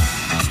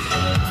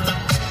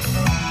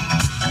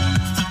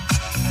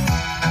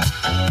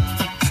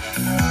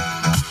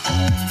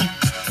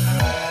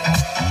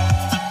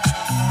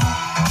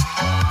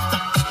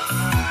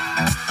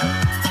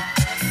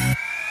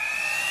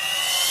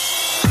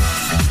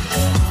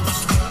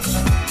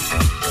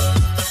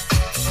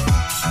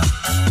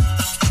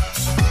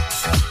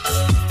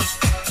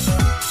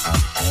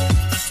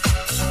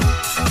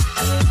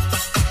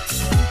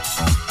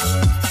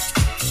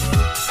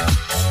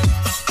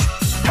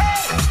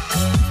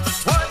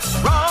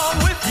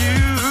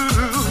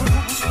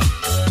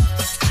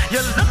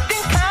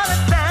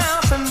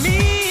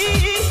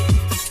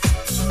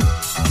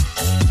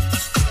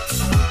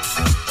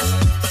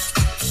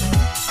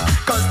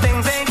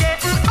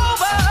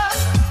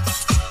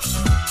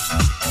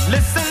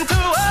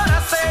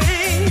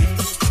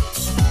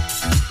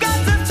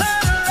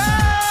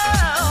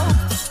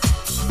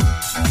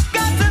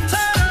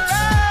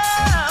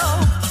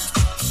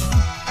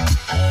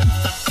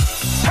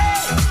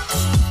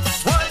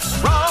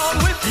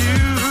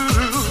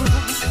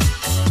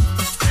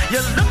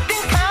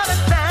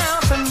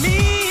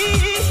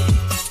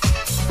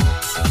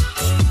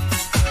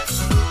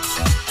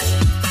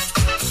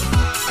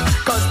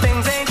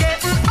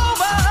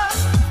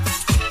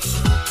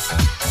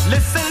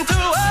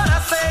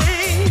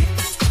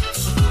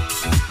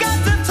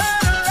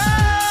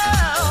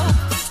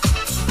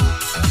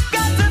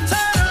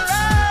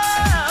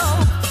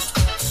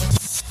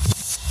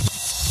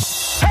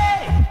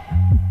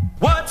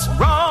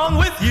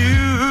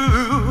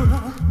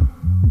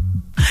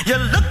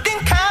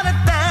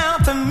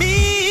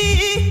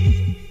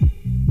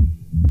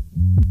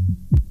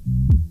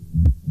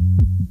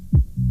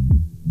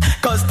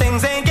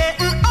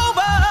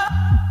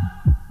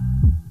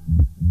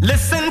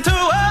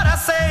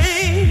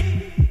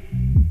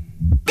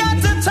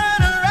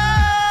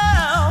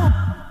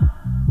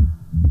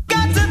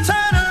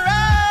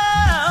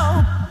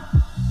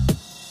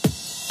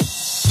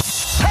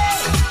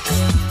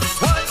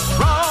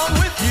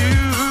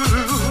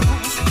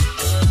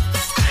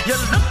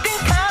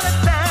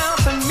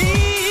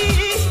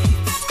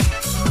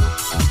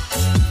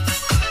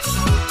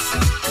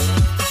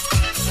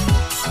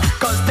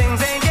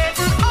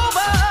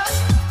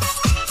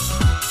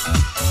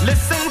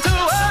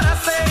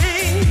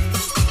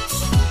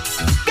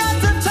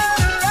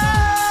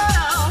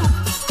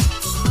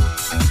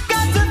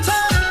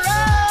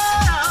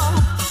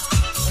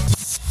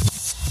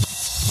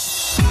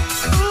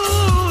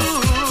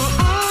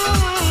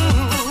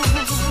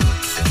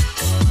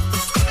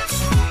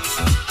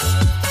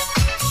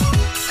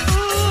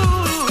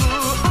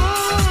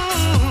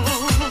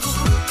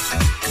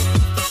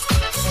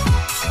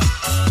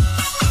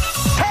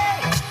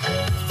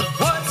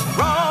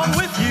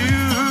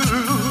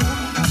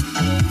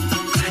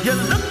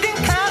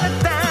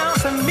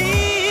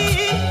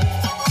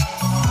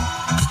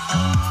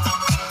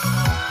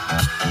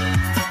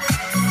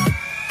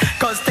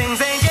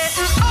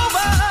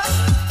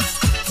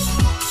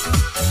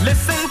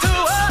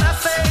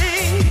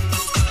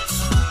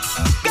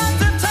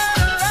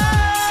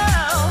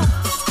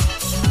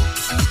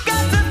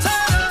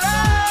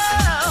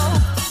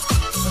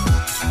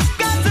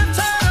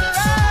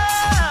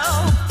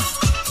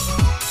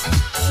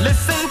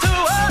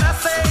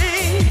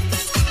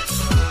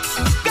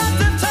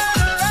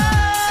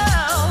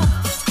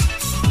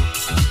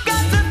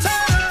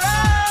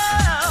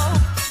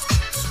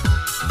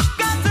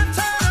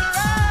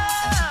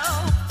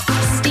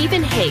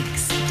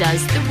 Higgs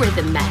does the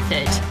rhythm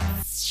method.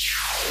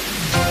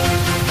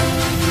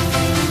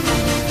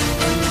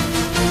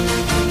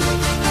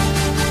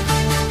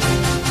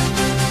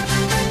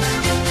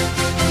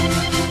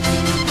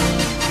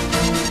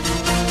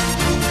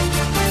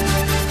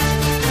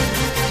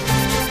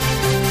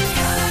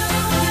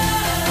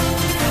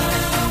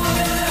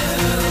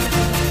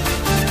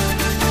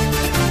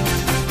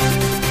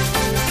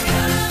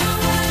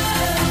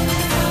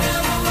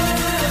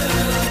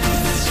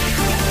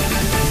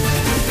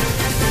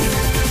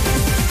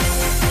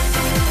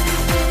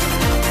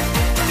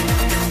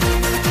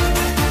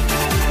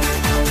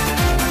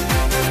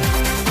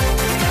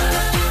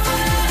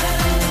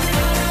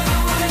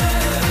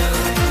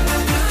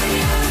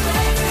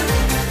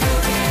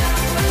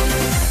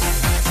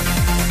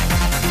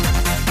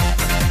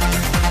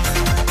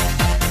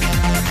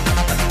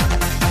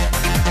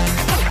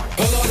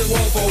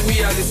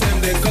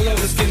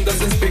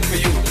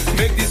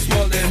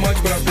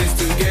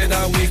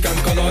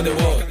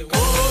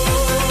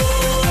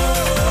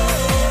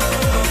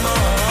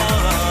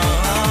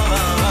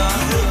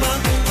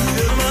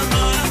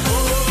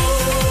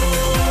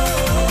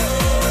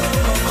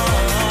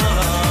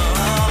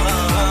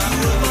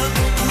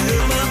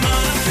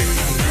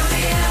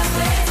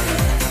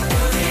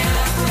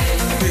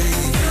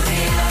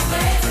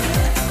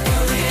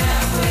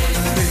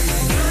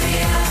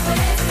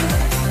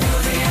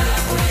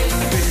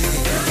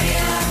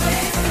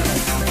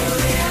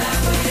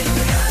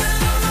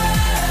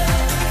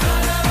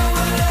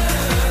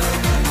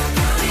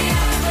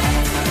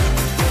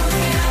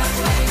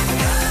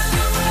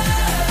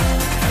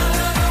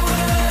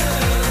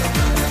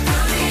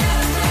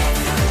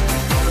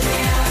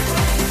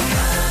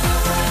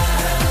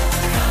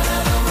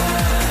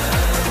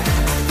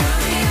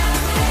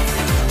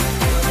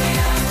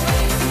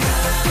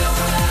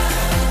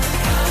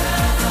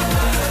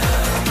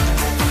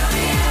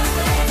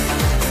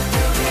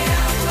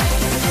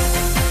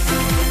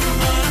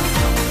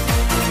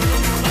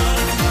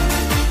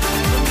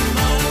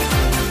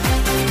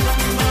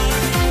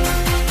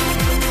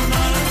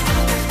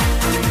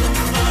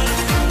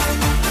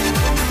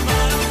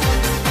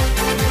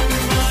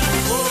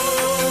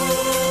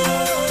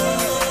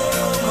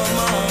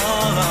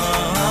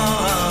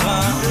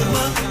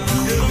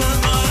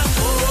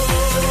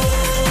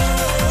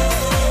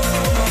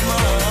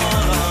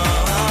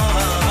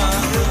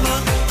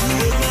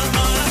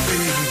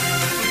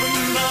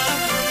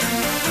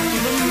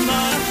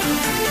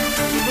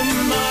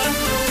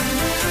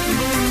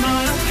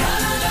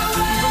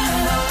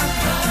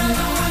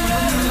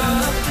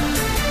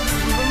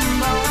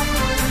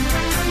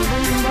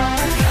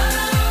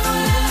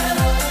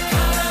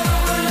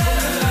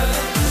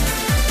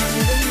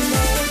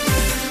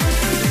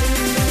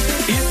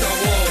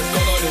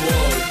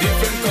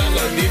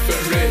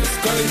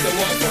 calling the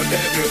world for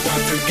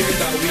everyone.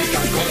 Together we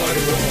can cover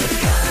the world.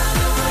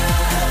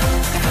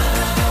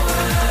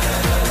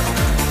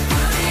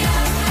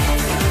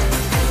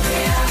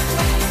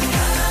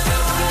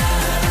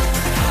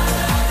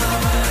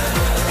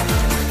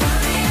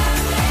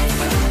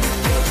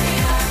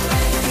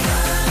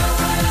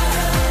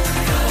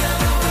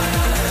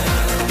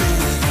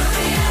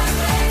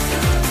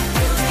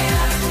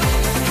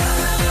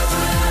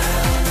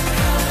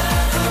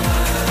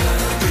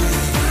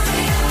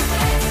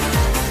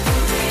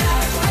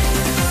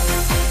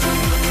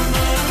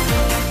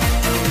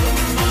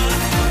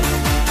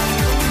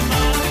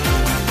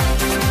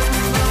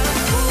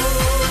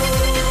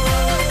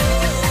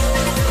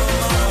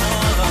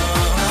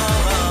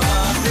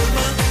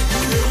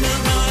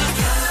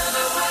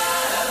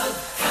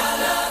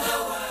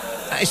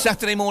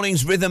 Saturday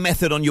morning's Rhythm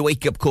Method on your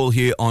wake-up call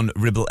here on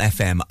Ribble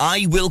FM.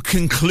 I will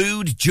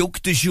conclude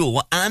Joke du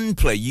Jour and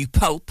play you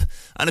Pulp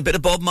and a bit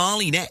of Bob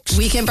Marley next.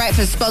 Weekend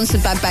Breakfast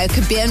sponsored by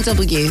Bowker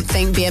BMW.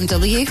 Think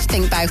BMW,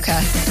 think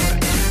Bowker.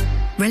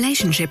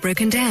 Relationship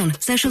broken down,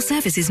 social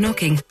services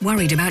knocking,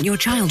 worried about your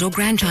child or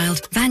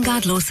grandchild.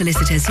 Vanguard Law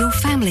Solicitors, your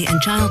family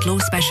and child law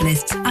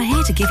specialists, are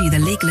here to give you the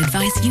legal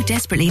advice you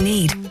desperately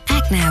need.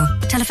 Act now.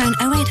 Telephone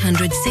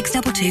 0800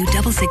 622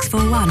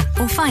 6641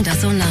 or find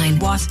us online.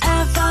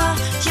 Whatever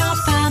your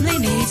family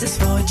needs us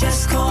for,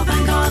 just call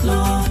Vanguard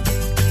Law.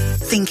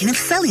 Thinking of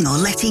selling or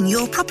letting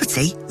your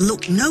property?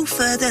 Look no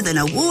further than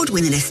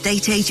award-winning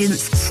estate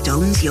agents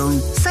Stones Young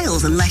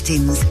Sales and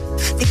Lettings.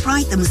 They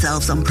pride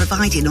themselves on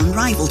providing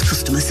unrivaled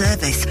customer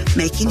service,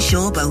 making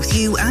sure both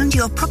you and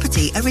your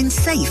property are in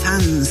safe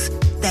hands.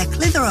 Their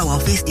Clitheroe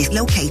office is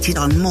located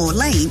on Moor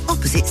Lane,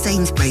 opposite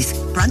Sainsbury's.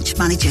 Branch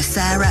manager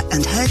Sarah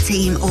and her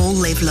team all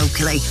live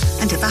locally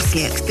and are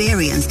vastly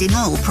experienced in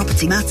all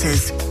property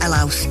matters.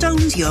 Allow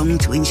Stones Young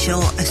to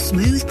ensure a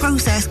smooth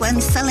process when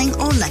selling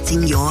or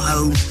letting your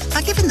home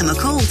by giving them a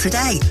call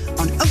today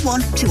on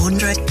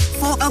 01200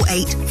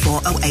 408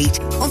 408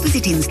 or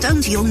visiting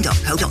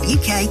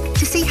stonesyoung.co.uk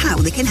to see how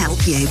they can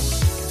help you.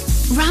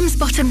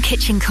 Ramsbottom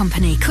Kitchen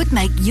Company could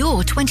make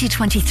your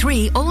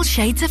 2023 all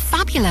shades of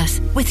fabulous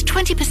with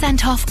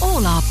 20% off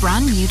all our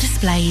brand new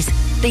displays.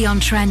 Be on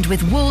trend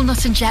with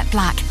walnut and jet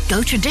black.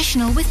 Go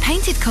traditional with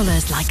painted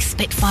colours like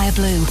Spitfire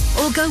Blue.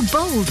 Or go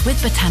bold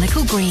with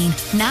botanical green.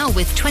 Now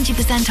with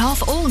 20%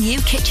 off all new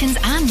kitchens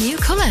and new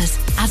colours.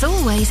 As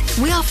always,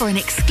 we offer an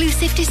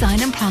exclusive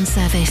design and plan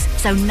service.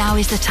 So now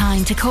is the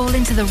time to call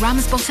into the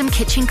Ramsbottom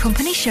Kitchen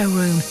Company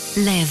showroom.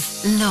 Live,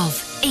 love,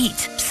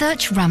 eat.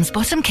 Search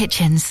Ramsbottom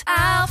Kitchens.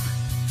 Help,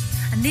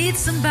 I need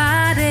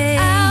somebody.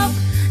 Help,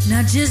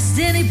 not just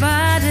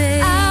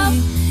anybody. Help,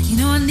 you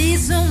know I need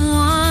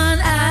someone.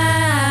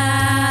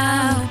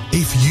 Help.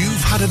 If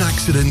you've had an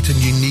accident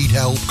and you need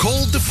help,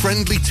 call the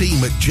friendly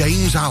team at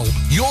James Alp.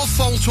 Your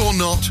fault or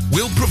not,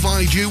 we'll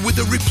provide you with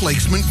a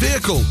replacement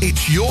vehicle.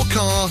 It's your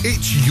car,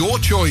 it's your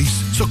choice.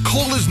 So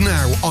call us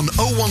now on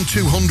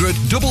 01200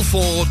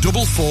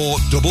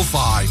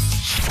 444455.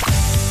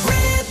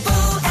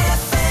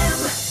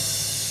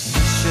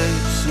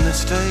 Shapes,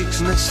 mistakes,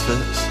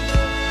 misfits,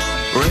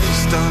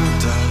 raised on a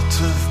diet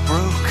of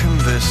broken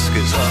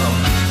biscuits.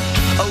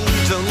 Oh, we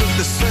don't look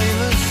the same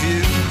as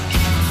you,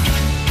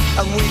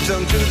 and we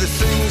don't do the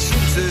things you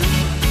do,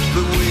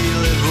 but we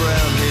live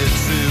around here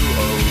too.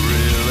 Oh,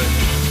 really?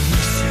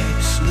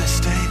 Shapes,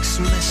 mistakes,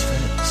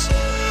 misfits.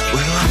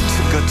 We'd like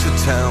to go to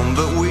town,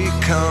 but we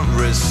can't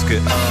risk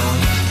it. Oh,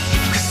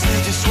 'cause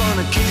they just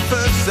wanna keep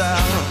us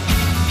out.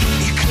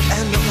 You could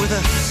end up with a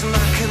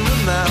smack in the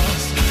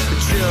mouth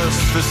just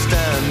for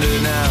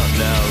standing out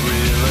now,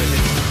 really.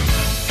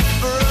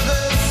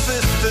 Brothers,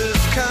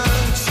 sisters,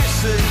 can't you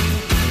see?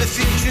 The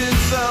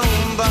future's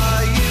owned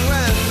by you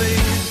and me.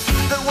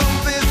 There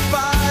won't be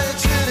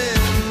fighting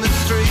in the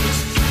streets.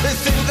 They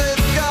think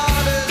they've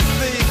got us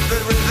beat,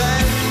 but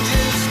revenge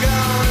is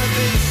gonna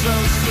be so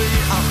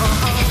sweet.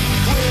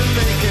 We're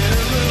making a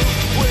move,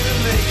 we're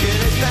making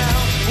it now.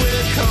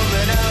 We're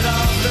coming out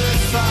of the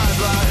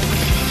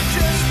sidelines.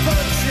 Just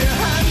put your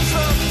hands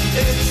up,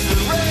 it's the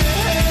rain.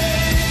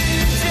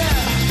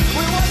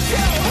 We want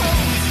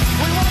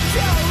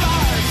your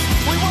lives.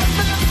 We want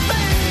the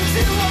things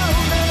you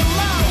won't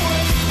allow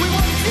us. We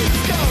want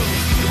use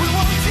guns. We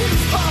want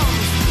use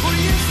bombs. We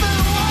use the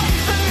one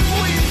thing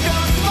we've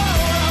got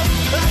more of.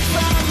 That's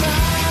our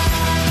lives.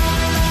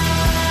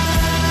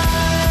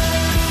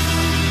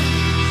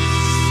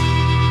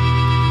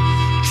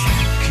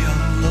 Check your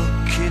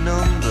lucky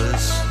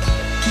numbers.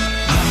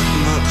 How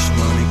much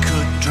money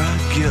could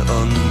drag you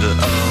under?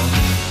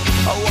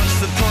 Oh, what's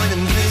the point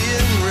in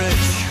being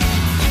rich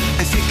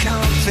if you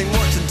can't think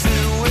what to do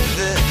with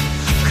it,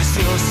 'cause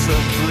you're so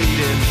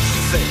bleeding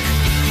thick?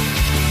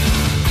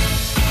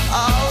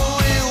 Oh,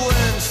 we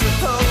weren't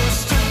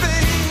supposed to be.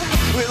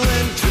 We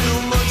learned too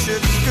much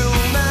at school,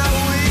 now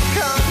we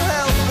can't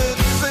help but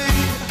see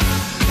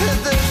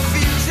the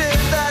future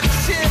that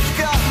you've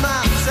got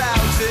mapped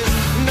out is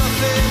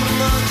nothing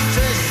much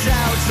to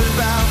shout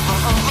about.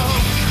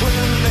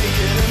 We're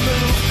making a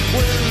move,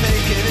 we're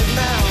making it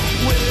now.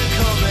 We're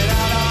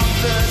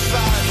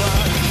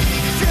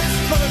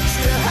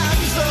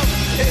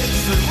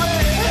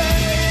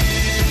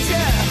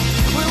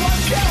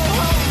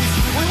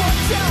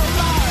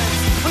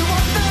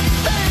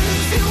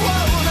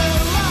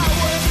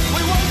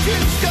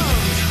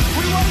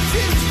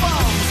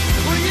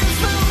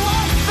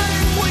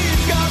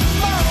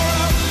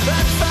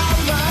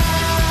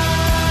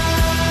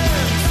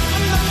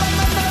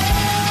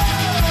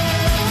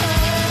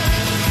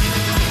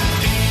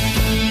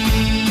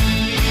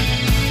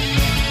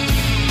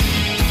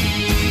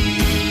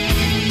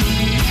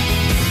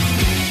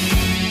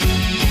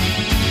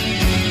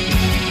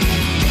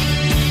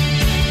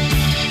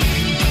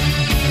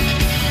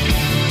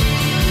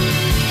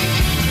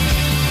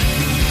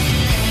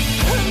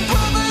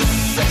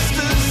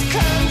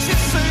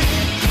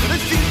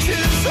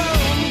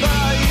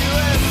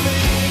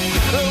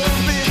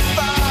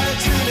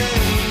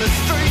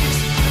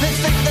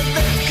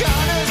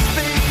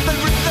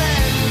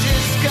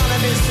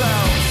so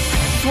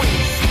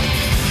sweet.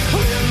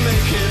 We're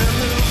making a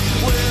move,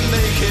 we're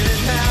making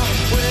it now.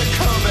 We're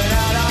coming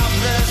out of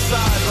the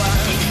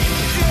sidelines.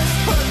 Just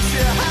put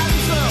your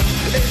hands up,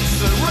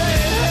 it's a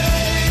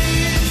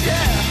race,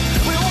 yeah.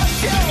 We want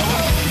your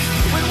hopes,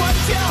 we want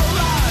your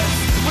lives.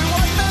 We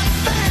want the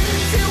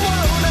things you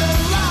won't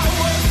allow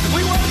us.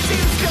 We won't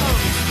use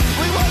guns,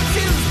 we won't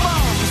use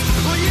bombs.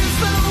 We'll use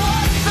the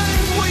one thing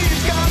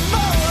we've got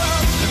more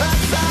of.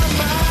 That's our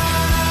minds,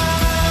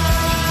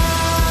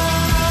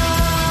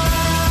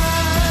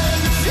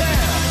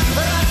 yeah.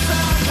 That's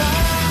our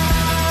minds,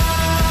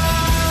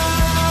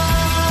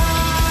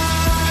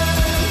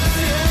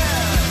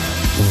 yeah.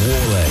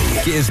 Whalley,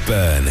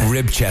 Gisburn,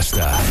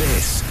 Ribchester.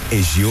 This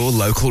is your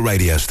local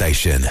radio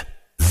station.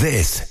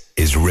 This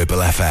is Ribble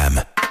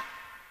FM.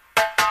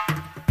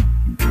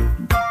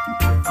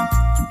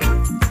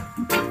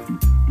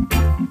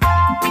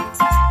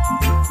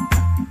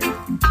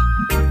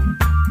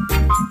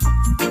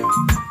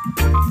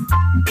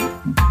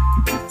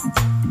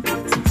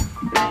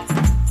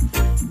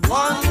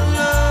 One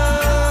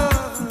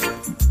love,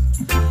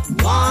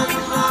 one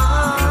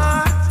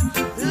heart.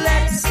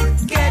 Let's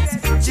get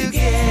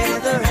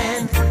together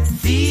and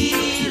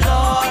feel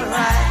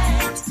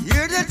alright.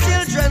 Hear the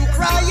children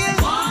crying.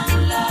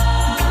 One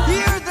love.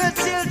 Hear the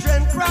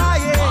children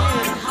crying.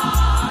 One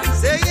heart.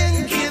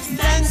 Saying, give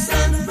thanks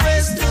and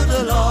praise to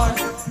the Lord,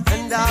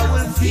 and I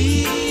will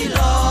feel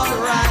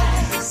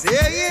alright.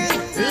 Saying,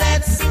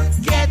 let's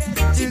get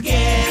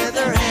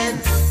together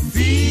and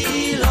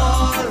feel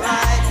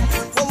alright.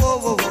 Whoa, whoa,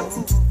 whoa,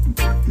 whoa.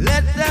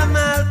 Let them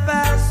all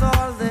pass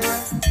all their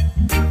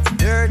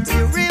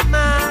dirty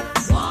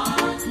remarks.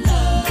 One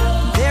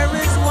love. There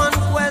is one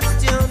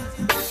question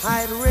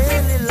I'd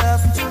really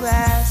love to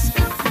ask.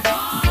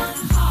 One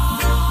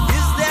heart.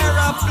 Is there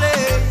a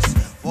place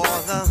for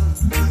the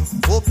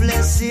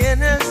hopeless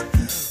sinners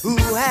who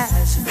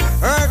has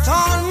hurt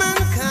all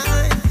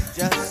mankind?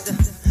 Just a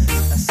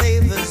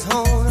Savior's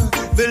own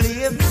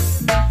belief.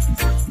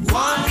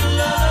 One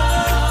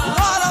love.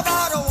 What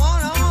about a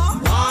one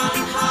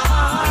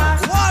heart?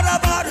 What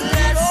about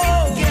let's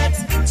get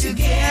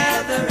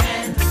together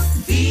and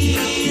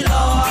feel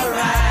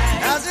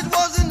alright? As it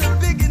was in the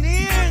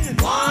beginning.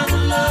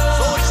 One love.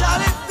 So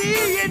shall it be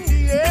in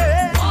the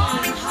end.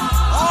 One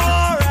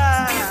heart.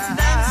 Alright. Give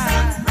thanks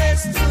and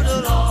praise to the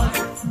Lord,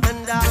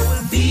 and I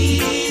will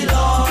feel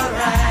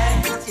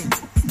alright.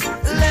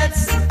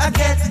 Let's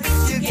get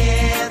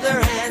together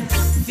and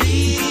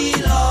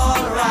feel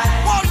alright.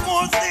 One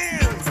more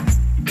thing.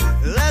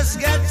 Let's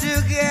get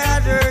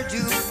together to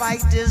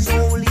fight this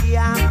holy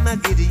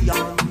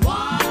Armageddon.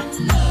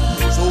 One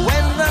love. So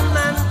when the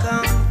man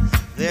comes,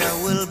 there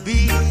will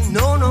be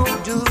no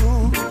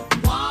doom.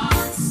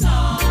 One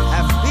song.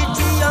 Have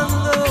pity on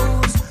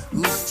those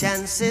whose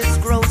chances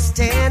grow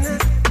thin.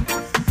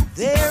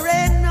 There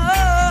ain't no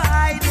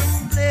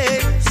hiding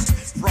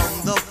place from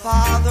the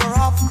Father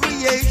of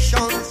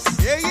creation.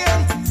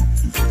 Saying,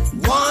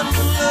 one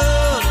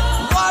love.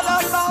 What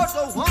about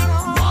the one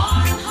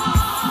heart?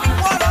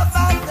 What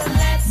about the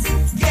let's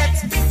get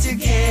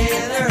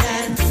together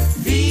and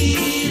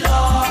feel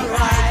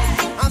alright?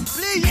 I'm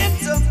pleading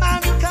to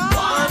mankind.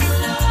 One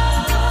love.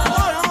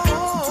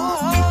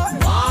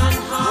 One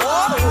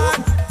heart.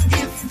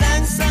 Give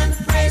thanks and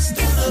praise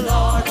to the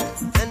Lord,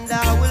 and I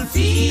will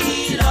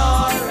feel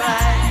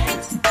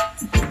alright.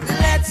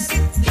 Let's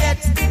get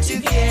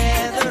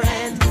together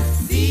and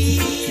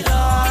feel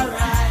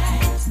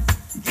alright.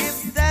 Give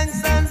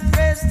thanks and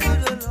praise to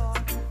the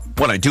Lord.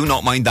 Well, I do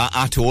not mind that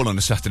at all on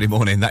a Saturday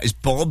morning. That is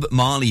Bob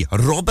Marley,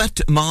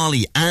 Robert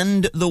Marley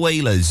and the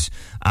Wailers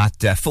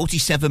at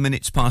 47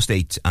 minutes past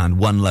 8 and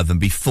One Love. And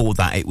before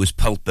that, it was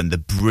Pulp and the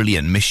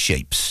brilliant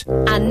Misshapes.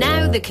 And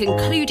now the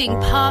concluding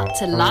part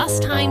to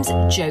last time's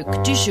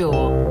joke du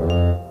jour.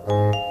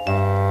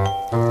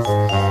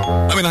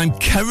 I mean, I'm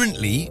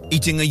currently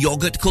eating a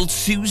yoghurt called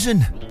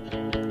Susan.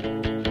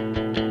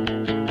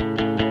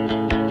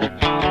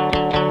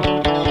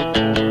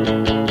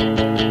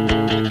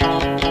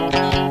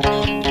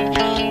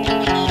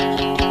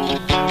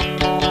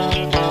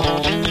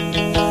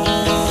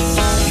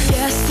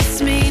 Yes,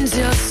 this means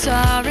you're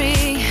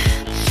sorry.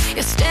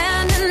 You're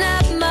standing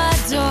at my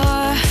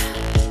door.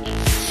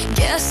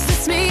 Guess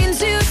this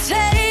means you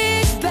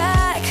take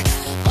back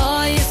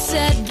all you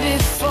said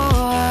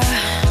before.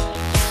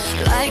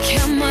 Like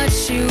how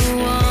much you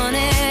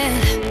wanted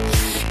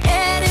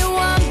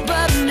anyone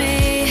but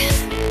me.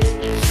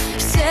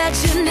 Said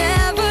you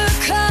never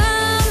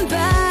come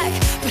back,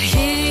 but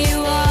here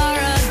you are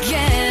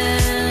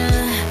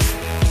again.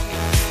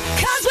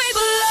 'Cause we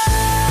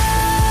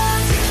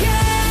belong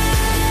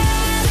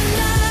together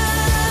now,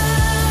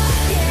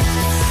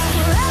 yeah.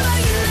 Forever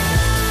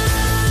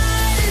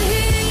united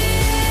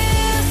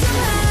here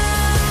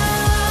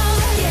somehow,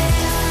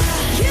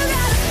 yeah. You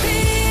got a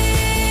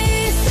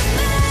piece of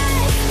me.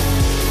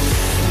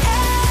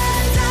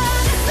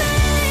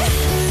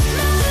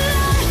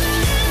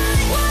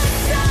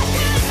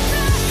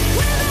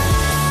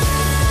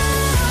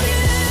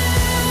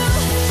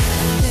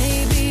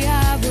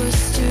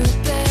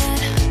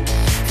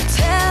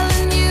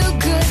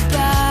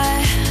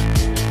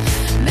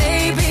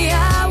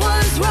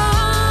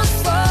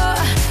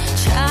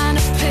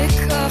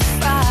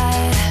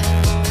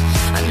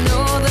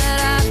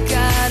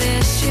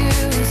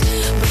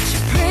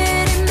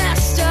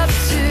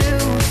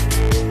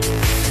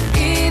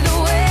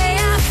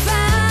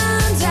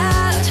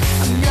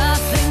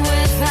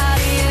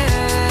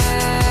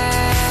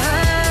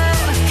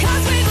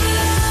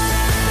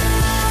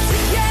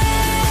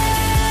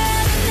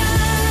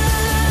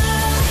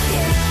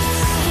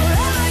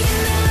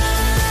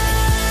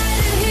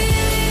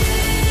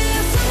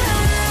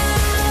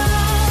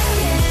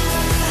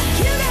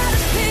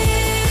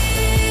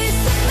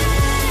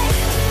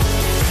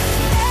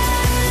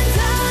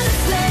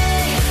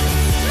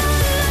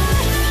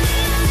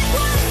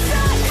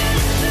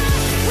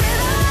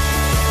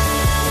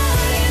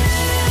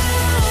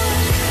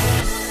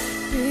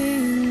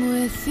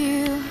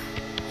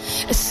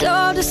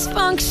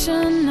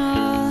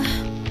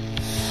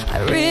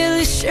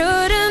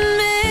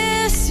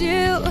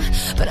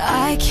 but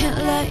I can't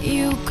let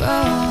you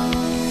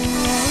go.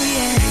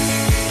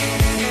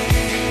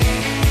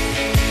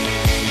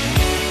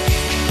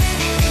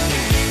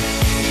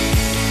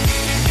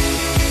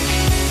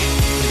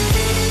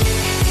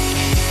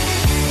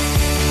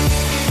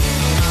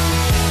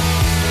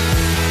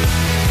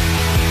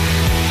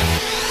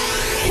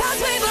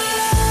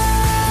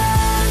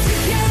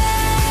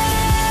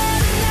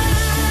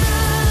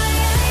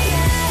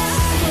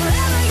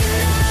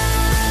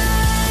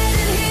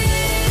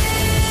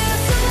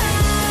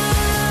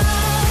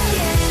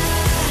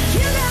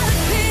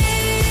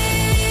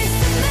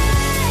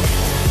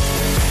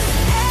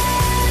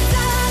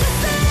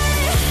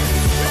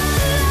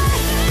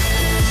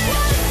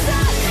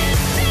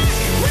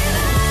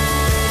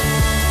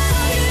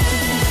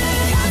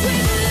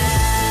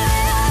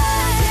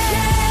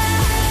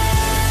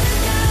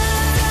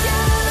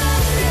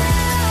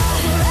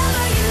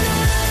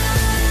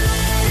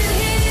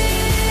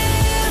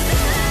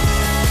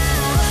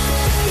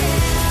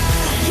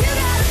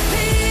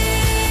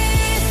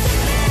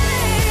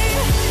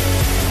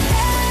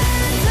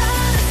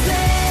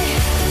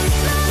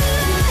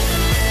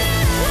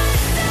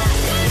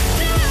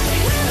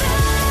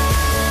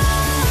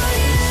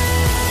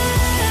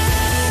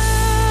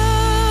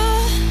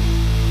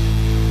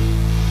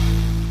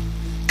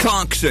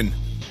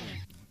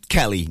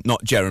 Kelly,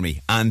 not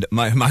Jeremy. And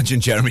imagine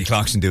Jeremy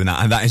Clarkson doing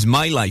that. And that is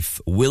My Life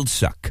Will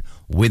Suck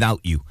Without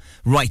You.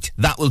 Right,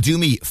 that will do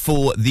me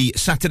for the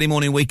Saturday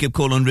morning wake-up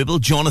call on Ribble.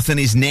 Jonathan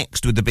is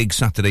next with the big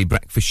Saturday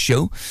breakfast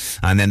show.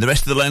 And then the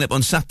rest of the lineup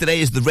on Saturday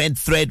is The Red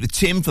Thread with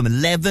Tim from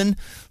 11.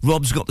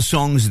 Rob's got the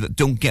songs that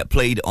don't get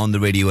played on the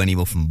radio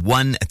anymore from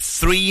 1 at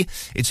 3.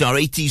 It's our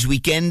 80s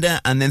weekender.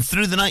 And then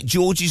through the night,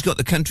 Georgie's got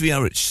the country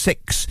hour at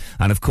 6.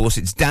 And of course,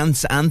 it's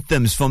dance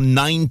anthems from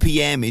 9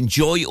 p.m.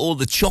 Enjoy all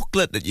the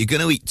chocolate that you're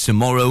going to eat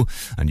tomorrow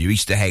and your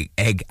Easter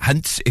egg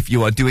hunts if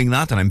you are doing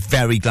that. And I'm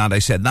very glad I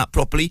said that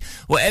properly.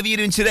 Whatever you're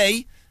doing today,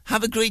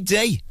 have a great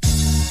day.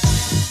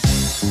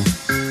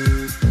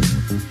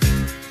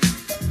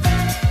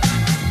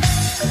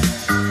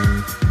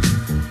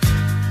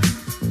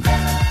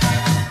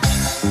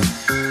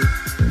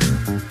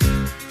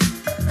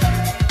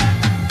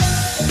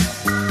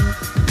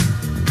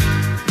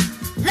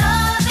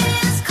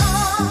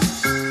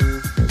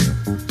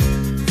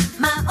 With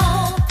my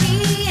old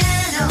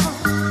piano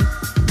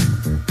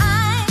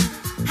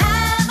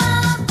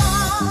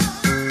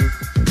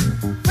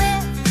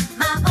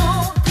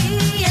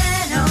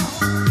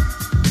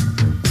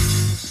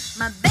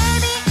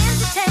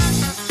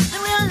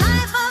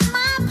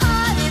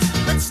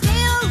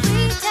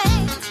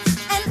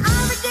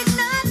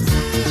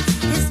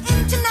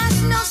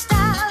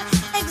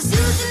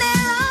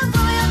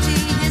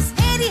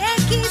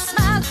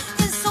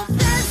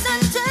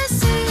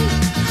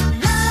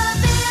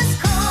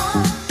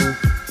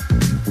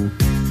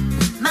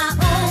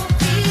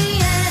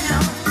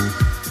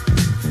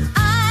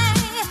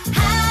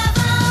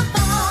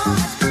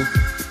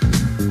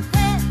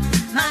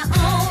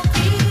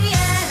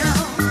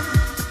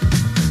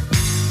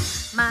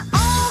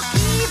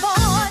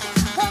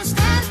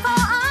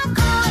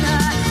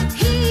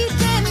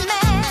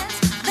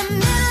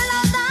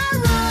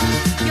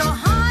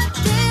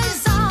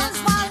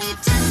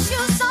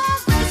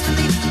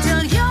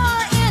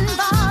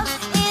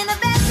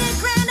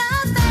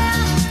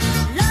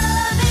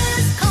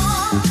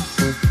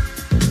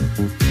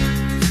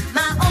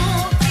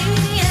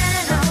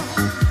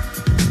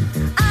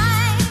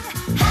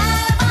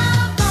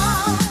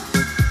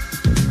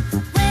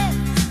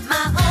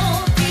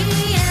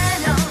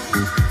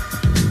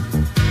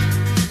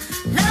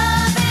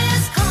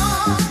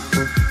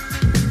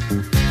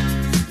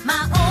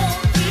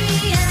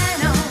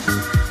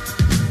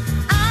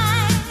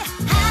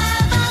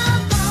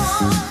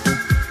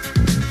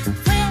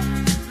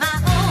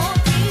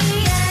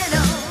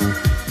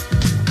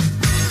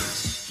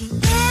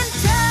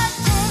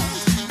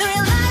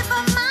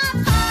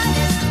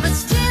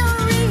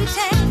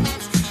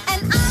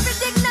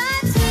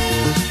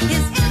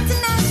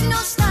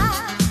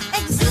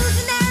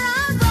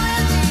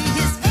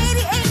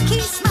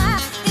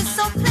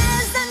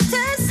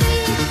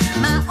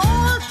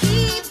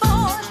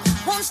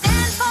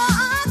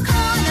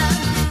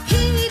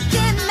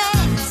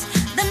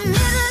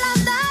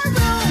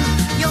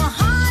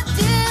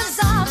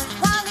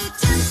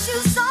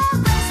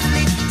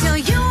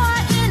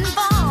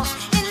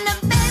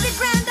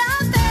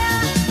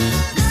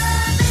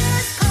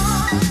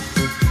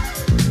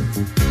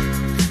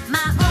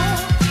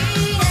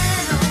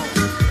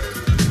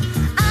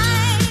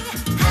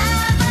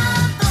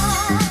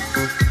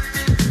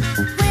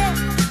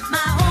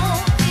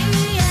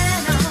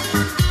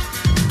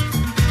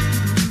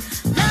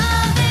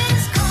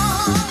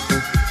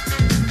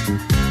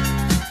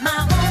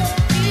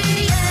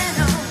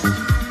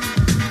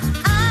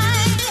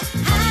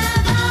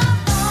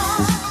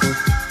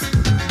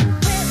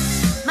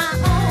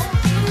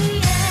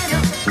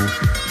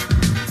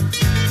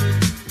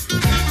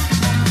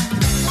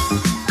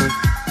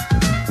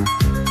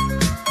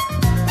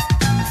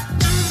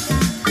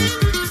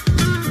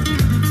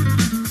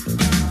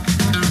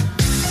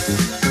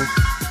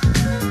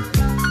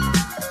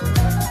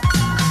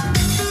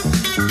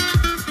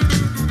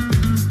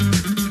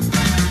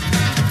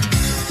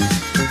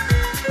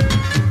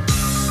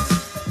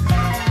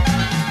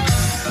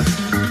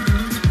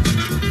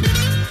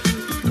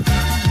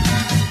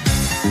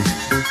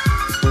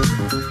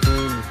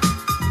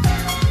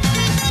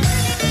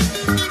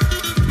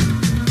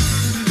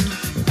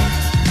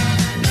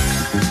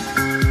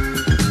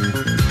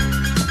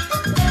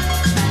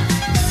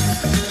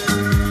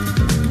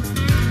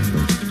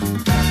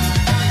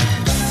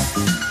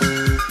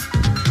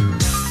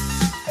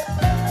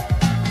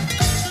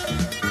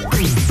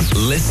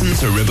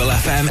to Ribble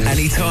FM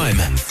anytime,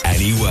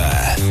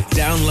 anywhere.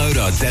 Download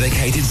our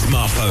dedicated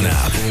smartphone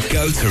app.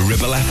 Go to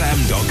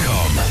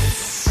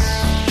ribblefm.com.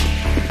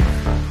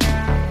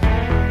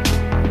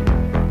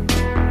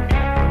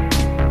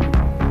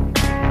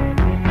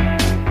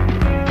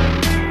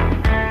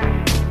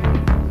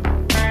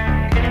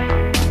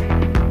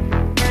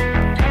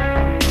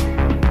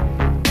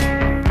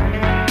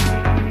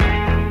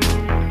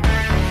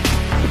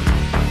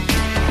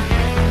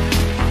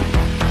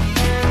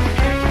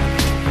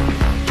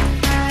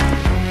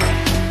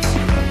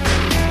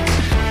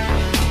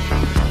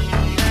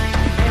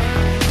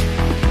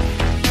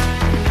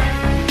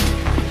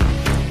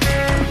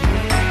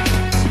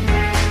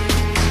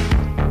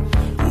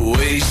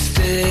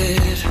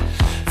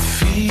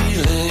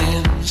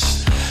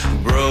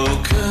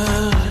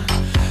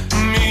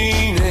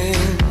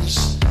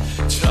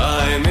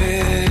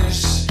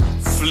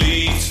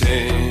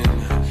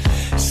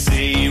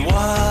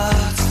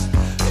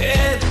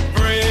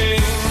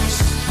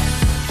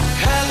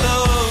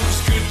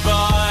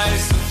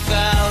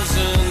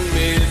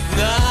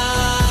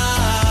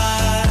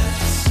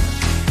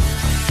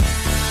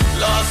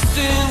 Lost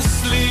in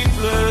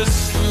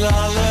sleepless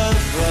lullaby.